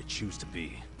somewhere you choose to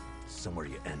be. It's somewhere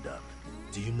you end up.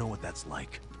 Do you know what that's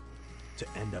like? To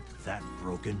end up that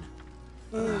broken?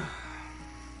 And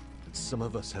some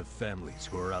of us have families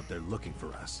who are out there looking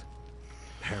for us.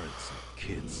 Parents and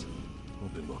kids,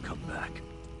 hoping we'll come back.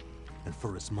 And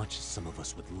for as much as some of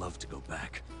us would love to go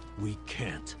back, we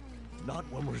can't. Not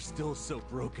when we're still so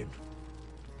broken.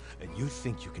 And you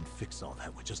think you can fix all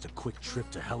that with just a quick trip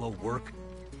to Hello Work?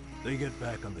 They get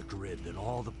back on the grid, then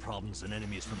all the problems and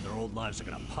enemies from their old lives are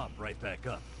gonna pop right back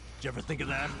up. Did you ever think of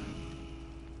that?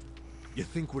 You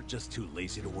think we're just too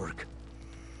lazy to work?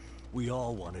 We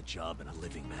all want a job and a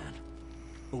living, man.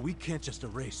 But we can't just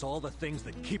erase all the things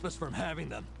that keep us from having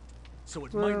them. So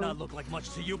it might not look like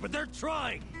much to you, but they're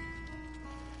trying!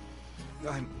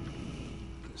 I'm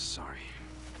sorry.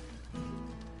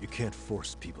 You can't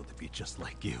force people to be just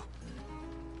like you.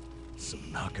 So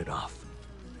knock it off.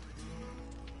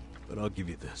 But I'll give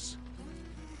you this.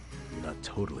 You're not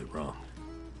totally wrong.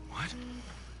 What?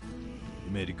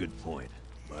 You made a good point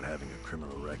about having a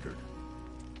criminal record.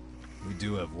 We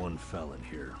do have one felon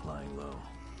here, lying low.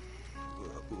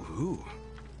 Who?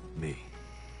 Me.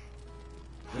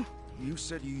 You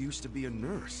said you used to be a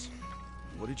nurse.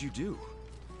 What did you do?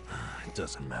 It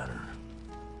doesn't matter.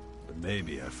 But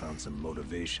maybe I found some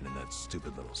motivation in that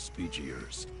stupid little speech of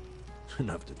yours.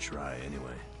 Enough to try,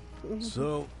 anyway.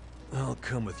 So, I'll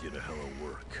come with you to Hello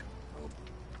Work. I'll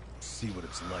see what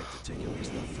it's like to take at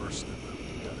least the first step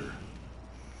out better.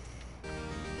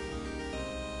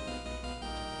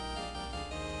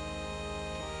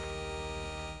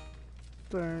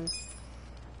 Dang.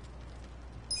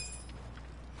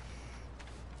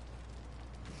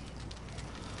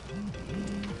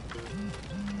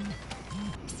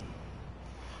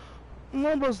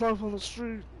 Nanba's life on the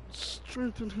street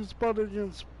strengthened his body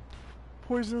against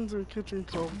poisons and kitchen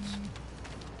codes.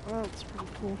 That's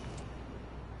pretty cool.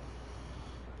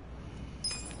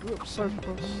 Yep,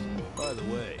 cyclops. By the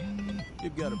way,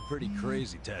 you've got a pretty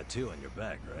crazy tattoo on your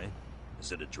back, right?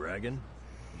 Is it a dragon?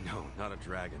 No, not a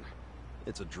dragon.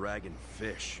 It's a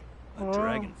dragonfish. A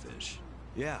dragonfish?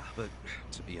 Yeah, but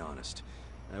to be honest,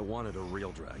 I wanted a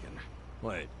real dragon.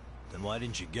 Wait, then why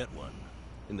didn't you get one?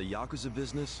 In the Yakuza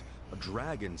business, a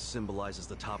dragon symbolizes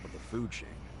the top of the food chain.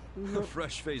 A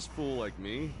fresh-faced fool like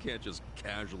me can't just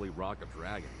casually rock a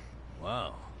dragon.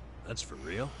 Wow, that's for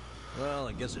real? Well,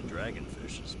 I guess a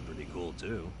dragonfish is pretty cool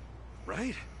too.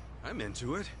 Right? I'm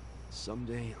into it.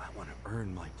 Someday I want to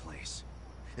earn my place.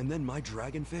 And then my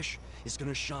dragonfish is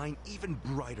gonna shine even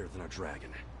brighter than a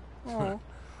dragon.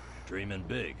 Dreaming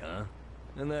big, huh?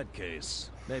 In that case,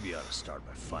 maybe you ought to start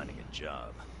by finding a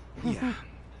job. Yeah.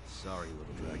 Sorry,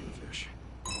 little dragonfish.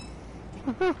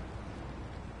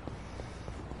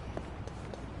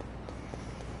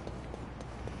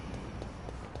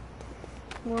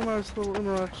 What a nice little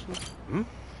interaction. Hmm?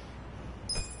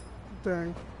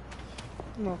 Dang.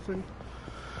 Nothing.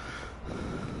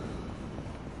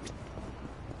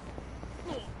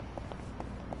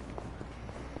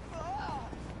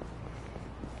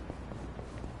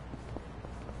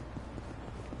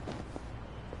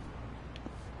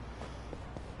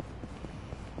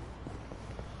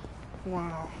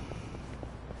 Wow.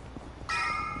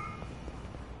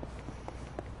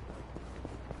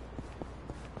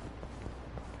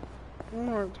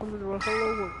 Alright, time to go to Hello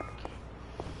Work.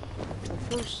 Well,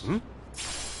 first,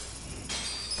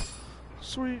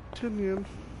 Sweet Tinian.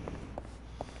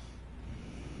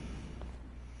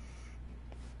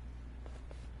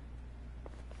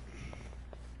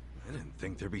 I didn't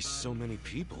think there'd be so many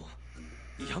people.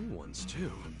 Young ones,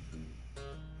 too.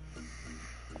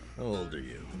 How old are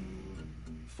you?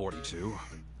 42.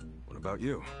 What about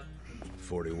you?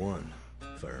 41,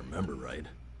 if I remember right.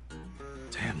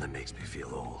 Damn, that makes me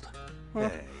feel old.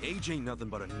 Hey, age ain't nothing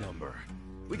but a number.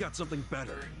 We got something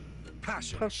better.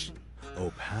 Passion. Passion.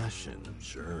 Oh, passion,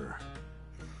 sure.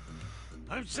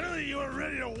 I'm telling you, are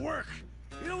ready to work.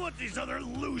 You don't want these other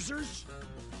losers.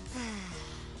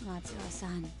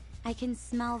 Matsuo-san, I can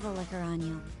smell the liquor on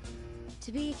you.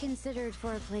 To be considered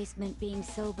for a placement, being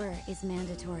sober is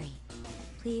mandatory.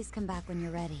 Please come back when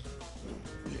you're ready.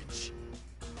 Bitch.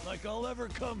 Like I'll ever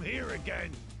come here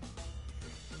again.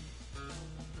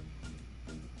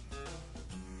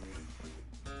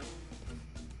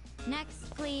 Next,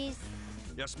 please.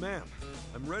 Yes, ma'am.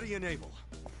 I'm ready and able.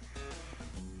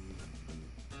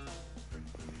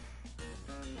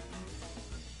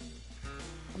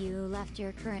 You left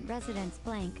your current residence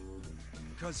blank.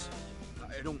 Because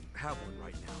I don't have one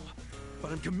right now.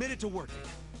 But I'm committed to working.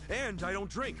 And I don't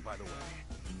drink, by the way.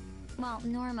 Well,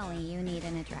 normally you need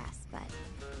an address, but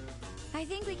I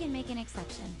think we can make an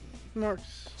exception.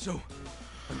 Nice. So,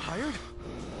 I'm hired?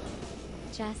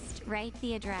 Just write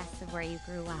the address of where you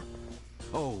grew up.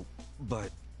 Oh,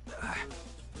 but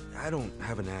I don't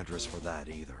have an address for that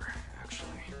either, actually.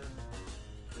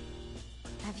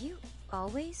 Have you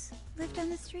always lived on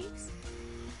the streets?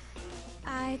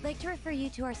 I'd like to refer you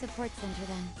to our support center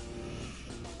then.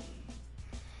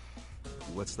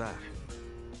 What's that?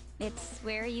 It's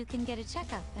where you can get a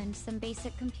checkup and some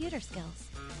basic computer skills.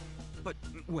 But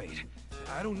wait,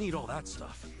 I don't need all that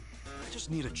stuff. I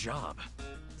just need a job.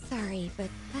 Sorry, but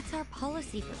that's our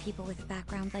policy for people with a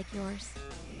background like yours.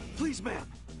 Please, ma'am.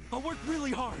 I'll work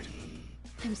really hard.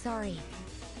 I'm sorry.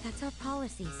 That's our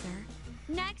policy, sir.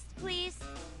 Next, please.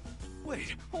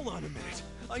 Wait, hold on a minute.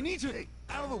 I need to... Hey,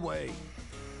 out of the way.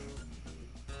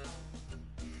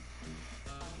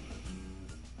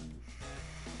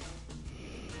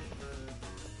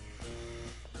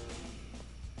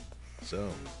 So,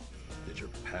 did your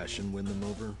passion win them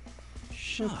over?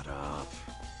 Shut up.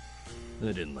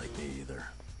 They didn't like me either.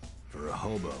 For a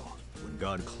hobo, when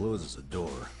God closes a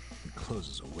door, he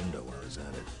closes a window while he's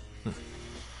at it.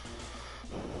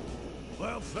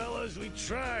 Well, fellas, we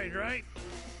tried, right?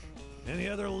 Any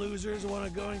other losers want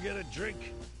to go and get a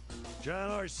drink? Drown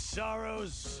our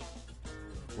sorrows?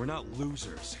 We're not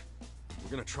losers.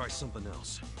 We're gonna try something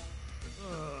else.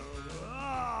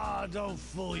 Don't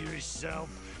fool yourself.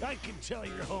 I can tell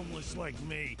you're homeless like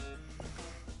me.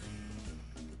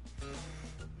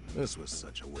 This was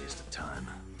such a waste of time.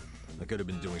 I could have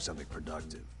been doing something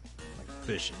productive, like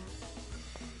fishing.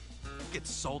 Get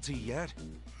salty yet?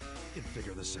 We can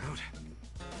figure this out.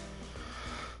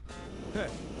 Hey,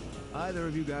 either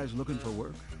of you guys looking for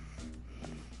work?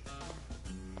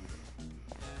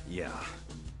 Yeah.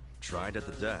 Tried at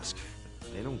the desk.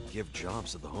 They don't give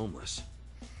jobs to the homeless.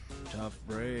 Tough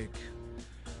break.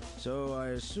 So I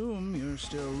assume you're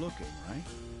still looking, right?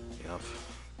 Yep.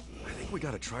 I think we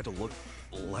gotta try to look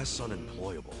less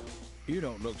unemployable. You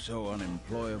don't look so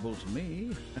unemployable to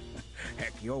me.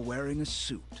 Heck, you're wearing a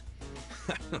suit.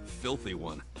 Filthy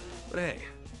one. But hey,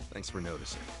 thanks for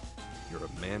noticing. You're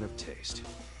a man of taste.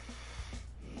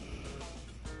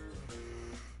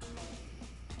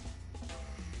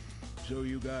 So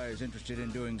you guys interested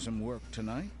in doing some work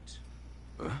tonight?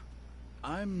 Huh?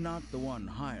 I'm not the one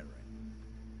hiring.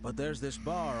 But there's this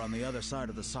bar on the other side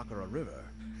of the Sakura River.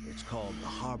 It's called the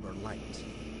Harbor Light.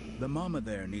 The mama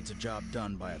there needs a job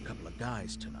done by a couple of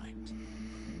guys tonight.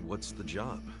 What's the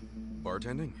job?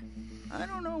 Bartending? I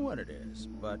don't know what it is,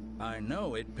 but I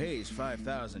know it pays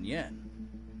 5,000 yen.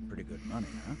 Pretty good money,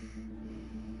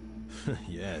 huh?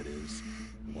 Yeah, it is.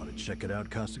 Want to check it out,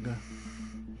 Kasuga?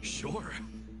 Sure.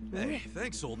 Hey,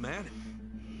 thanks, old man.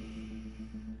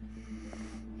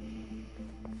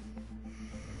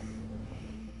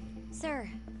 Sir,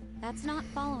 that's not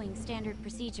following standard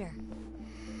procedure.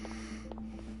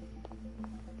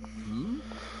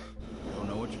 Don't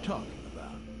know what you're talking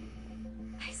about.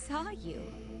 I saw you.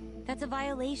 That's a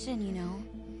violation, you know.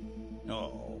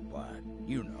 Oh, but,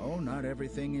 you know, not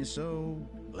everything is so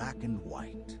black and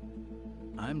white.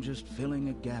 I'm just filling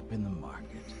a gap in the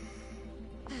market.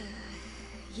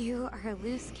 You are a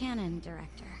loose cannon,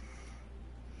 Director.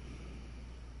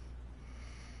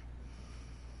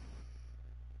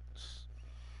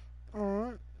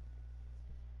 Alright.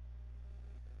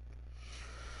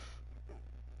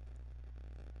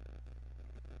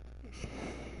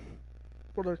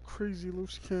 What a crazy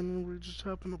loose cannon we just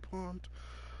happened upon.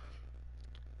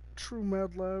 True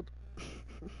mad lad.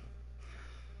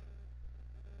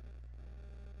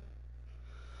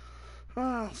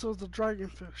 So the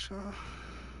dragonfish, huh?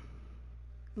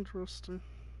 Interesting.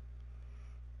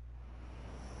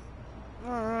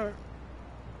 Alright.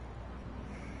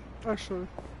 Actually,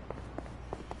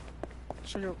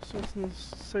 check out something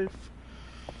safe.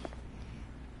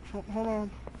 Hold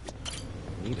on.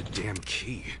 Need a damn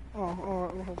key. Oh,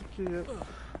 alright, we'll have the key yet.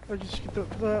 I can just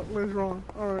get that later on.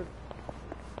 Alright.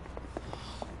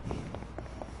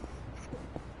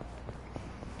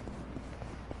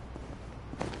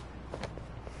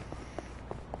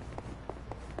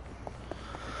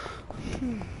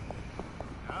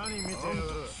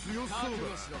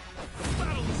 The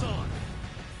battle is on!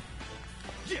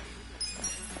 Yeah!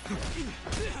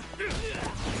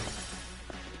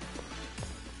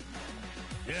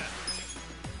 Yeah!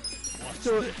 Watch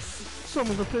Do it. this! Some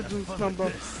of the pigeons,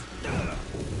 Nanba.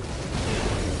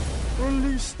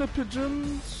 Release the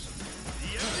pigeons. The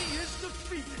enemy is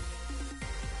defeated.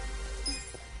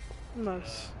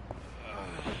 Nice.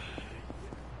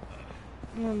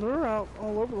 And they're out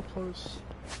all over the place.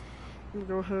 I'm gonna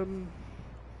go ahead and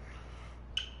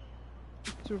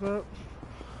do that.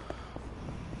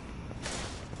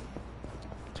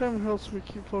 Time helps me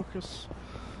keep focus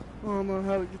on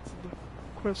how to get to the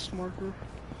quest marker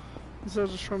instead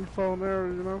of just trying to follow an arrow,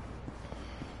 you know?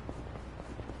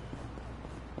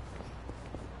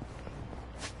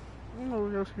 What do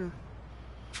we got here?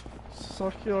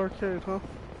 Saki Arcade, huh?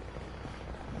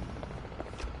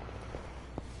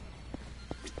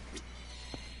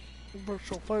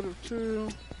 Virtual Fighter 2.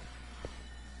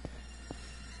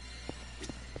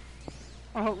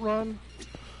 Outrun.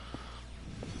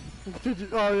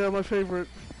 Oh yeah, my favorite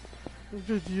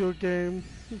video game.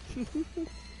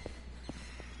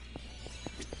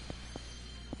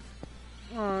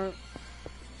 Alright.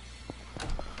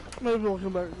 Maybe we'll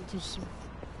come back and do some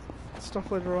stuff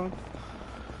later on.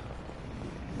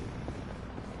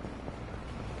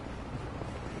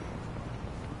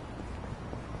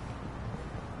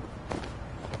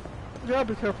 You gotta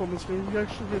be careful in this game. You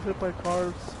actually get hit by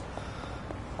cars.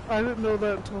 I didn't know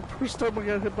that until the first time I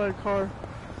got hit by a car.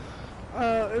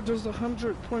 It does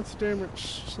 100 points of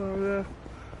damage, so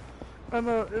yeah. And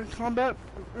in combat,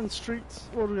 in streets,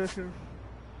 what do we have here?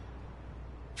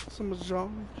 Some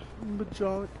mahjong.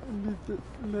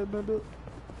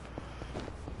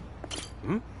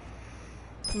 Hmm?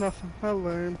 Nothing. How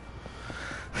lame.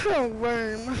 How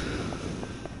lame.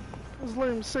 It's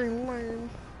lame saying lame.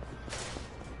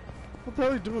 What the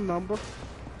hell are you doing, Nanba?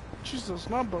 Jesus,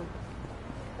 Nanba.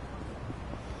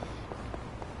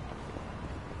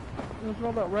 Look at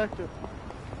all that racket.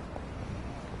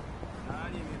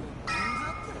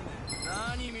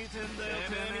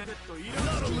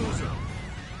 Not a loser.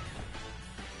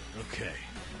 Okay.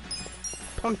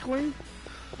 Punkling?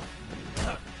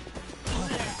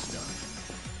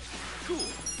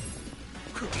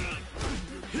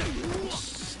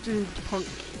 Steamed punk.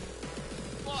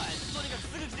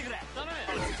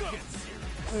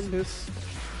 I miss.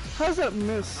 How's that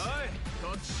miss?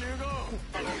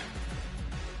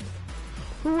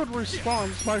 Who would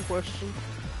respond is my question.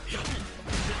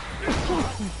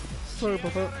 Sorry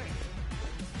about that.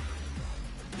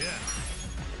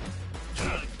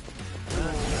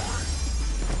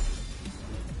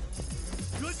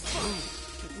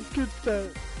 Good that.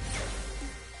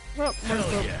 Oh,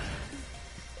 Hell yeah.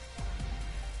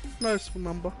 Nice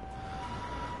Nanba.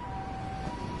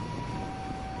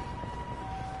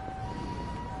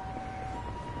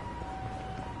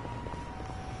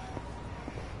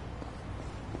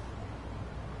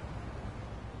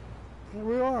 Here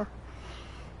we are.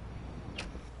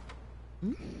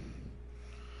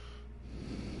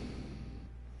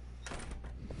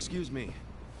 Excuse me.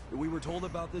 We were told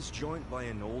about this joint by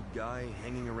an old guy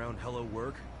hanging around Hello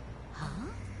Work. Huh?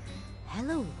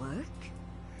 Hello Work?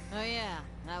 Oh yeah,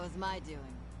 that was my doing.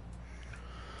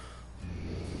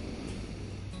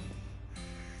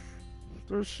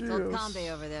 There she Told is. Kanbei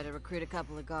over there to recruit a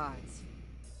couple of guards.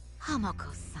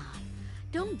 Hamako-san,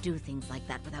 don't do things like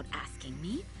that without asking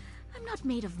me. I'm not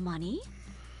made of money.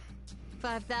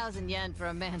 5,000 yen for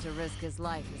a man to risk his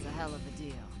life is a hell of a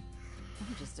deal.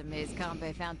 I'm just amazed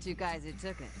Kanbei found 2 guys who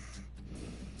took it.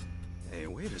 Hey,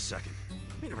 wait a second.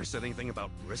 We never said anything about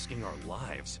risking our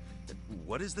lives.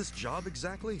 What is this job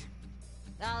exactly?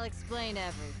 I'll explain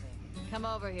everything. Come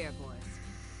over here, boys.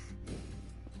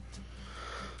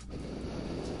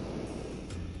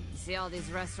 See all these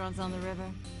restaurants on the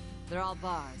river? They're all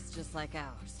bars, just like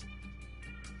ours.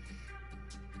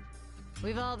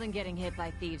 We've all been getting hit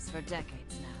by thieves for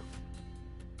decades now.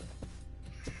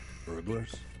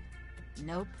 Burglars?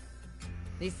 Nope.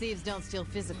 These thieves don't steal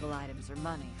physical items or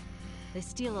money. They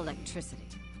steal electricity.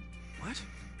 What?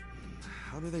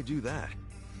 How do they do that?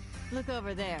 Look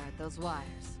over there at those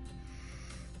wires.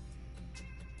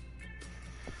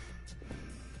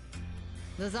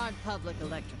 Those aren't public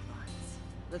electric lines.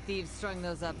 The thieves strung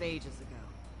those up ages ago.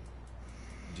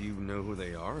 Do you know who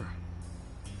they are?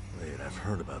 Wait, I've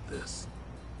heard about this.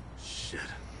 Shit,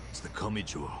 it's the Komi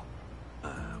Jewel.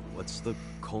 What's the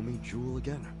Komi Jewel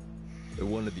again? They're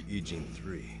one of the Ijin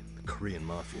 3, the Korean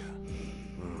Mafia.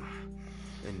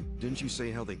 And didn't you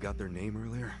say how they got their name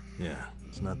earlier? Yeah,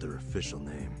 it's not their official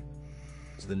name.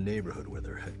 It's the neighborhood where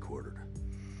they're headquartered.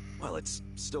 Well, it's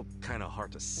still kind of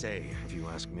hard to say, if you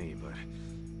ask me, but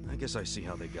I guess I see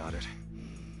how they got it.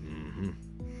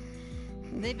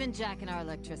 They've been jacking our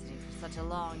electricity for such a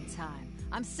long time.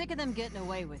 I'm sick of them getting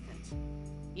away with it.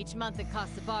 Each month it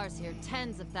costs the bars here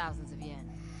tens of thousands of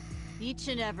yen. Each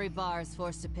and every bar is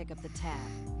forced to pick up the tab,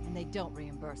 and they don't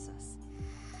reimburse us.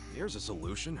 Here's a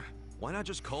solution. Why not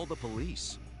just call the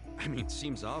police? I mean, it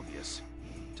seems obvious.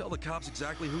 Tell the cops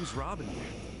exactly who's robbing you.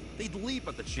 They'd leap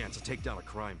at the chance to take down a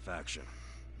crime faction.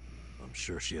 I'm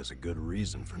sure she has a good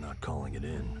reason for not calling it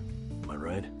in. Am I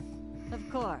right? Of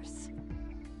course.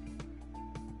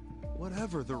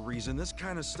 Whatever the reason, this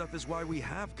kind of stuff is why we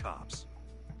have cops.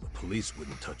 The police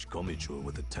wouldn't touch Komicho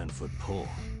with a 10-foot pole.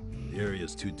 The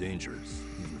area's too dangerous,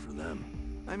 even for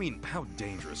them. I mean, how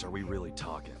dangerous are we really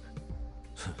talking?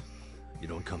 You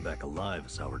don't come back alive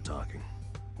is how we're talking.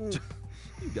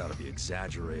 You gotta be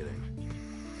exaggerating.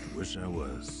 I wish I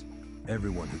was.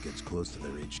 Everyone who gets close to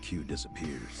their HQ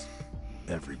disappears.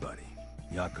 Everybody.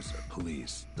 Yakuza,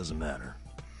 police, doesn't matter.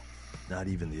 Not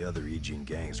even the other Ijin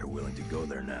gangs are willing to go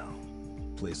there now.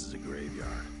 Place is a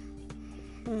graveyard.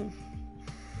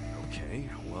 Okay,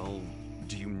 well,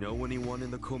 do you know anyone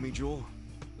in the Komi-jewel?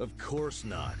 Of course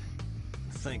not.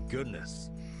 Thank goodness.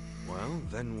 Well,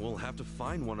 then we'll have to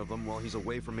find one of them while he's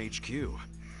away from HQ.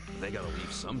 They gotta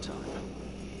leave sometime.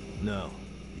 No,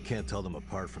 you can't tell them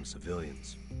apart from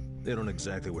civilians. They don't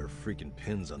exactly wear freaking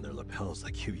pins on their lapels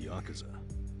like you Yakuza.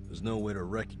 There's no way to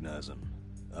recognize them.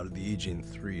 Out of the Ijin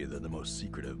 3, they're the most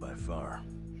secretive by far.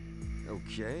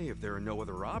 Okay, if there are no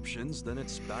other options, then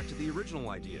it's back to the original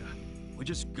idea. We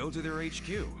just go to their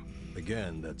HQ.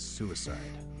 Again, that's suicide.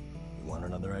 You want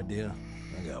another idea?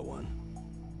 I got one.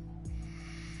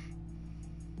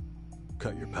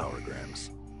 Cut your power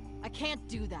grams. I can't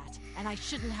do that, and I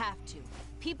shouldn't have to.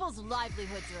 People's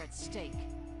livelihoods are at stake.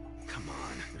 Come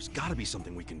on, there's gotta be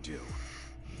something we can do.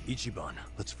 Ichiban,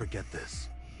 let's forget this.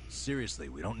 Seriously,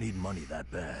 we don't need money that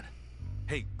bad.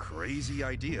 Hey, crazy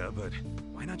idea, but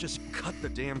why not just cut the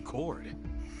damn cord?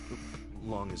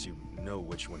 Long as you know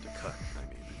which one to cut, I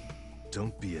mean.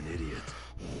 Don't be an idiot.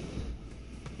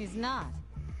 He's not.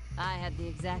 I had the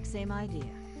exact same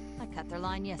idea. I cut their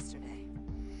line yesterday.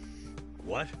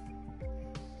 What?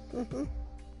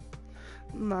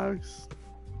 Nice.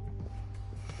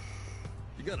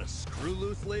 You got a screw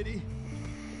loose, lady?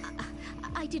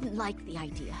 I didn't like the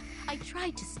idea. I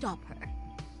tried to stop her.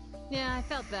 Yeah, I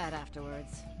felt bad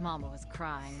afterwards. Mama was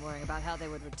crying, worrying about how they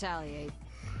would retaliate.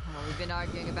 Oh, we've been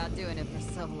arguing about doing it for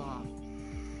so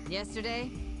long.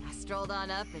 Yesterday, I strolled on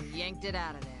up and yanked it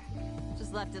out of there.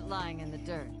 Just left it lying in the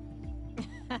dirt.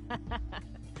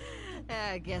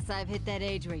 I guess I've hit that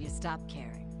age where you stop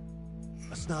caring.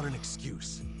 That's not an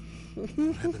excuse.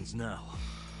 What happens now?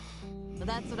 Well,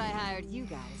 that's what I hired you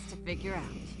guys to figure out.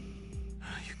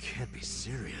 You can't be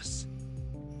serious.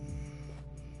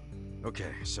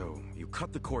 Okay, so you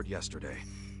cut the cord yesterday.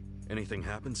 Anything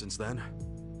happened since then?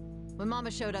 When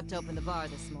Mama showed up to open the bar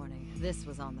this morning, this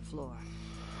was on the floor.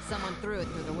 Someone threw it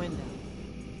through the window.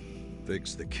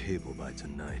 Fix the cable by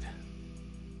tonight.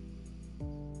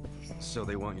 So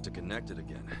they want you to connect it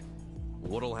again.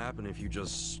 What'll happen if you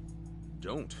just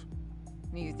don't?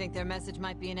 You think their message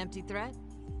might be an empty threat?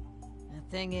 The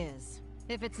thing is,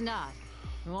 if it's not,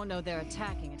 we won't know they're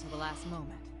attacking until the last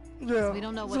moment. Yeah. So we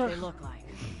don't know what they look like.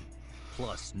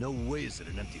 Plus, no way is it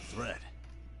an empty threat.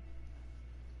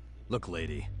 Look,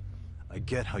 lady, I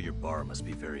get how your bar must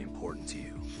be very important to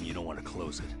you, and you don't want to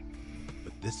close it.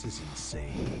 But this is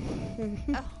insane.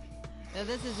 Oh, now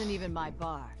this isn't even my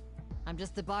bar. I'm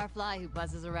just the barfly who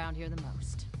buzzes around here the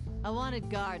most. I wanted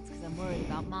guards because I'm worried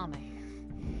about Mama here.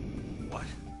 What?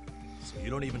 So you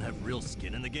don't even have real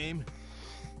skin in the game?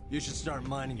 You should start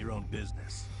minding your own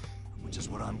business. Which is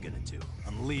what I'm gonna do.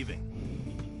 I'm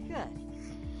leaving. Good.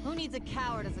 Who needs a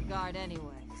coward as a guard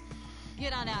anyway?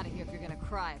 Get on out of here if you're gonna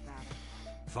cry about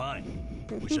it. Fine.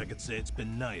 Wish I could say it's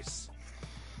been nice.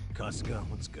 Kasuga,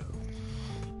 let's go.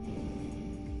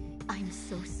 I'm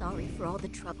so sorry for all the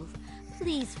trouble.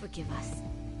 Please forgive us.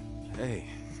 Hey,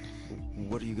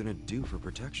 what are you gonna do for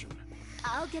protection?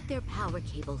 I'll get their power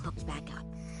cable hooked back up.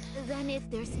 Then if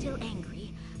they're still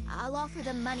angry, I'll offer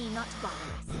them money not to bother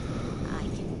us. I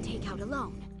can take out a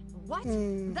loan. What?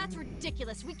 That's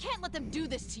ridiculous. We can't let them do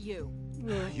this to you.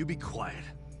 You be quiet.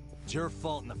 It's your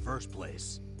fault in the first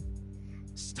place.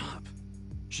 Stop.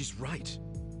 She's right.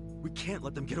 We can't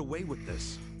let them get away with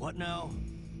this. What now?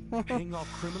 Paying off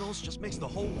criminals just makes the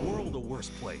whole world a worse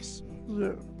place.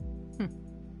 Yeah.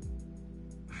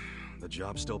 The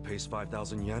job still pays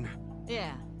 5,000 yen?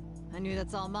 Yeah. I knew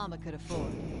that's all Mama could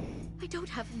afford. I don't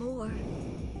have more.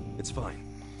 It's fine.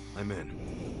 I'm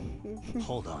in.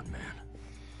 Hold on, man.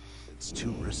 It's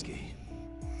too risky.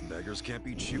 Beggars can't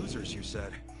be choosers, you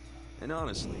said. And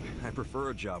honestly, I prefer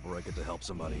a job where I get to help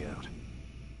somebody out.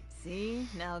 See?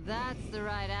 Now that's the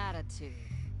right attitude.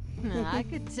 I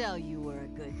could tell you were a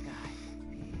good guy.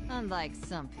 Unlike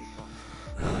some people.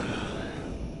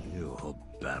 You old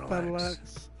battle axe.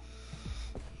 axe.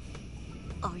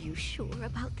 Are you sure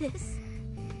about this?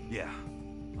 Yeah,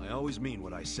 I always mean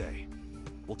what I say.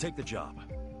 We'll take the job.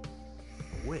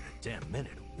 Wait a damn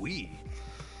minute. We?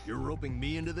 You're roping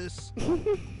me into this?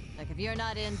 Like, if you're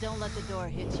not in, don't let the door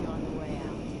hit you on the way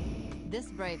out.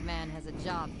 This brave man has a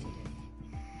job to do.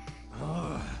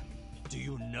 Do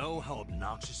you know how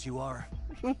obnoxious you are?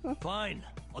 Fine,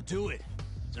 I'll do it.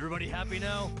 Is everybody happy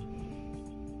now?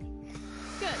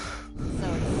 Good.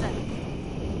 So it's settled.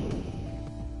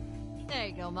 There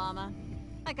you go, Mama.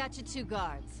 I got you 2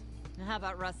 guards. Now how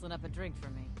about rustling up a drink for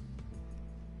me?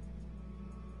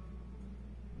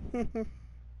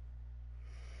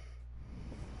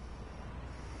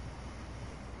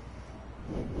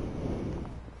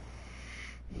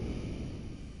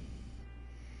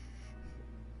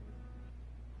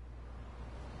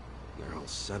 Their whole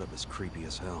setup is creepy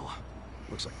as hell.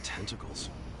 Looks like tentacles.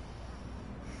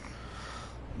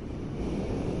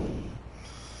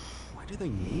 Why do they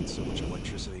need so much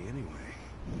electricity anyway?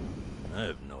 I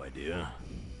have no idea.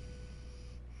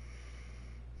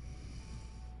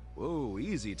 Whoa,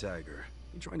 easy, Tiger.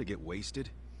 You trying to get wasted?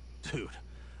 Dude,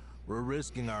 we're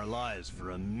risking our lives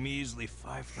for a measly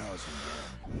 5,000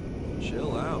 yen.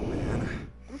 Chill out, man.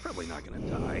 I'm probably not gonna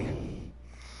die.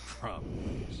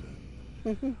 Probably,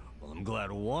 well, I'm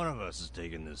glad one of us is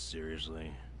taking this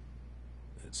seriously.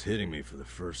 It's hitting me for the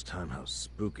first time how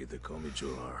spooky the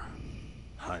Komicho are.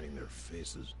 Hiding their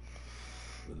faces.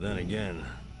 But then again,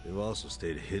 they've also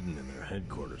stayed hidden in their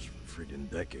headquarters for freaking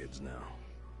decades now.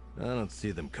 I don't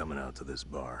see them coming out to this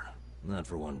bar. Not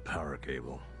for one power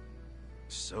cable.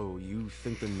 So you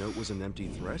think the note was an empty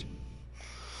threat?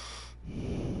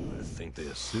 I think they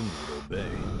assumed we'd obey.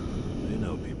 They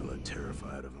know people are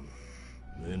terrified of them.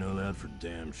 They know that for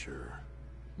damn sure.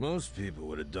 Most people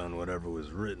would have done whatever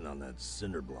was written on that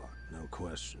cinder block, no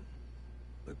question.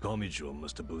 The Komicho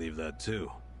must have believed that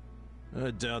too.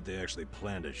 I doubt they actually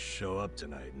plan to show up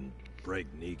tonight and break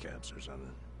kneecaps or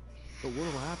something. But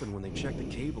what'll happen when they check the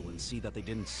cable and see that they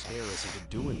didn't scare us into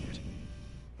doing it?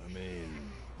 I mean,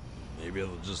 maybe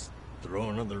they'll just throw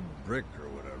another brick or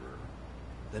whatever.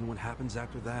 Then what happens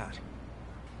after that?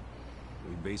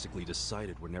 We basically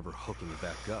decided we're never hooking it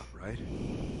back up, right?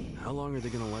 How long are they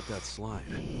gonna let that slide?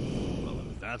 Well,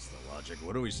 if that's the logic,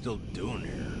 what are we still doing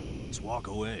here? Let's walk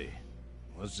away.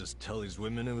 Let's just tell these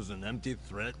women it was an empty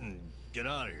threat and get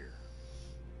out of here.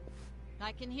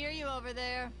 I can hear you over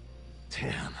there.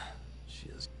 Damn, she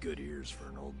has good ears for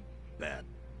an old bat.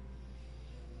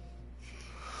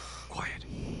 Quiet.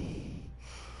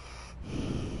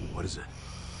 What is it?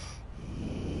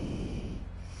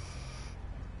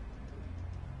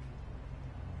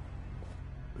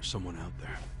 There's someone out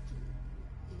there.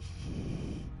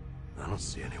 I don't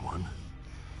see anyone.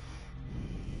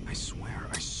 I swear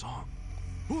I saw...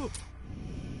 Whoa!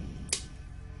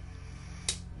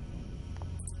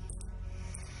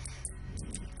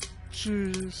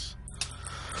 Jeez.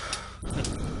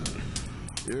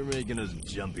 You're making us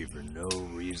jumpy for no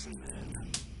reason,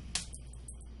 man.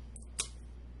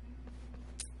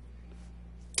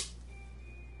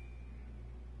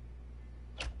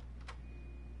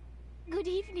 Good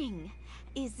evening.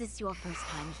 Is this your first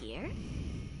time here?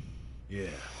 Yeah,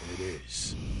 it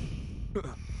is.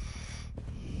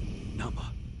 Nanba,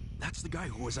 that's the guy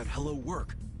who was at Hello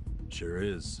Work. Sure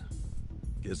is.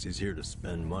 Guess he's here to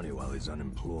spend money while he's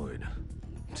unemployed.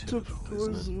 Typical,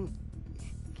 isn't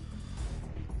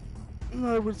it?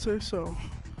 I would say so.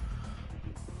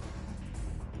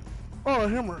 Oh, a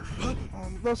hammer.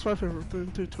 That's my favorite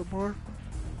thing, take to a bar.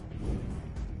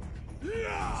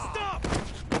 Stop!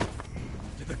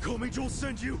 Did the Komicho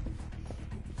send you?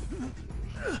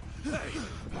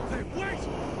 Hey, wait!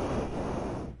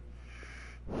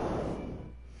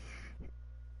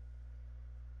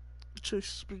 The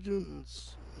chase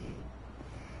begins.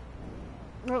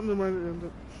 Not in the mind end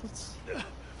it. It's...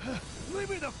 Leave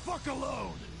me the fuck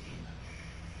alone!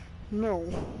 No.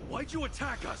 Why'd you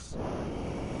attack us?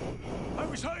 I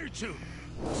was hired to.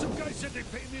 Some guy said they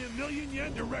paid me 1,000,000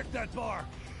 yen to wreck that bar.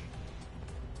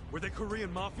 Were they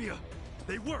Korean mafia?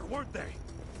 They were, weren't they?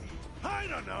 I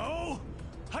don't know.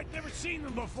 I'd never seen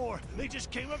them before. They just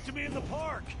came up to me in the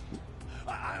park.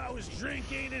 I was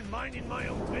drinking and minding my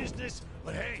own business,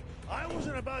 but hey, I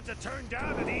wasn't about to turn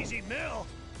down an easy meal.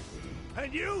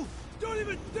 And you? Don't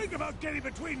even think about getting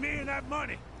between me and that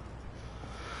money.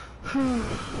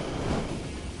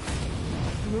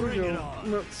 Bring it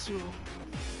on. Natsu.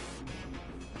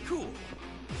 Cool.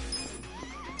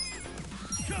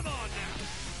 Come on now.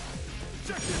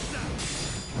 Check this out.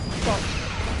 Oh.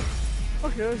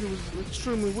 Okay, he was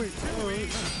extremely weak.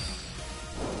 Alright.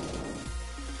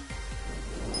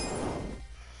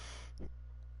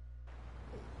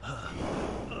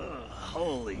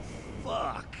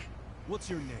 What's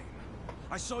your name?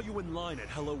 I saw you in line at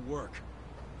Hello Work.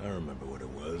 I remember what it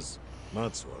was.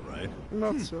 Matsuo, right?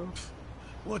 Not so.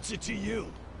 What's it to you?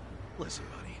 Listen,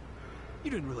 buddy.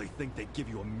 You didn't really think they'd give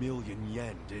you 1,000,000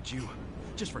 yen, did you?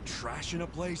 Just for trashing a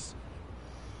place?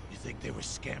 You think they were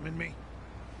scamming me?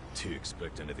 Do you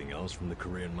expect anything else from the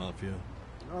Korean Mafia?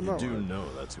 I'm You not do right.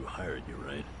 know that's who hired you,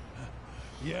 right?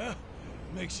 Yeah?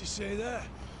 Makes you say that?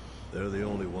 They're the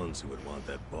only ones who would want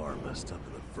that bar messed up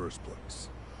in the first place.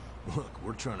 Look,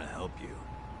 we're trying to help you.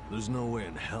 There's no way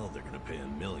in hell they're gonna pay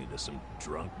 $1,000,000 to some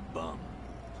drunk bum.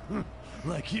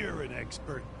 Like you're an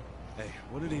expert. Hey,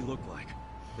 what did he look like?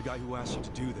 The guy who asked you to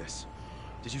do this.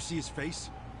 Did you see his face?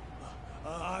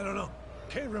 I don't know.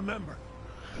 Can't remember.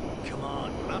 Come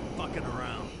on, we're not fucking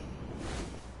around.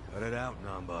 Cut it out,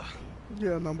 Nanba.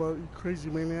 Yeah, Nanba, you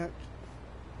crazy maniac.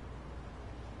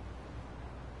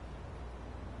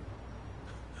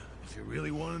 If you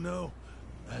really want to know,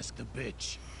 ask the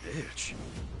bitch. Bitch?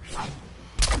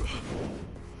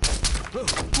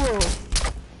 Whoa.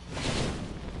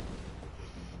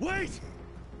 Wait!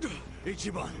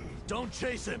 Ichiban, don't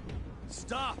chase him.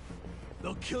 Stop.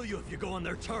 They'll kill you if you go on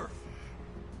their turf.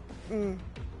 Mm.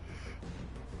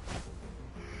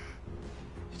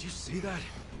 Did you see that?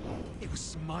 It was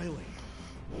smiling.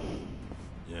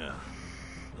 Yeah.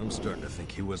 I'm starting to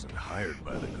think he wasn't hired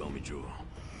by the Komiju.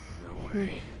 No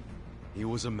way. He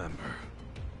was a member.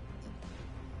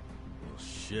 Well,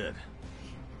 shit.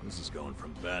 This is going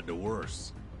from bad to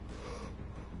worse.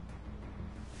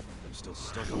 I'm still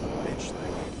stuck on the bitch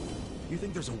thing. You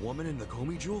think there's a woman in the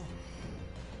Komi Jewel?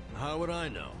 How would I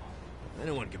know?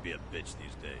 Anyone could be a bitch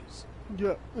these days.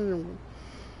 Yeah, anyway.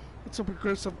 It's a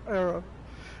progressive era.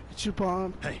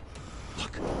 Ichiban. Hey,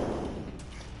 look.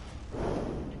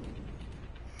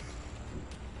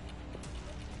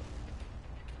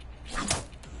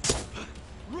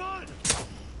 Run!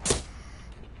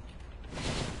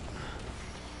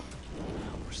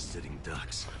 We're sitting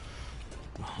ducks.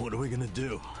 What are we gonna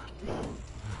do?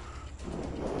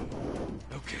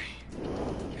 Okay.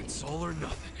 It's all or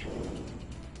nothing.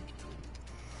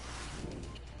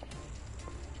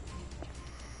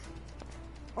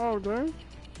 Oh, dang.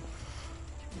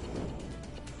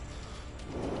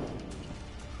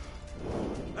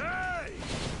 Hey!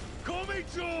 Komi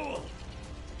Jewel!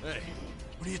 Hey,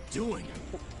 what are you doing?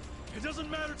 It doesn't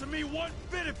matter to me one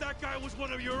bit if that guy was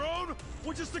one of your own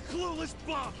or just a clueless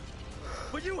bum.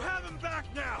 But you have him back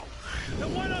now.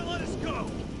 Then why not let us go?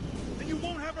 Then you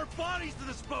won't have our bodies to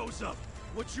dispose of.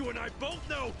 What you and I both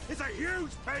know is a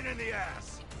huge pain in the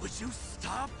ass. Would you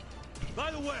stop?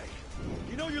 By the way,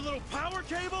 you know your little power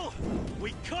cable?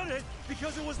 We cut it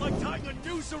because it was like tying a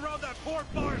noose around that poor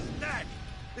bar's neck.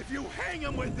 If you hang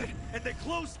him with it and they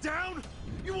close down,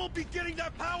 you won't be getting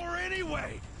that power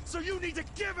anyway. So you need to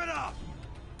give it up.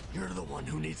 You're the one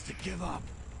who needs to give up.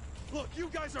 Look, you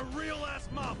guys are real-ass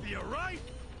mafia, right?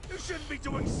 You shouldn't be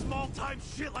doing small-time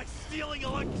shit like stealing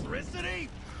electricity.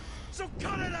 So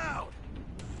cut it out.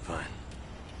 Fine.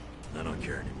 I don't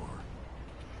care anymore.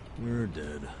 We're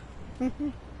dead.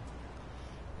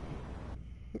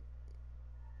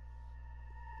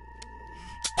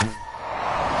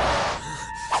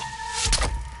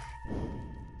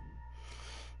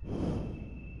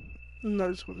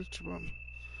 Nice one, Ichiban.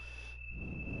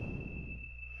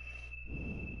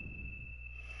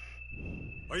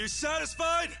 Are you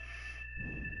satisfied?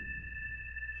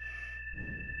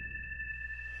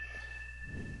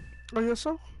 I guess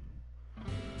so.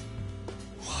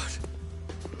 What?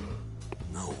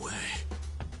 No way.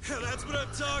 Yeah, that's what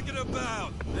I'm talking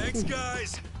about. Thanks,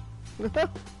 guys. Well,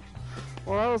 that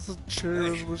was the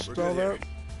cheers Hey, which we're all good that. here.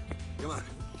 Come on.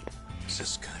 Is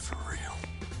this guy for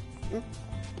real?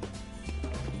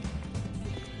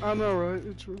 I know, right?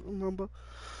 It's a number.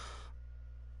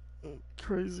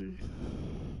 Crazy.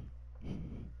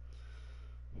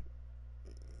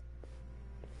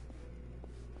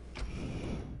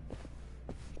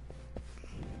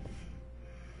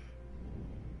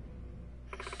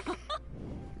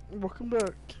 Welcome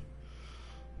back.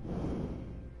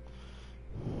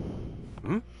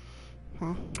 Hmm?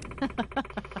 Huh?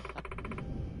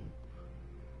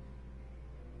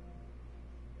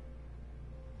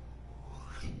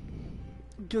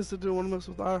 Guess they didn't want to mess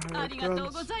with our hired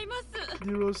guns.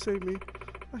 You really saved me.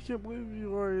 I can't believe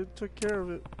you already took care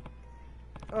of it.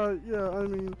 Yeah, I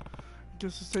mean,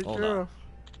 guess it's taken care of.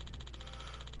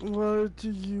 Why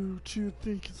do you two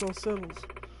think it's all settled?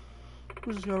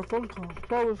 We just got a phone call.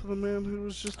 Probably for the man who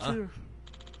was just here.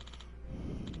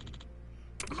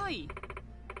 Hi.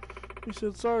 He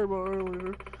said sorry about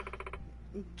earlier.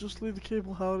 Just leave the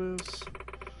cable how it is.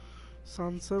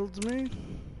 Sounds settled to me.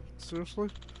 Seriously?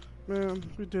 Man,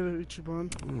 we did it, Ichiban.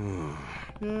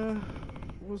 Yeah,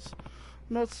 it was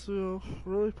Metsuo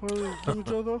really part of the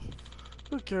Gimjo though?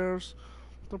 Who cares?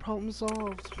 The problem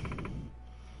solved.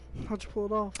 How'd you pull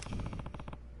it off?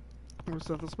 It was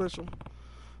nothing special.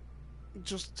 You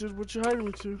just did what you hired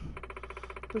me to.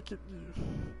 Look at you.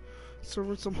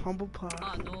 Serving some humble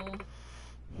pie. no.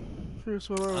 Here's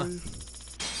what I owe you.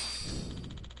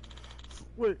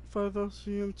 Wait,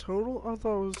 5,000 yen total? I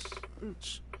thought it was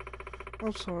each.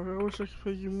 I'm sorry, I wish I could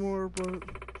pay you more, but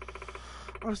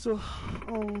I still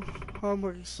owe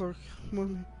Hamaki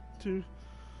money too.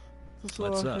 That's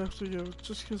all I have to give.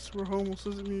 Just because we're homeless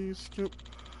doesn't mean you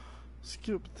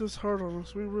skip this hard on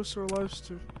us. We risk our lives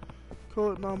too.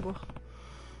 Call it Nanba.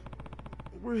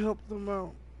 We helped them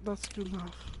out. That's good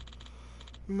enough.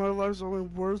 My life's only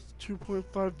worth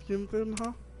 2.5 yen then,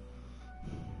 huh?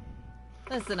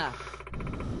 Listen up.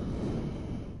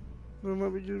 Then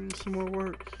let me give you some more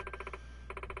work.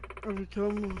 If you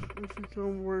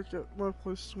come work at my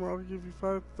place tomorrow, I'll give you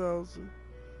 5,000.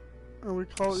 And we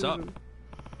call it even.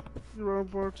 You're on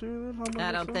board too then?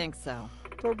 I don't think so.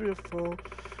 Don't be a fool.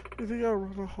 You think I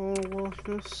run a whole like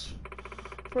this?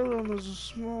 Further on there's a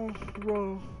small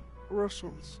row of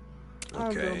restaurants.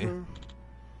 Okay.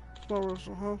 Small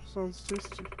restaurant, huh? Sounds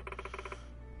tasty.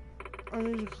 I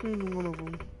need to clean one of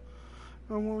them.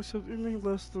 I won't accept anything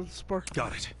less than sparkling.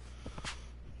 Got it.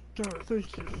 Got it,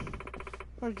 thank you.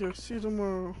 Okay, see you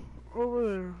tomorrow. Over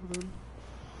there, then.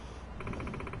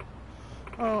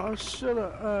 Oh, I should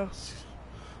have asked.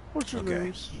 What's your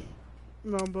names?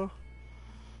 Nanba.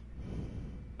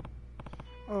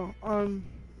 Oh, I'm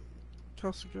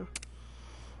Kasuga.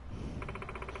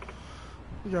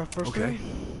 You got first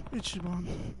name? Ichiban.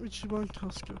 Ichiban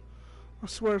Kasuga. I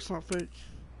swear it's not fake.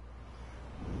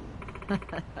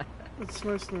 It's a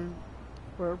nice name.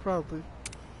 Wear it proudly.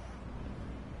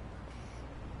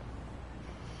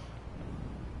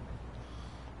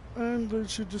 And then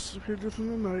she disappeared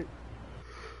within the night.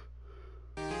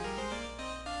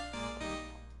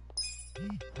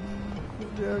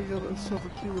 Yeah, I got a silver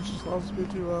key which allows me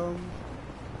to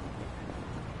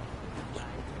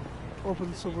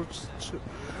open silver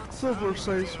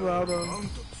safes without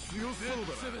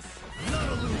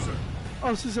I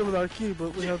was just without a key,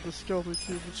 but we have the skeleton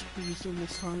key which we used in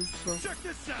this time, so. Check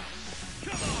this out!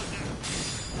 Come on now!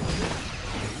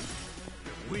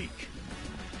 You're weak.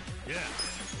 Yeah.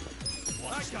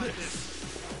 Watch this.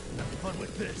 Have fun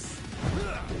with this.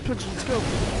 Pigeon, let's go.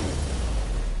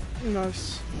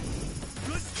 Nice.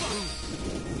 Good spot.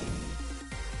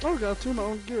 Oh, got two my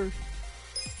own gear.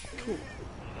 Cool.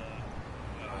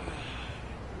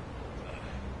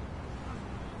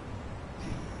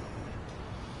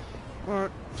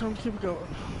 Alright, time to keep it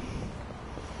going.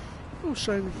 Oh,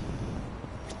 shiny.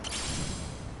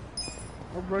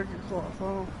 A regular cloth,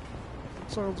 oh.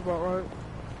 That sounds about right.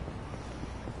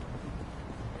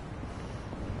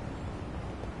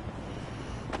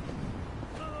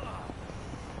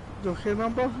 You okay,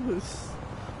 Nanba?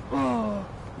 Oh.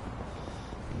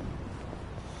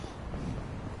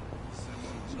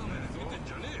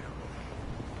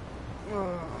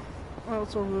 Oh,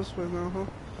 it's over this way now, huh?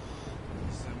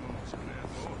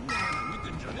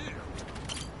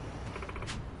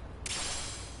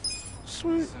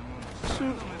 Sweet.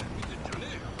 Shoot.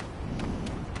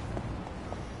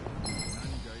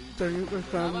 Dang it, they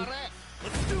found me.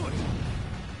 Let's do it!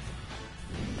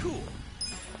 Cool.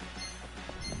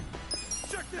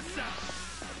 Check this out!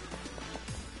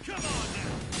 Come on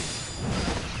now!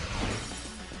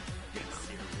 Get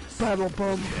serious. Battle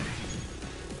bum.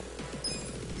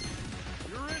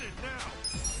 You're in it now!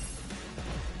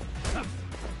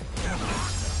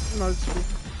 Nice.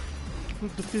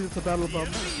 We've defeated the battle bum.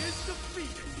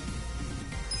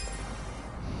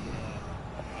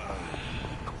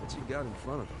 What's he got in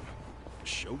front of him? A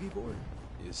shogi board?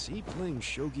 Is he playing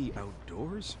shogi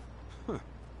outdoors? Huh.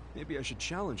 Maybe I should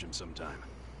challenge him sometime.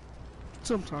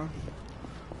 Sometime.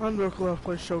 I'm not allowed to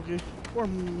play shogi or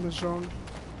mahjong.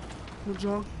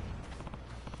 Mahjong.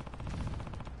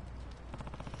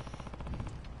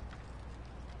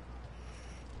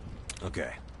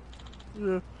 Okay.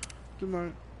 Yeah. Good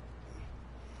night.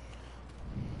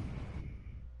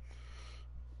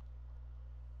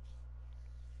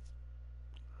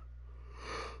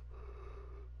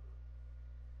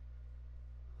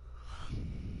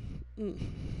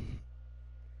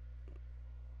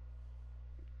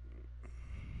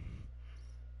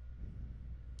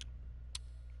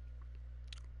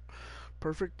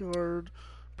 Perfect guard,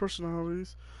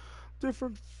 personalities,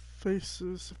 different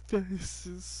faces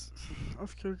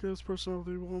of characters'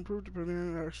 personality will improve depending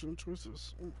on action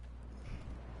choices.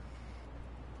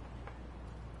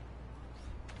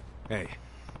 Hey,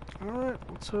 Alright,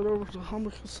 let's head over to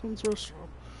Hamika-san's restaurant.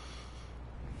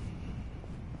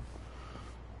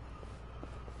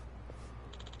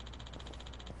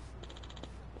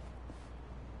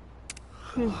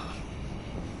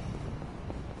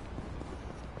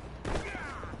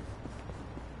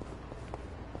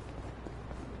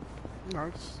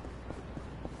 Nice.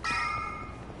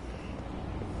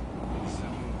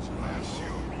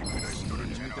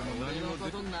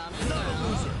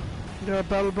 Yeah,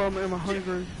 Battle Bomb and a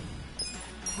hungry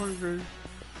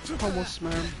homeless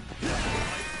man.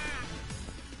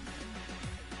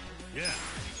 Yeah,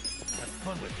 have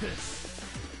fun with this.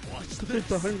 Watch I think this.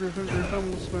 the hungry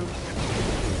homeless man.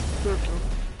 There we go.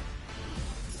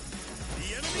 The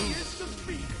enemy is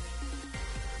defeated.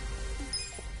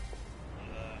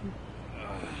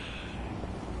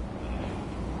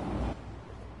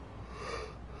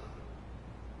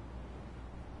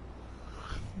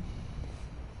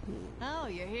 Oh,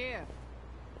 you're here.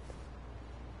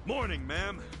 Morning,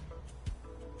 ma'am.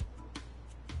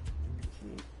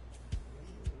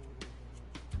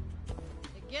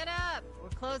 Get up! We're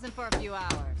closing for a few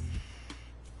hours.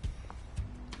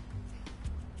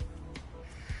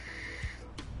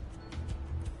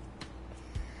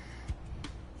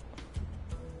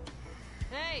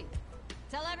 Hey!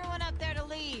 Tell everyone up there to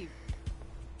leave.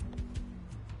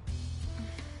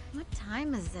 What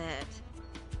time is it?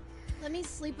 Let me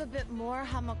sleep a bit more,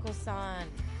 Hamako-san.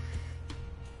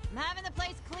 I'm having the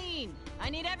place clean. I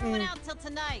need everyone out till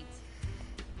tonight.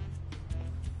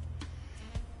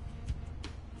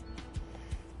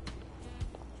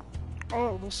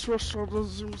 Oh, this restaurant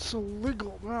doesn't seem so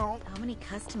legal now. How many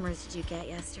customers did you get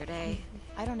yesterday?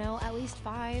 I don't know, at least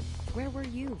 5. Where were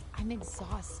you? I'm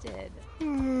exhausted.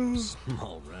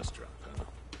 Small restaurant,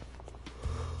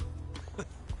 huh?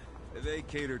 They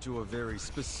cater to a very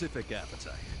specific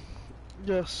appetite.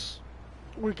 Yes,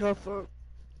 we got that.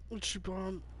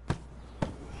 Ichiban.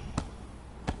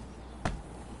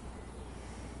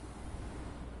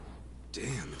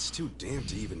 Damn, it's too damp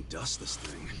to even dust this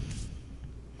thing.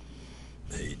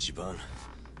 Hey, Ichiban.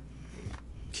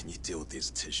 Can you deal with these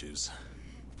tissues?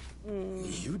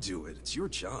 You do it. It's your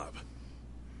job.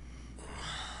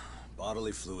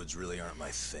 Bodily fluids really aren't my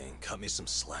thing. Cut me some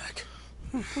slack.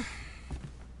 You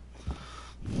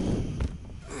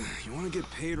want to get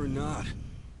paid or not?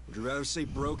 Would you rather say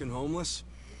broke and homeless?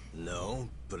 No,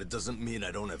 but it doesn't mean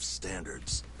I don't have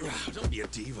standards. Don't be a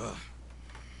diva.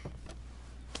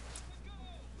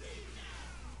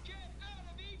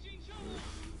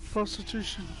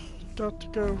 Prostitution. Got to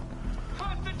go.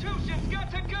 Prostitution's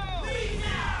got to go! Leave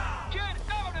now! Get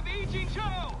out of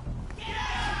Ijincho! Get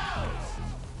out!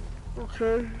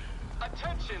 Okay.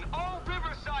 Attention, all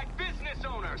Riverside business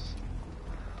owners!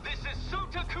 This is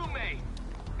Sota Kume,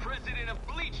 president of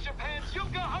Bleach Japan's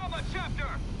Yokohama chapter!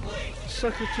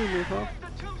 Second to me, huh?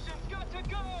 Prostitution's got to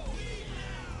go!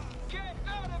 Get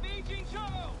out of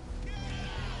Ijincho!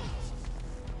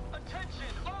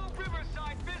 Attention, all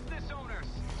Riverside business owners!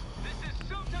 This is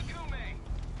Sota Kume,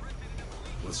 president of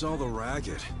Bleach... What's all the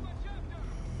racket?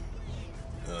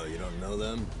 Oh, you don't know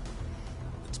them?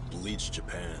 It's Bleach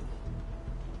Japan.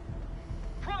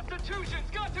 Prostitution's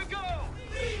got to go!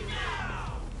 Leave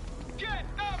now! Get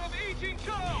out of Ijincho! Get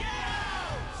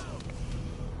out!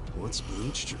 What's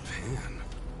Bleach Japan?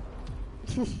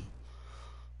 It's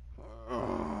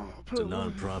a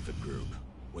non-profit group.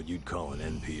 What you'd call an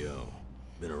NPO.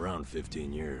 Been around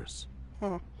 15 years.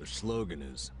 Huh. Their slogan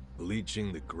is,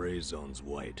 bleaching the gray zones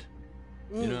white.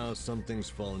 You know how some things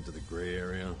fall into the gray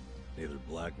area? Neither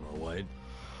black nor white?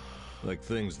 Like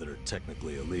things that are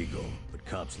technically illegal, but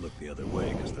cops look the other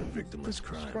way because they're victimless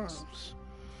crimes.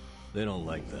 They don't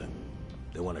like that.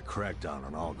 They want to crack down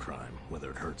on all crime,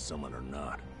 whether it hurts someone or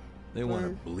not. They want to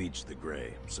bleach the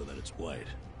gray so that it's white.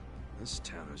 This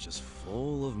town is just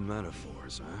full of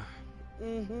metaphors, huh?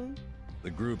 The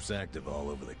group's active all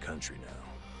over the country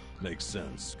now. Makes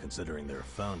sense, considering their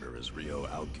founder is Ryo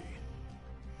Aoki.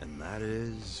 And that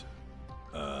is...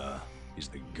 He's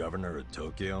the governor of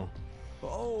Tokyo.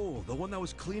 Oh, the one that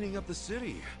was cleaning up the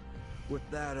city. With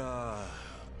that,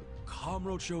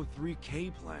 Kamurocho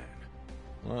 3K plan.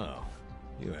 Wow,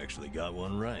 you actually got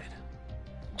one right.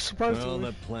 Surprisingly. Well,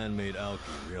 that plan made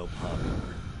Aoki real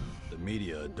popular. The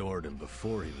media adored him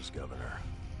before he was governor,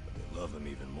 but they love him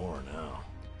even more now.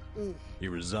 He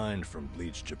resigned from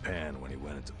Bleach Japan when he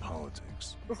went into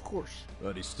politics. Of course.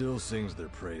 But he still sings their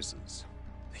praises.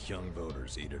 The young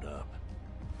voters eat it up.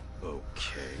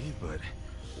 Okay, but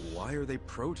why are they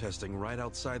protesting right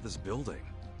outside this building?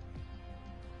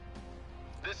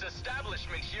 This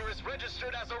establishment here is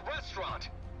registered as a restaurant,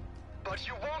 but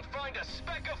you won't find a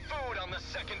speck of food on the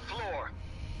second floor.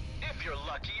 If you're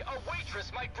lucky, a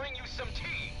waitress might bring you some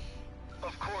tea.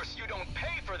 Of course, you don't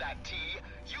pay for that tea,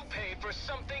 you pay for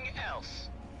something else.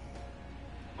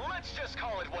 Let's just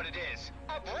call it what it is,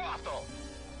 a brothel.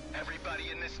 Everybody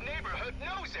in this neighborhood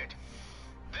knows it.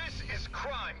 This is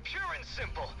crime, pure and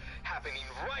simple, happening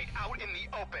right out in the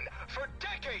open for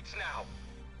decades now.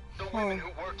 The women who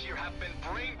work here have been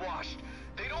brainwashed.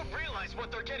 They don't realize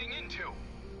what they're getting into.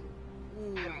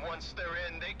 And once they're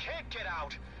in, they can't get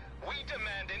out. We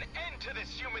demand an end to this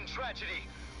human tragedy.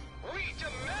 We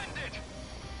demand it!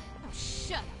 Oh,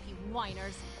 shut up, you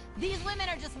whiners. These women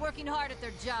are just working hard at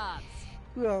their jobs.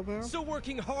 Yeah, man. So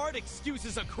working hard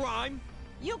excuses a crime?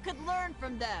 You could learn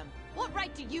from them. What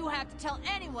right do you have to tell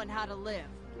anyone how to live?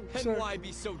 And why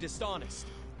be so dishonest?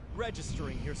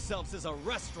 Registering yourselves as a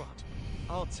restaurant.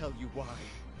 I'll tell you why.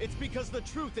 It's because the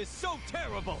truth is so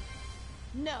terrible.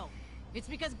 No. It's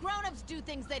because grown-ups do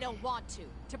things they don't want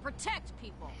to protect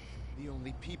people. The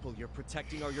only people you're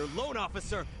protecting are your loan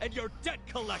officer and your debt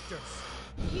collectors.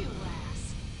 You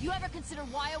ass. You ever consider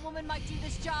why a woman might do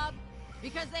this job?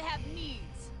 Because they have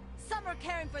needs. Some are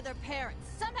caring for their parents.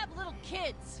 Some have little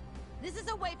kids. This is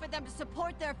a way for them to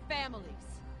support their families.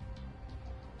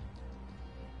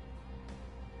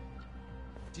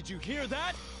 Did you hear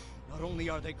that? Not only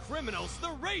are they criminals,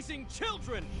 they're raising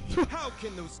children! How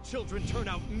can those children turn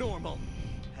out normal?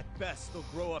 At best, they'll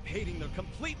grow up hating their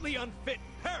completely unfit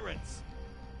parents!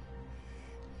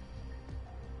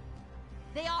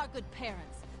 They are good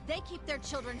parents. They keep their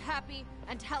children happy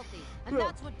and healthy, and Yeah.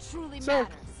 that's what truly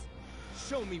matters.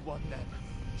 Show me one then.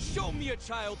 Show me a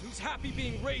child who's happy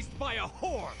being raised by a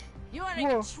whore! You aren't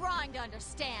even trying to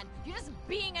understand. You're just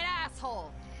being an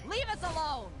asshole. Leave us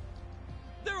alone!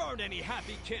 There aren't any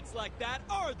happy kids like that,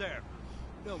 are there?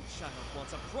 No child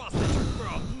wants a prostitute for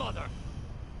a mother.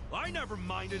 I never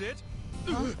minded it.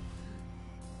 Huh?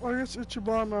 I guess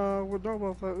Ichiban would know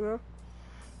about that, yeah?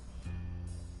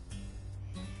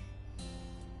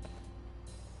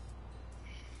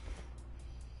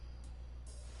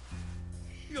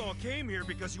 You all came here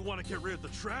because you want to get rid of the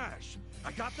trash.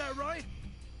 I got that right?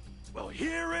 Well,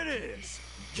 here it is.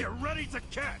 Get ready to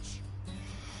catch.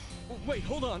 Wait,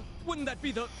 hold on. Wouldn't that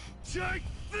be the... Take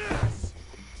this!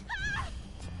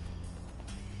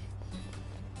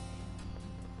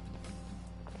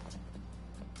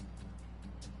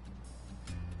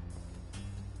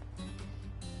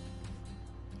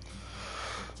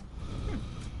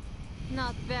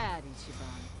 Not bad,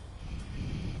 Ichiban.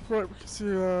 Right, we can see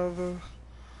the...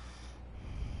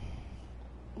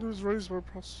 He was raised by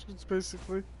prostitutes,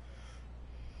 basically.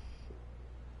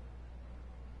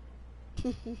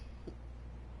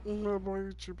 No boy,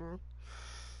 Ichiban.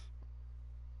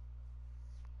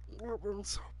 That man's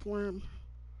so bland.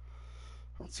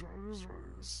 That's how he was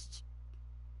raised.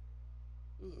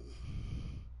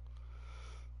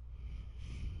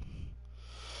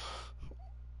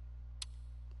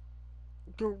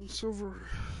 Gold and silver,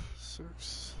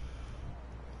 6.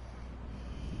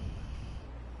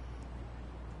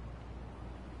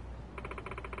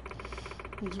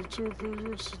 It's been 2 or 3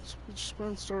 years since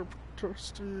Ichiban started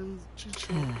protesting in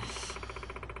Chicho.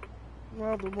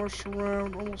 Now they're marching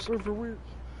around almost every week.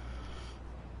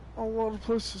 A lot of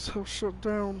places have shut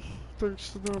down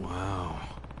thanks to them. Wow.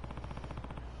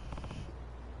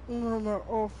 And they're not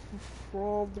off for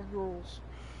all the girls.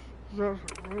 Is that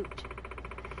right?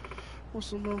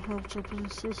 Most of them have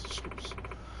Japanese citizenships.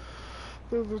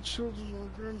 They're the children or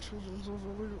grandchildren of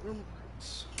illegal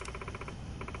immigrants.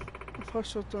 If I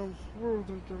shut down, where are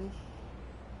they going?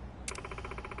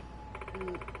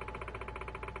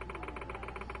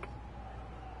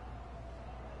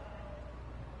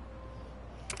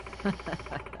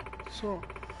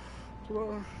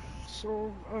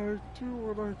 So I do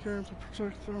what I can to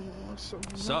protect them and myself.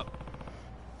 What's up?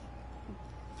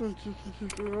 Think you can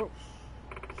keep it up?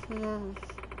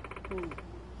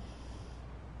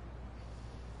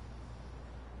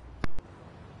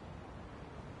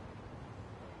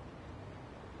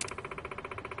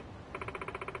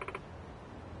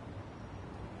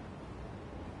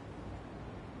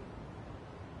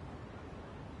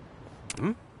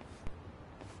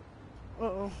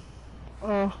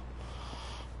 Uh-oh.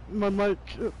 My mic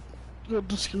got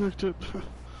disconnected.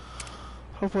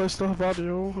 Hopefully I still have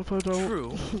audio. If I don't,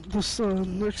 True. This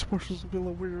next portion's gonna be a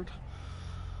little weird.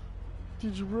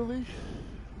 Did you really?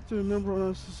 Did remember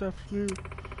on us this afternoon?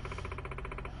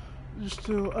 You're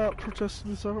still out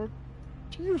protesting this hour?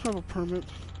 Do you have a permit?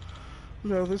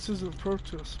 No, this isn't a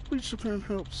protest. Bleach Japan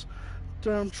helps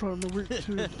downtrodden the weak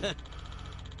too.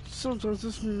 Sometimes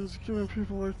this means giving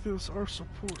people like this our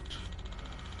support.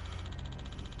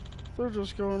 They're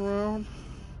just going around.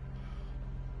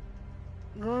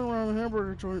 going around a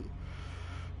hamburger joint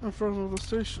in front of the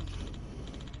station.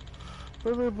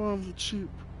 They live on cheap,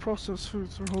 processed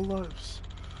foods their whole lives.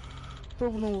 They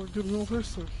don't know what good meal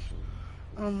tastes like,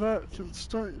 and that can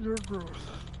stunt your growth.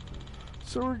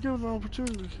 So we're given an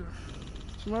opportunity here.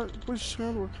 Tonight, we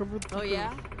should recover the Oh,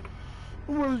 yeah?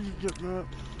 What are you getting at?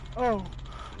 Oh,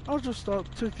 I'll just stop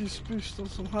to take these beasts on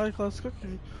some high-class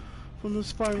cooking from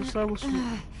this fine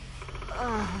establishment.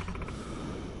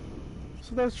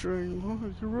 So that's your angle, huh?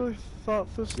 You really thought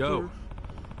this through.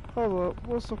 Hold up,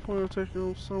 what's the point of taking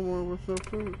them somewhere with no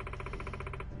food?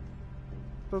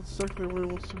 That's exactly what he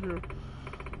wants to hear.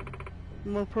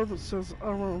 My permit says I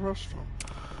run a restaurant,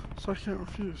 so I can't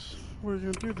refuse. What are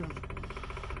you gonna do then?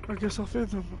 I guess I'll feed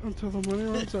them until the money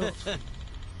runs out.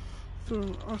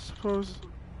 So I suppose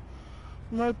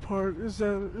my part is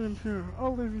that in here.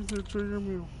 I'll leave you to enjoy your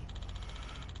meal.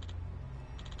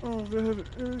 Oh, they have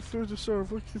any food to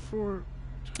serve. Looking forward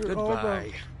to it all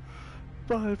about.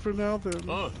 Bye for now then.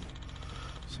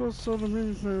 So it's all the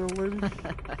meetings now, lady.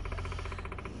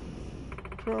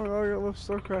 Apparently all I got left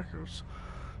are crackers.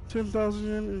 10,000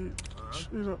 yen each.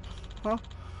 Eat up. Huh?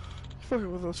 You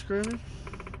fucking with us, Granny?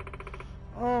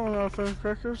 Oh, I'm not a fan of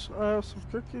crackers. I have some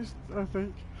cookies, I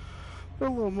think. They're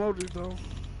a little moldy though.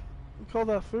 You call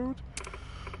that food?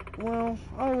 Well,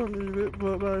 I wouldn't eat it,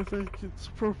 but I think it's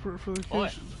appropriate for the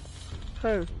occasion.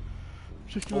 Hey,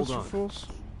 chicken nuts for fools.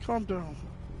 Calm down,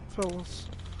 fellas.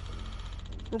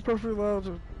 We're perfectly allowed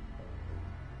to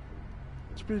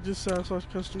be dissatisfied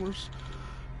customers.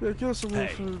 Yeah, get us some more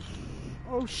food.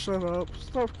 Oh, shut up.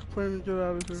 Stop complaining and get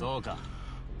out of here.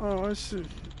 Oh, I see.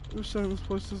 You're saying this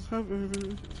place doesn't have anything to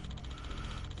eat.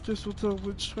 Guess we'll tell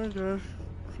which guy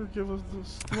could give us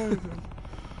this money then.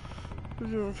 We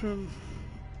give him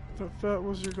that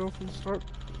was your goal from the start.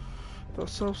 That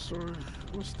self-story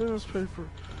was Stan's paper.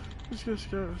 These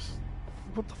guys.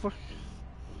 What the fuck?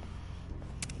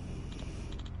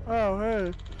 Oh,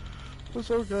 hey.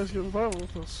 This old guy's getting violent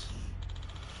with us.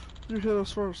 You hit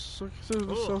us first, so consider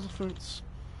this self-defense.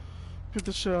 Beat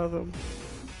the shit out of them.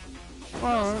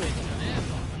 Alright.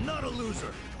 Not a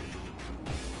loser.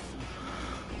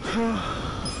 Come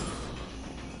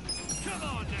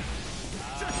on now.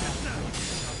 Check this out.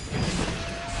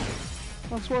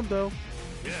 That's one though.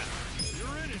 Yeah,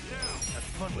 you're in it now. Have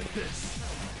fun with this.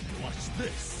 Watch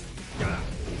this.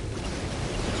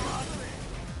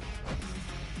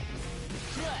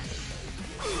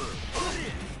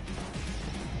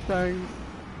 Dang.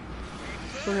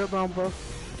 Bring it down, bro.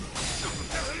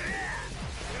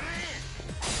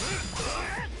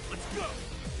 Let's go.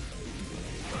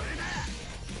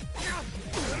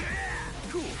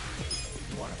 Cool.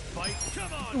 You wanna fight?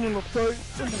 Come on. I'm gonna fight.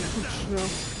 I'm gonna push you now.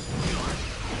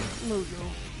 There we go.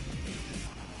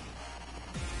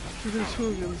 Get these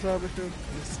hooligans out of here.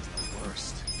 This is the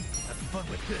worst. Have fun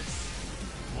with this.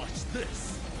 Watch this.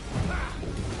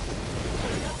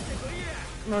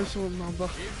 Nice one, Nanba.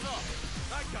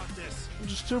 I got this.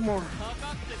 Just two more.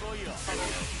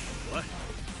 What?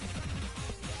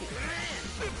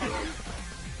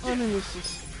 I mean, this is...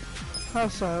 How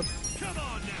sad. Come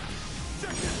on now.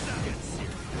 Check this out. Get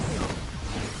serious.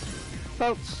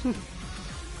 That's...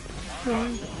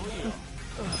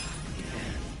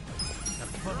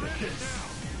 Have fun with this.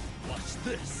 Watch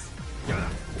this.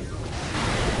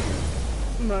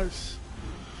 Nice.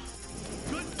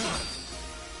 Good.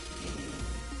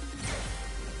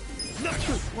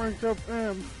 Rank up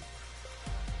and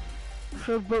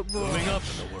headbutt bro. Moving up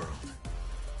in the world.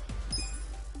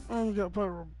 I only got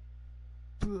pyro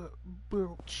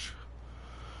bilge.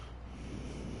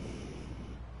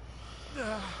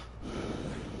 How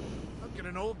can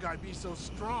an old guy be so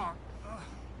strong?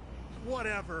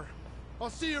 Whatever. I'll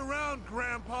see you around,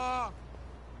 Grandpa.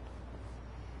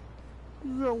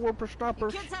 You got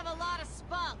whippersnappers. Kids have a lot of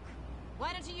spunk.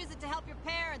 Why don't you use it to help your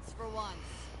parents for once?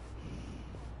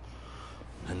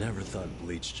 I never thought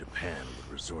Bleach Japan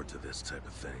would resort to this type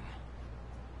of thing.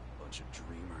 Bunch of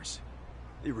dreamers.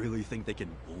 They really think they can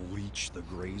bleach the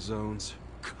gray zones?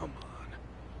 Come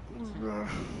on.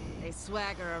 They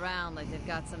swagger around like they've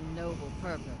got some noble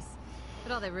purpose.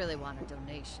 But all they really want are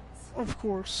donations. Of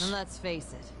course. And let's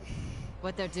face it,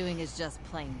 what they're doing is just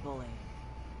plain bullying.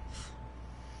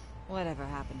 Whatever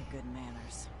happened to good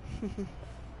manners?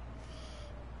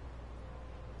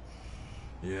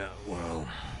 Yeah, well,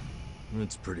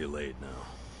 it's pretty late now.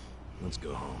 Let's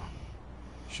go home.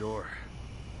 Sure.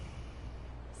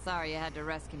 Sorry you had to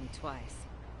rescue me twice.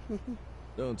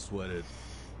 Don't sweat it.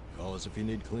 Call us if you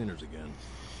need cleaners again.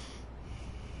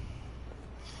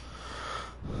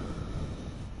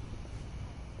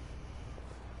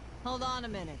 Hold on a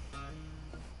minute.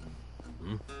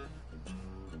 Hmm?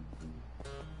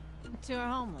 two are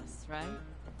homeless, right?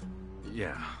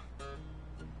 Yeah.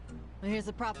 Well, here's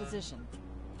a proposition.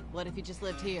 What if you just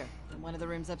lived here, in one of the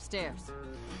rooms upstairs?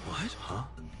 What? Huh?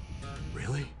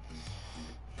 Really?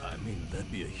 I mean,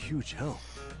 that'd be a huge help.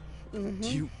 Do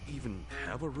you even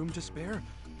have a room to spare?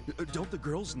 Don't the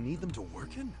girls need them to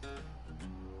work in?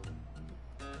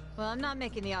 Well, I'm not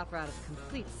making the offer out of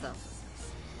complete selflessness.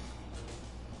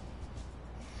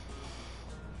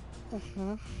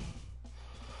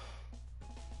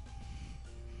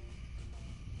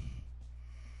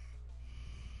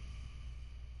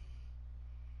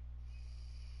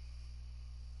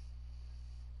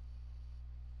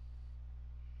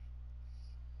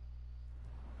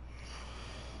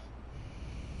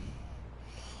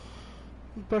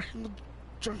 Back in the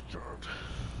junkyard.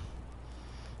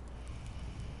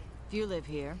 If you live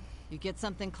here, you get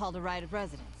something called a right of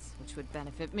residence, which would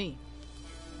benefit me.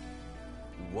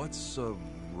 What's a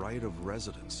right of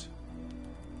residence?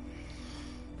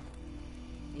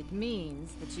 It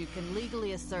means that you can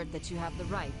legally assert that you have the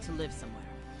right to live somewhere.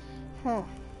 Huh.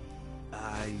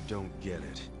 I don't get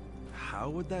it. How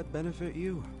would that benefit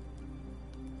you?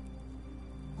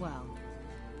 Well,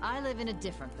 I live in a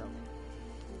different building.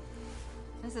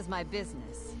 This is my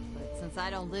business, but since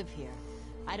I don't live here,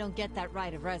 I don't get that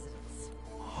right of residence.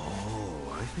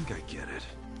 Oh, I think I get it.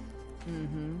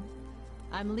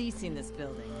 I'm leasing this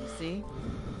building, you see?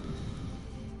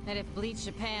 And if Bleach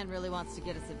Japan really wants to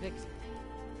get us evicted,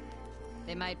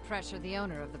 they might pressure the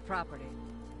owner of the property.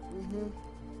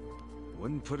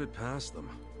 Wouldn't put it past them.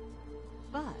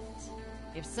 But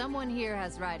if someone here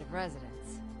has right of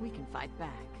residence, we can fight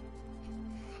back.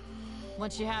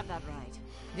 Once you have that right,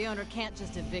 the owner can't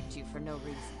just evict you for no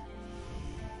reason.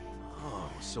 Oh,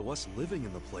 so us living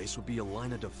in the place would be a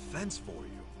line of defense for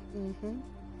you.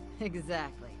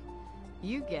 Exactly.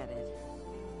 You get it.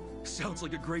 Sounds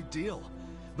like a great deal.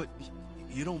 But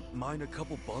you don't mind a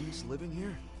couple bums living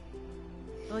here?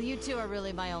 Well, you two are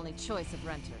really my only choice of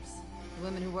renters. The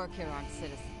women who work here aren't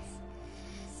citizens.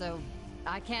 So,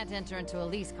 I can't enter into a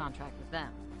lease contract with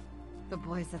them. But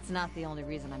boys, that's not the only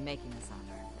reason I'm making this offer.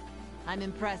 I'm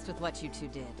impressed with what you two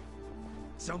did.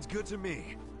 Sounds good to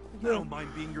me. I don't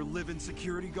mind being your live-in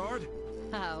security guard.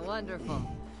 Ah, wonderful.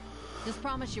 Just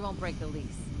promise you won't break the lease.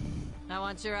 I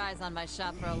want your eyes on my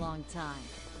shop for a long time.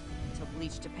 Until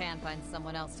Bleach Japan finds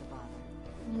someone else to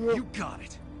bother. You got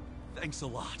it. Thanks a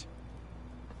lot.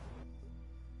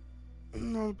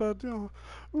 Not a bad deal.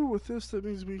 Ooh, with this, that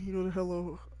means we can go to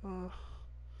Hello,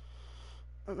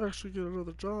 and actually get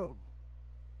another job.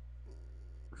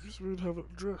 Because we would have an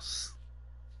address.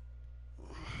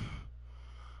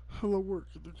 Hello, work.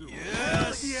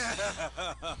 Yes! Yeah!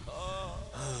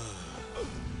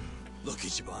 Look,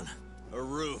 Ichiban. A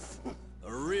roof.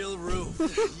 A real roof.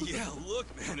 Yeah, look,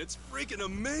 man, it's freaking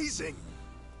amazing.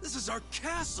 This is our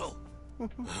castle.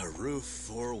 A roof,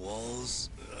 4 walls,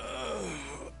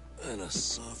 and a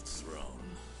soft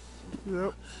throne.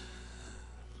 Yep.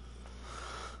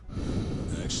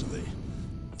 Actually,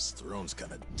 this throne's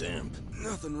kind of damp.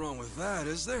 Nothing wrong with that,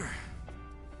 is there?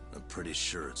 I'm pretty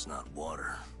sure it's not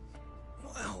water.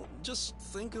 Well, just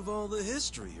think of all the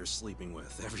history you're sleeping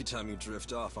with every time you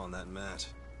drift off on that mat.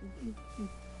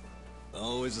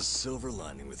 Always a silver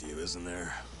lining with you, isn't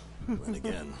there? And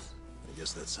again, I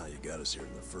guess that's how you got us here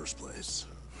in the first place.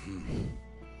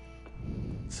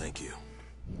 Thank you,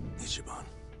 Ichiban.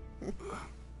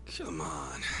 Come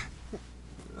on.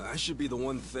 I should be the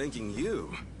one thanking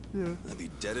you. Yeah. I'd be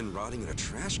dead and rotting in a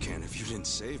trash can if you didn't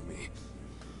save me.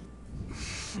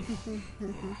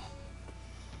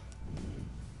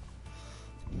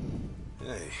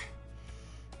 Hey,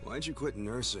 why'd you quit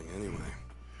nursing anyway?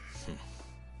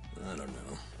 I don't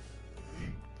know.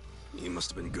 You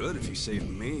must have been good if you saved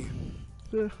me.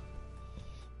 Yeah.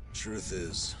 Truth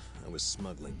is, I was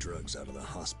smuggling drugs out of the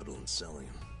hospital and selling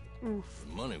them.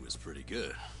 The money was pretty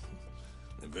good.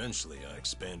 Eventually, I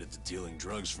expanded to dealing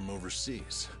drugs from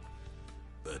overseas.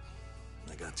 But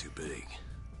I got too big.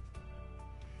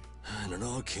 And it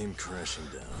all came crashing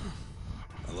down.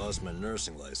 I lost my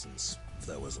nursing license, if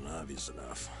that wasn't obvious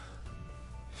enough.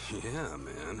 Yeah,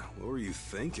 man. What were you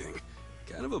thinking?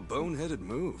 Kind of a boneheaded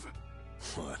move.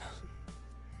 What?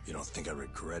 You don't think I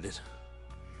regret it?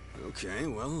 Okay,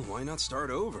 well, why not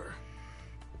start over?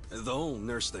 The whole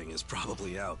nurse thing is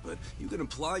probably out, but you can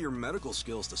apply your medical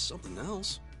skills to something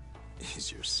else.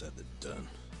 Easier said than done.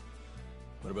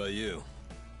 What about you?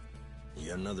 You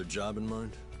got another job in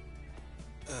mind?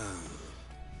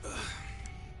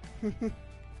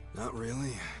 Not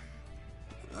really.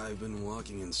 I've been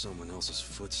walking in someone else's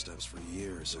footsteps for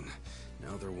years, and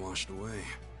now they're washed away.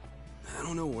 I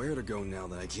don't know where to go now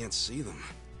that I can't see them.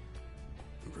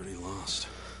 I'm pretty lost.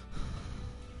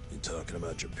 You talking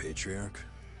about your patriarch?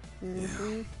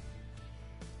 Mm-hmm. Yeah.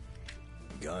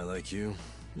 A guy like you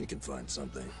can find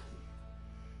something.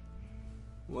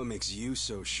 What makes you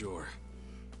so sure?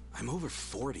 I'm over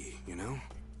 40, you know?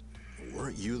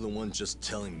 Weren't you the one just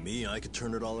telling me I could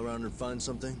turn it all around and find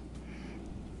something?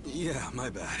 Yeah, my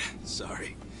bad.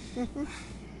 Sorry.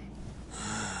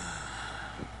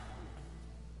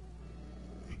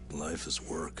 Life is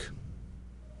work.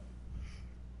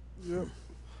 Yep.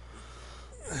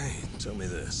 Hey, tell me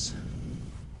this.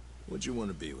 What'd you want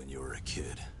to be when you were a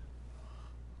kid?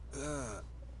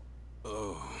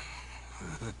 Oh.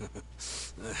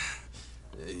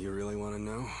 You really want to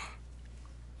know?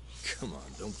 Come on,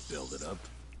 don't build it up.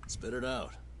 Spit it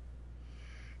out.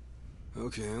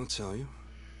 Okay, I'll tell you.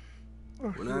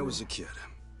 When I was a kid,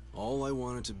 all I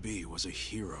wanted to be was a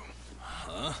hero.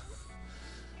 Huh?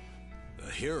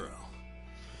 A hero?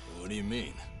 What do you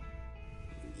mean?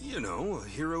 You know, a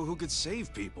hero who could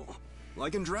save people.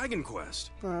 Like in Dragon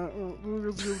Quest.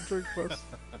 Let's go Dragon Quest.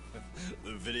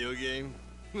 The video game?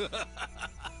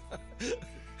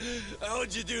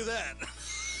 How'd you do that?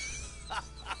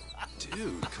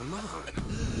 Dude, come on.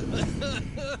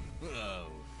 Oh,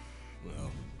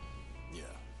 well,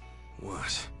 yeah.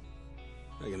 What?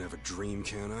 I can have a dream,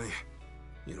 can't I?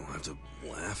 You don't have to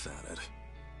laugh at it.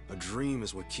 A dream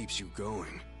is what keeps you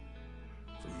going.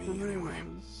 For me, anyway.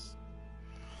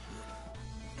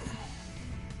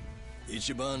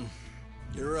 Ichiban,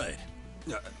 you're right.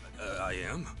 I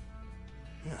am?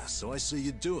 Yeah, so I say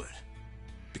you do it.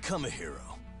 Become a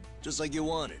hero. Just like you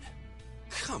wanted.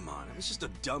 Come on, I was just a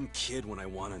dumb kid when I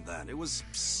wanted that. It was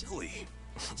silly.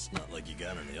 It's not like you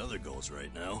got any other goals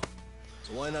right now.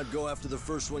 So why not go after the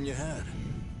first one you had?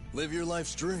 Live your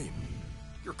life's dream.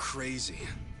 You're crazy.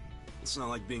 It's not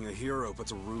like being a hero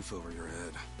puts a roof over your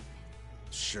head.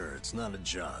 Sure, it's not a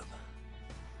job.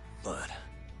 But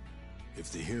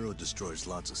if the hero destroys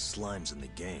lots of slimes in the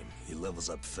game, he levels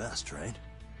up fast, right?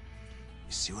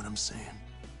 You see what I'm saying?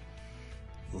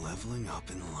 Leveling up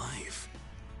in life.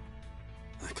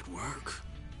 That could work.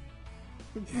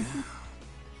 Yeah.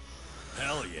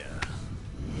 Hell yeah.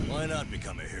 Why not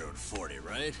become a hero at 40,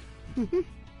 right?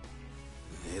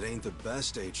 It ain't the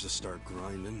best age to start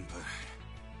grinding, but...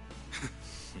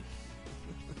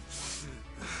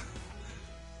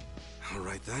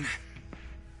 Alright then.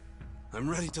 I'm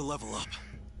ready to level up.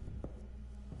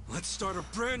 Let's start a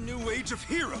brand new age of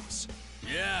heroes!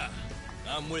 Yeah,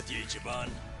 I'm with you, Ichiban.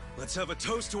 Let's have a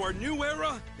toast to our new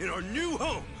era in our new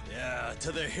home! Yeah,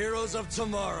 to the heroes of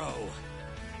tomorrow.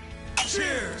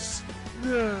 Cheers!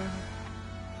 Yeah.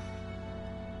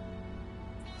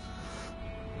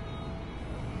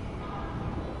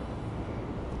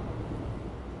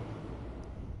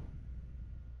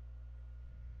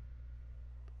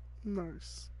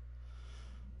 Nice.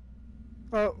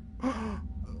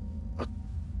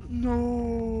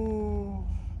 No,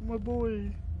 my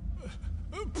boy.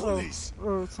 Please,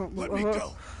 it's not my, let me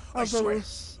go. I swear,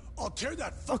 I'll tear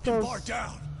that fucking bar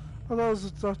down. I thought it was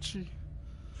a Dutchie.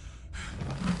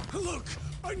 Look,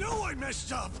 I know I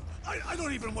messed up. I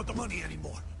don't even want the money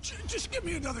anymore. Just give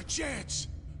me another chance.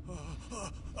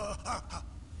 How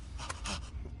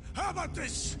about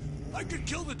this? I could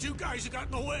kill the two guys who got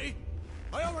in the way.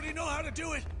 I already know how to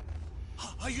do it.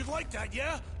 You'd like that,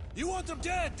 yeah? You want them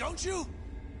dead, don't you?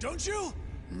 Don't you?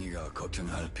 네가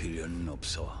걱정할 필요는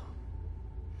없어.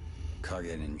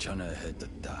 가게는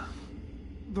전화해뒀다.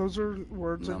 Those are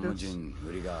words, I guess. 나머진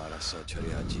우리가 알아서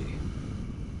처리하지.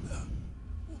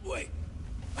 Wait,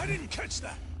 I didn't catch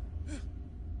that.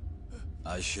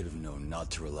 I should have known not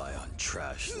to rely on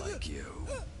trash like you.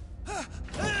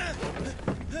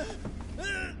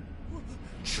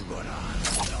 죽어라.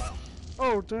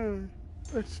 Oh, dang.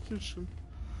 Execution.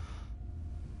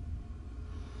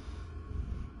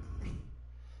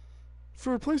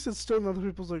 For a place that's stolen other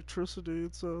people's electricity,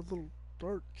 it's a little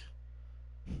dark.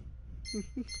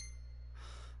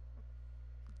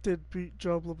 Did beat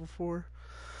job level 4.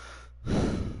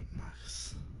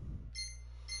 Nice.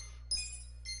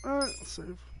 Alright, let's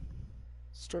save.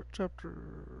 Start chapter...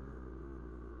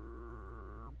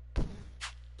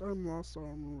 I'm lost, I don't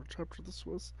remember what chapter this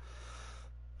was.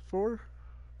 4?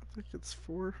 I think it's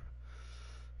 4.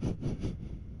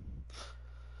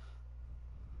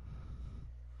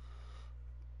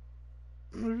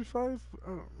 Maybe 5? I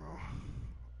don't know.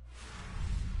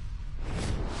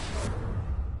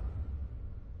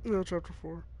 No, chapter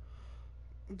 4.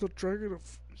 The Dragon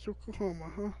of Yokohama,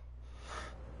 huh?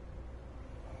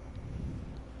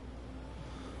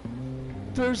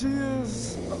 There he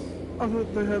is! I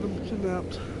thought they had him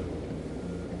kidnapped.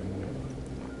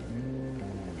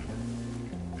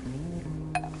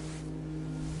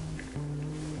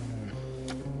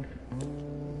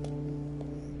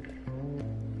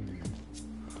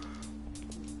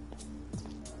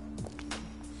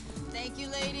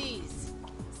 Beauties.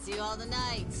 See you all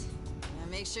tonight. Now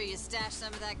make sure you stash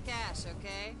some of that cash,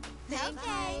 okay? Thank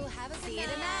you. Have a good See you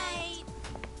tonight.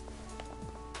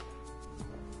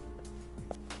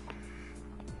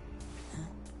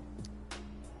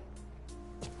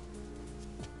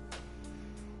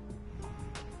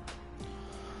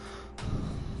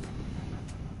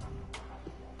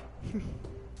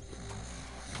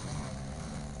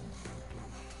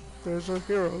 There's our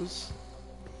heroes.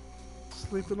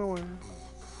 Sleeping away.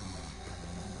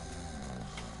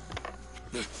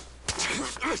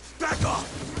 Back off!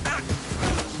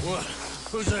 What?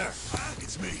 Who's there?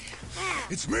 It's me.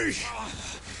 It's me!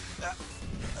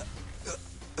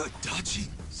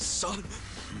 Adachi-san?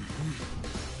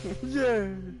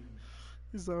 Yay!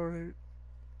 He's alright.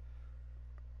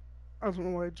 I don't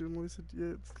know why I generally said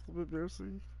yeah, it's a little bit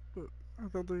embarrassing, but I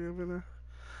thought they were gonna.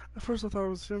 At first I thought it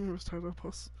was him who was tied up, I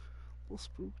was a little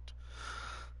spooked.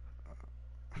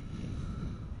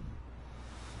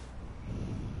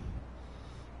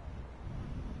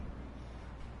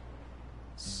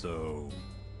 So,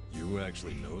 you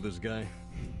actually know this guy?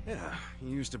 Yeah, he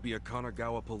used to be a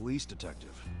Kanagawa police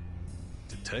detective.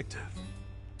 Detective?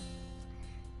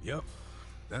 Yep.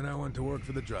 Then I went to work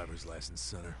for the driver's license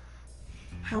center.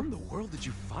 How in the world did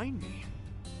you find me?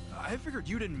 I figured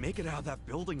you didn't make it out of that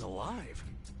building alive.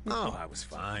 Oh, I was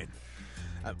fine.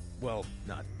 Well,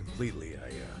 not completely.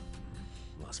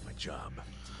 I lost my job.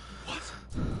 What?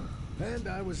 And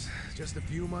I was just a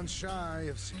few months shy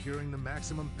of securing the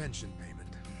maximum pension payment.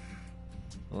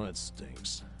 Well, that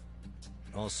stinks.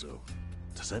 Also,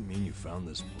 does that mean you found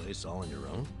this place all on your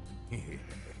own?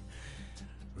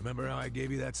 Remember how I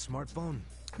gave you that smartphone?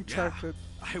 Yeah,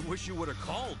 I wish you would have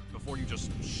called before you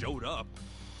just showed up.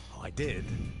 Oh, I did,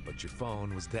 but your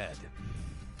phone was dead.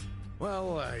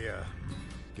 Well, I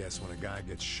guess when a guy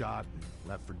gets shot and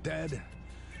left for dead,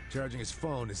 charging his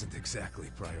phone isn't exactly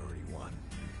priority one.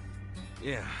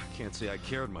 Yeah, can't say I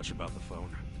cared much about the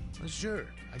phone. Well, sure,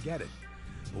 I get it.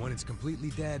 But when it's completely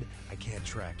dead, I can't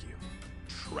track you.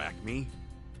 Track me?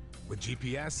 With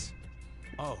GPS?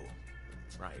 Oh,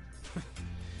 right.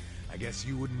 I guess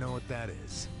you wouldn't know what that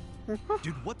is.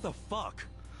 Dude, what the fuck?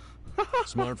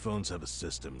 Smartphones have a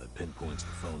system that pinpoints the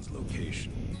phone's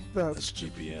location. That's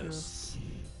GPS.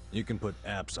 You can put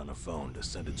apps on a phone to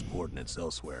send its coordinates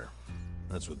elsewhere.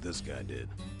 That's what this guy did.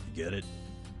 You get it?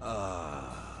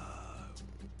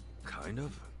 Kind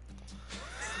of.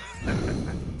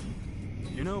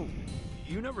 You know,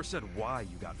 you never said why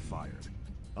you got fired.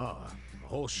 A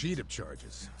whole sheet of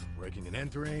charges. Breaking and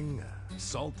entering,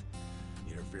 assault,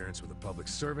 interference with a public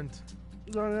servant.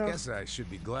 Guess I should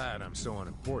be glad I'm so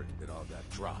unimportant that all got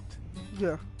dropped.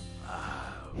 Yeah.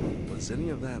 Was any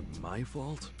of that my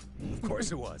fault? Of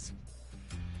course it was.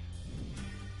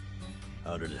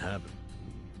 How did it happen?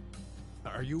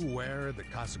 Are you aware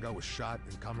that Kasuga was shot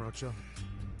in Kamurocho?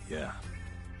 Yeah.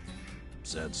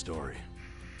 Sad story.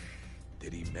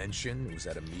 Did he mention it was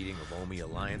at a meeting of Omi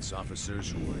Alliance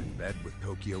officers who were in bed with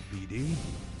Tokyo PD?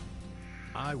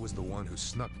 I was the one who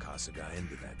snuck Kasuga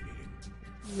into that meeting.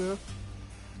 Yeah.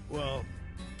 Well,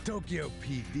 Tokyo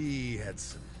PD had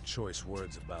some choice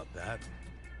words about that.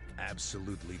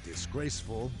 Absolutely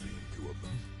disgraceful, being two of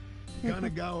them.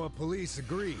 Kanagawa police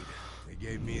agreed. They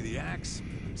gave me the axe and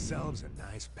gave themselves a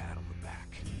nice pat on the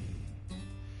back.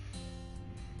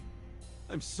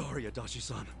 I'm sorry,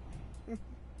 Adachi-san.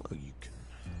 Well, you can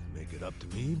make it up to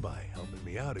me by helping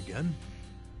me out again.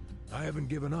 I haven't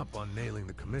given up on nailing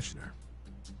the commissioner.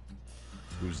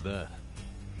 Who's that?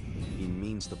 He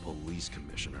means the police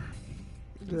commissioner.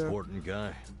 Important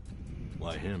guy.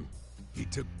 Why him? He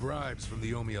took bribes from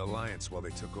the Omi Alliance while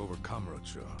they took over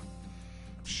Kamurocho.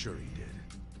 I'm sure he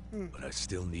did. But I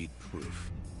still need proof.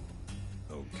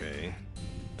 Okay.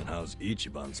 And how's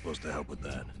Ichiban supposed to help with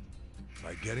that?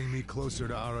 By getting me closer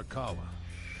to Arakawa,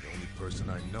 the only person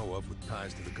I know of with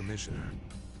ties to the commissioner.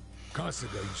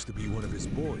 Kasuga used to be one of his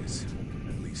boys.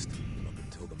 At least, up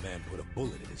until the man put a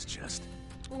bullet in his chest.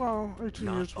 Well, 18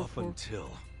 Not years up before. until.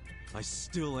 I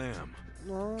still am.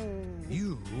 Oh.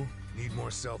 You need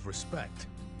more self-respect.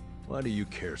 Why do you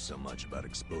care so much about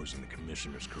exposing the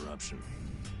commissioner's corruption?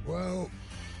 Well,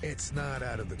 it's not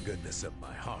out of the goodness of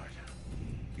my heart.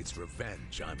 It's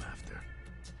revenge I'm after.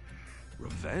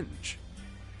 Revenge?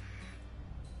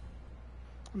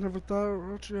 I never thought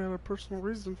Orochi had a personal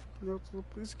reason for going out to the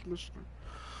police commissioner.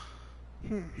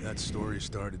 That story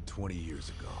started 20 years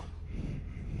ago.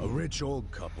 A rich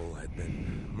old couple had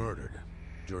been murdered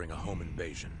during a home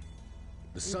invasion.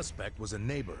 The suspect was a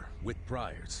neighbor with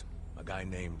priors, a guy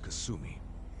named Kasumi.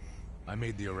 I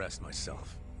made the arrest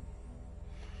myself.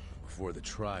 Before the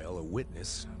trial, a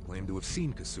witness claimed to have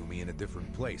seen Kasumi in a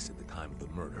different place at the time of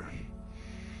the murder.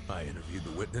 I interviewed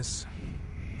the witness,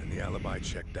 and the alibi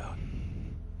checked out.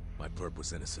 My perp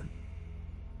was innocent.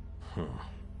 Huh.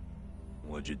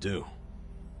 What'd you do?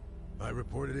 I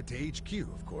reported it to HQ,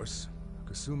 of course.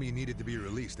 Kasumi needed to be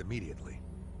released immediately.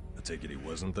 I take it he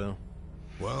wasn't, though?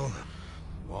 Well,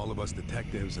 all of us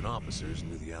detectives and officers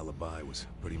knew the alibi was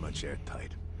pretty much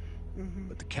airtight.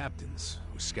 But the captains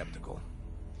were skeptical.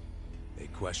 They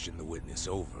questioned the witness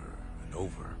over and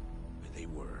over, and they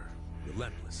were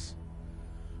relentless.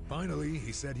 Finally,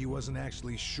 he said he wasn't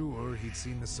actually sure he'd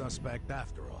seen the suspect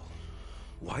after all.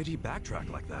 Why'd he backtrack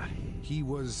like that? He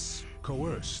was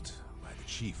coerced by the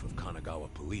chief of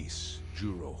Kanagawa Police,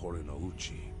 Juro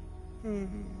Horinouchi.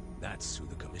 That's who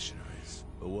the commissioner is.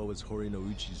 But what was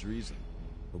Horinouchi's reason?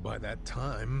 Well, by that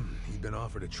time, he'd been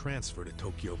offered a transfer to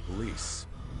Tokyo Police.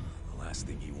 The last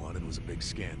thing he wanted was a big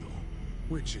scandal.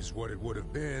 Which is what it would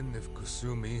have been if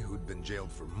Kasumi, who'd been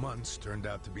jailed for months, turned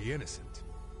out to be innocent.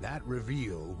 That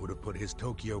reveal would have put his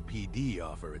Tokyo PD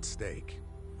offer at stake.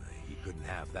 He couldn't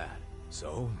have that.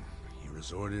 So, he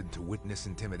resorted to witness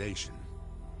intimidation.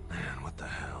 Man, what the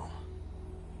hell?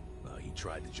 Well, he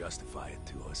tried to justify it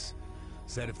to us.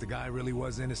 Said if the guy really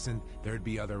was innocent, there'd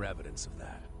be other evidence of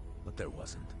that. But there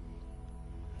wasn't.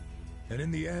 And in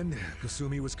the end,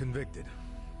 Kasumi was convicted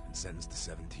and sentenced to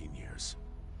 17 years.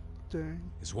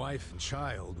 Dang. His wife and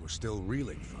child were still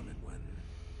reeling from it when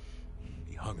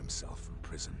he hung himself from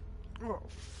prison. Oh,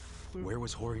 where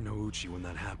was Horinouchi when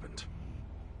that happened?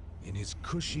 In his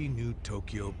cushy new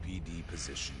Tokyo PD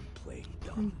position, playing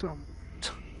dumb.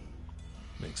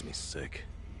 Makes me sick.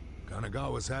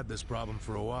 Kanagawa's had this problem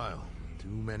for a while. Too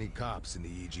many cops in the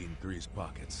Eugene 3's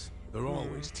pockets. They're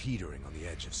always teetering on the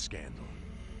edge of scandal.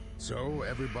 So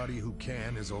everybody who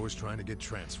can is always trying to get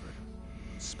transferred.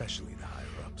 Especially the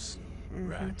higher-ups.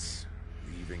 Rats,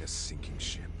 leaving a sinking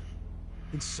ship.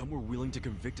 And some were willing to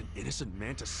convict an innocent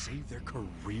man to save their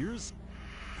careers?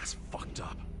 That's fucked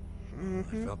up. I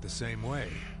felt the same way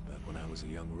back when I was a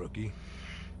young rookie.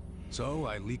 So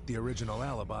I leaked the original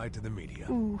alibi to the media.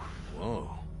 Whoa.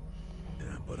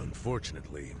 Yeah, but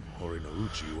unfortunately,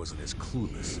 Horinouchi wasn't as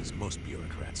clueless as most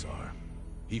bureaucrats are.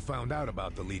 He found out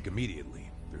about the leak immediately,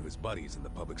 through his buddies in the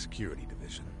Public Security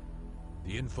Division.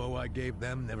 The info I gave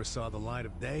them never saw the light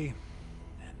of day,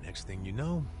 and next thing you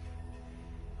know,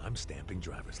 I'm stamping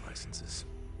driver's licenses.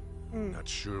 Not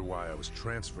sure why I was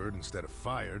transferred instead of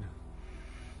fired.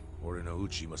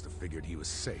 Horinouchi must have figured he was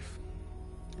safe.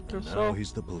 And now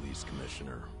he's the police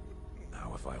commissioner.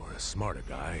 Now, if I were a smarter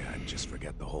guy, I'd just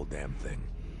forget the whole damn thing.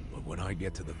 But when I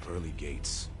get to the pearly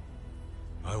gates,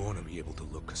 I want to be able to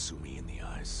look Kasumi in the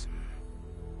eyes.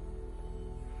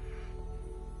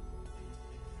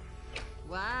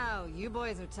 Wow, you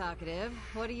boys are talkative.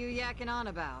 What are you yakking on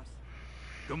about?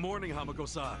 Good morning,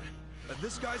 Hamako-san.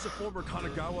 This guy's a former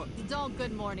Kanagawa... Don't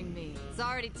good morning me. It's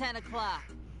already 10 o'clock.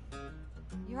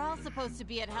 You're all supposed to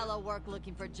be at Hello Work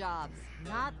looking for jobs,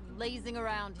 not lazing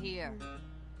around here.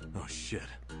 Oh shit,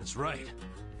 that's right.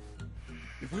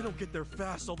 If we don't get there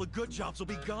fast, all the good jobs will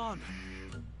be gone.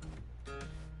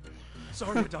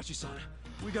 Sorry, Adachi-san.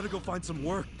 We gotta go find some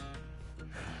work.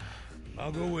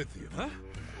 I'll go with you. Huh?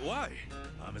 Why?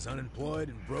 I'm as unemployed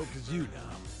and broke as you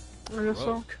now. I guess so.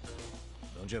 Broke?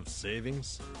 Don't you have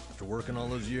savings after working all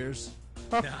those years?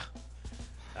 Nah,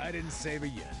 I didn't save a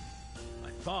yen. I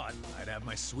thought I'd have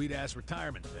my sweet-ass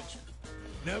retirement pension.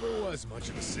 Never was much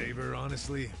of a saver,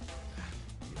 honestly.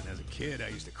 Even as a kid, I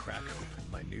used to crack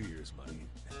open my New Year's money.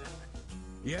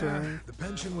 Yeah, the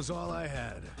pension was all I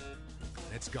had.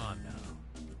 And it's gone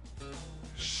now.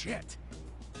 Shit!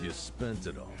 You spent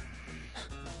it all.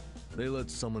 They let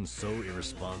someone so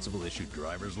irresponsible issue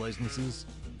driver's licenses?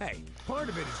 Hey, part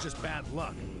of it is just bad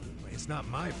luck. It's not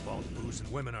my fault booze and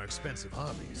women are expensive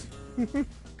hobbies.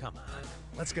 Come on,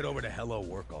 let's get over to Hello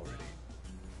Work already.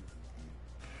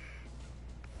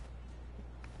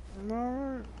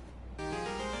 Alright.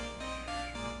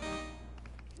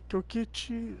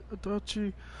 Kokichi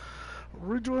Adachi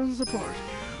rejoins the party.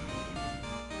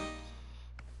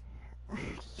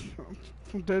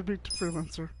 From deadbeat to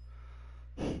freelancer.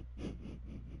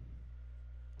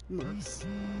 Nice.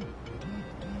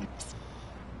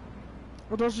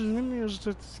 Adachi's many years of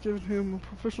tactics given him a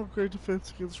professional grade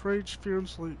defense against rage, fear, and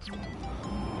sleep.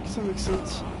 Does that make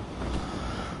sense?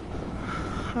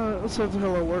 Alright, let's head to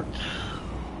Hello Work.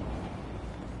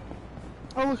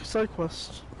 Oh look, a side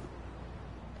quest.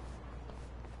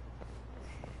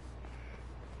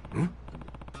 Oh,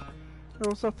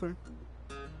 what's that thing?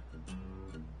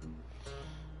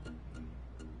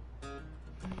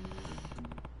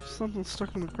 Something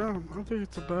stuck in the ground. I think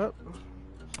it's a bat.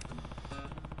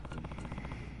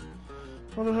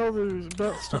 How the hell is a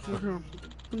bat stuck in the ground?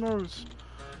 Who knows?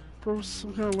 Probably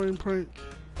some kind of lame prank.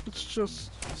 It's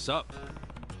just... Sup?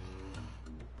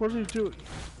 What are you doing?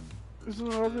 Isn't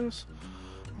it obvious?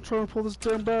 I'm trying to pull this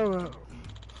damn barrel out.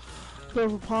 Bet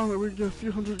with a pawn that we can get a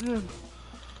few hundred yen.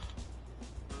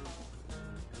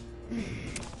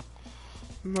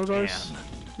 No dice?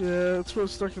 Yeah, it's really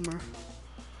stuck in there.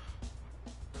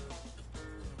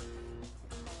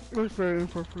 Like very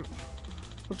inappropriate.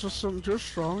 But just something you're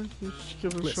strong. You should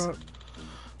give it a shot.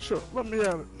 Sure, let me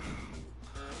at it.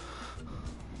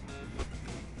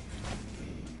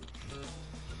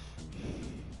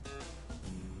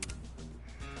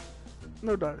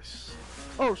 No dice.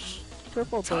 Oh,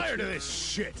 careful. Tired of this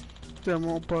shit. Damn,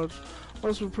 won't budge.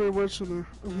 Must be pretty wedged in there.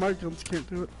 If my guns can't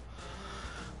do it.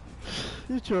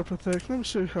 You two are pathetic. Let me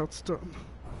show you how it's done.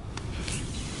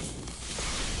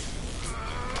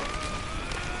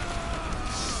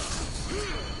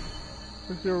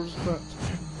 The hero's back.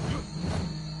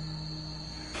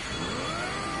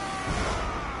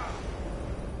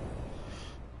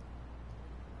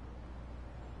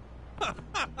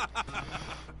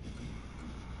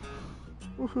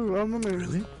 Woohoo, I'm the man.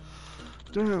 Really?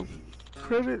 Damn.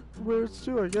 Credit where it's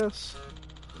due, I guess.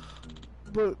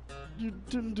 But you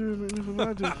didn't do it even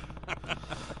I did.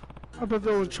 I bet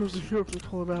the only chosen hero can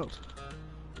pull it out.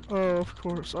 Oh, of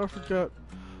course. I forgot.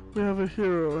 We have a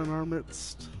hero in our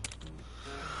midst.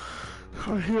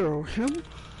 A hero? Him?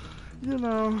 You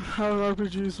know how in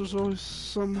RPGs there's always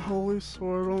some holy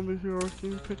sword only hero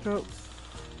can pick up.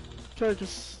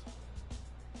 Kagus.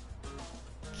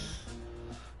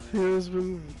 He has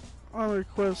been on a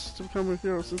quest to become a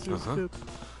hero since he was a kid.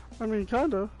 I mean,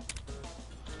 kinda.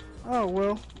 Oh,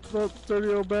 well, that dirty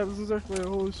old bat is exactly a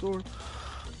holy sword.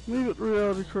 Leave it,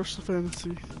 reality crush the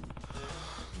fantasy.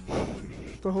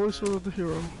 The holy sword of the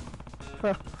hero.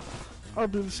 Ha! I'll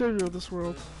be the savior of this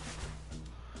world.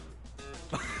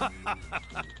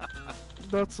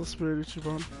 That's the spirit,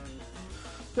 Ichiban.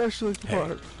 You actually like the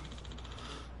part.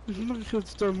 We can look at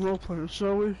kids done roleplaying,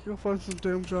 shall we? Go find some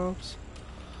damn jobs.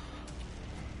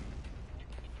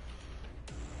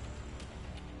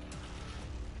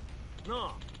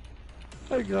 No.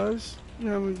 Hey guys, you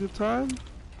having a good time?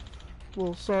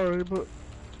 Well, sorry, but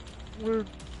we're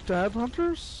dad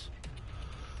hunters?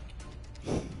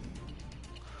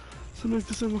 So make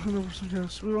the single 100%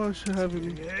 cash. We don't actually have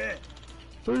any.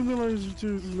 30 million of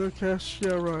dudes and no cash,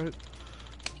 yeah right.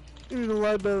 You need to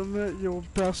lie better than that, you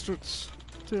old bastards.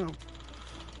 Damn.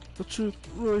 The truth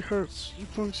really hurts. You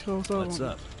punks call us out on it. What's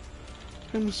up?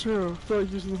 Hey, Mr. Hero, I feel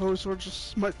like using the holy sword just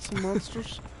smite some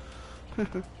monsters.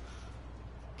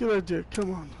 Good idea,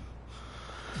 come on.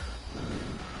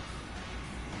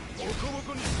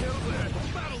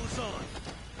 Battle is on!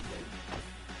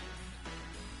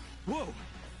 Whoa!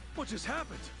 What just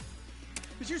happened?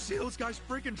 Did you see those guys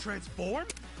freaking transform?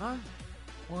 Huh?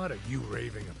 What are you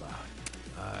raving about?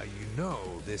 You know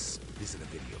this isn't a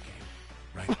video game,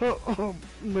 right?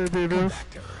 Maybe it Come is. back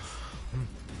to Earth.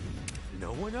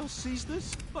 No one else sees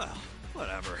this? Well,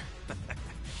 whatever.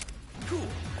 Cool.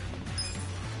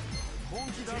 Come on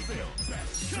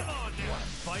now!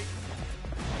 Fight?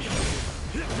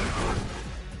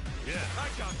 Yeah, I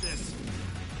got this.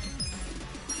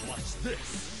 Watch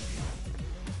this.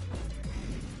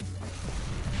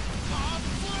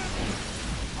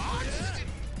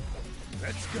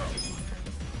 Let's go.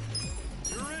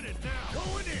 You're in it now.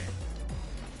 Going in.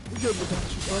 We good with that,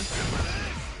 Ichiban.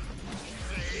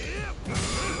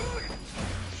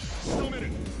 Still a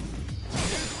minute.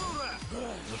 Here's the wrap.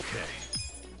 Okay.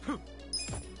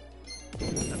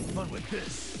 Have fun with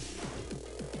this.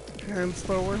 Hands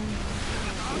throwing.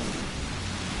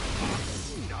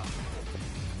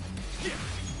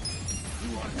 You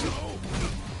want to go?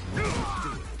 Do it.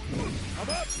 I'm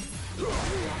up.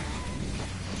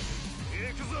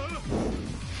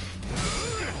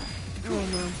 Oh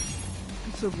man.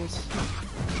 It's almost.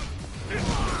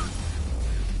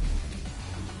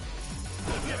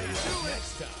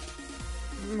 Next time.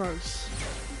 Nice.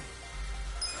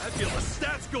 I feel the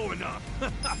stats going up.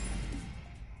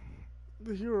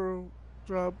 The hero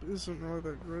job isn't really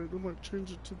that great. They might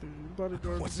change it to the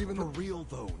bodyguard. What's even the real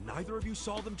though? Neither of you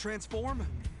saw them transform?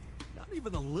 Not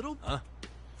even a little? Huh?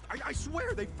 I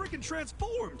swear they freaking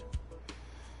transformed.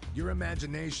 Your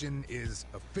imagination is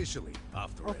officially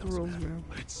off the rails, man.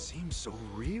 But it seems so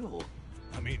real.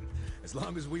 I mean, as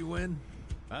long as we win,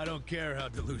 I don't care how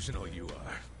delusional you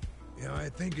are. You know, I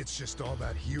think it's just all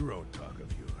that hero talk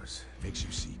of yours. Makes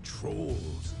you see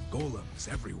trolls and golems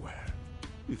everywhere.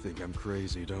 You think I'm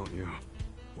crazy, don't you?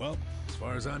 Well, as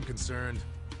far as I'm concerned,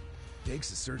 it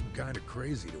takes a certain kind of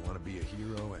crazy to want to be a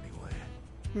hero anyway.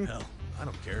 Hell, I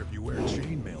don't care if you wear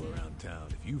chainmail around town.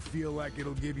 If you feel like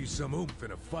it'll give you some oomph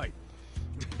in a fight.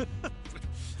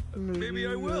 Maybe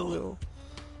I will.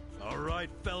 All right,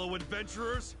 fellow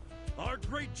adventurers. Our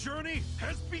great journey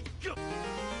has begun.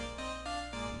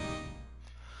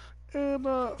 And,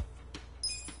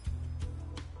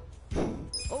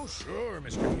 Oh, sure,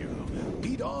 Mr. Hero.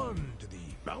 Lead on to the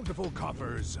bountiful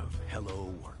coffers of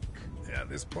Hello Work. Yeah,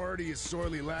 this party is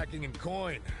sorely lacking in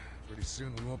coin. Pretty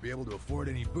soon we won't be able to afford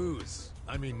any booze.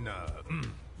 I mean,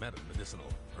 medicinal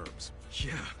herbs.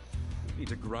 Yeah, we need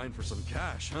to grind for some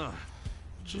cash, huh?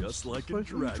 Just like in like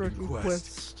Dragon Dragon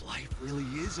Quest. Life really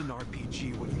is an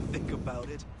RPG when you think about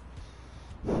it.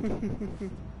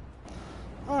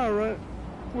 Alright,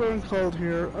 we're called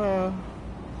here.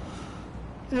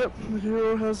 Yep, the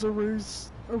hero has a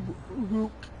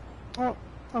rook. Oh,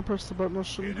 I pressed the button I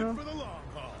shouldn't have. For the long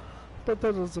haul. But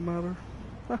that doesn't matter.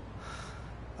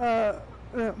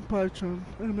 Yeah, bye, Chun.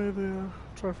 And may the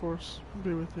Triforce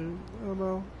be with you.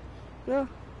 And, yeah,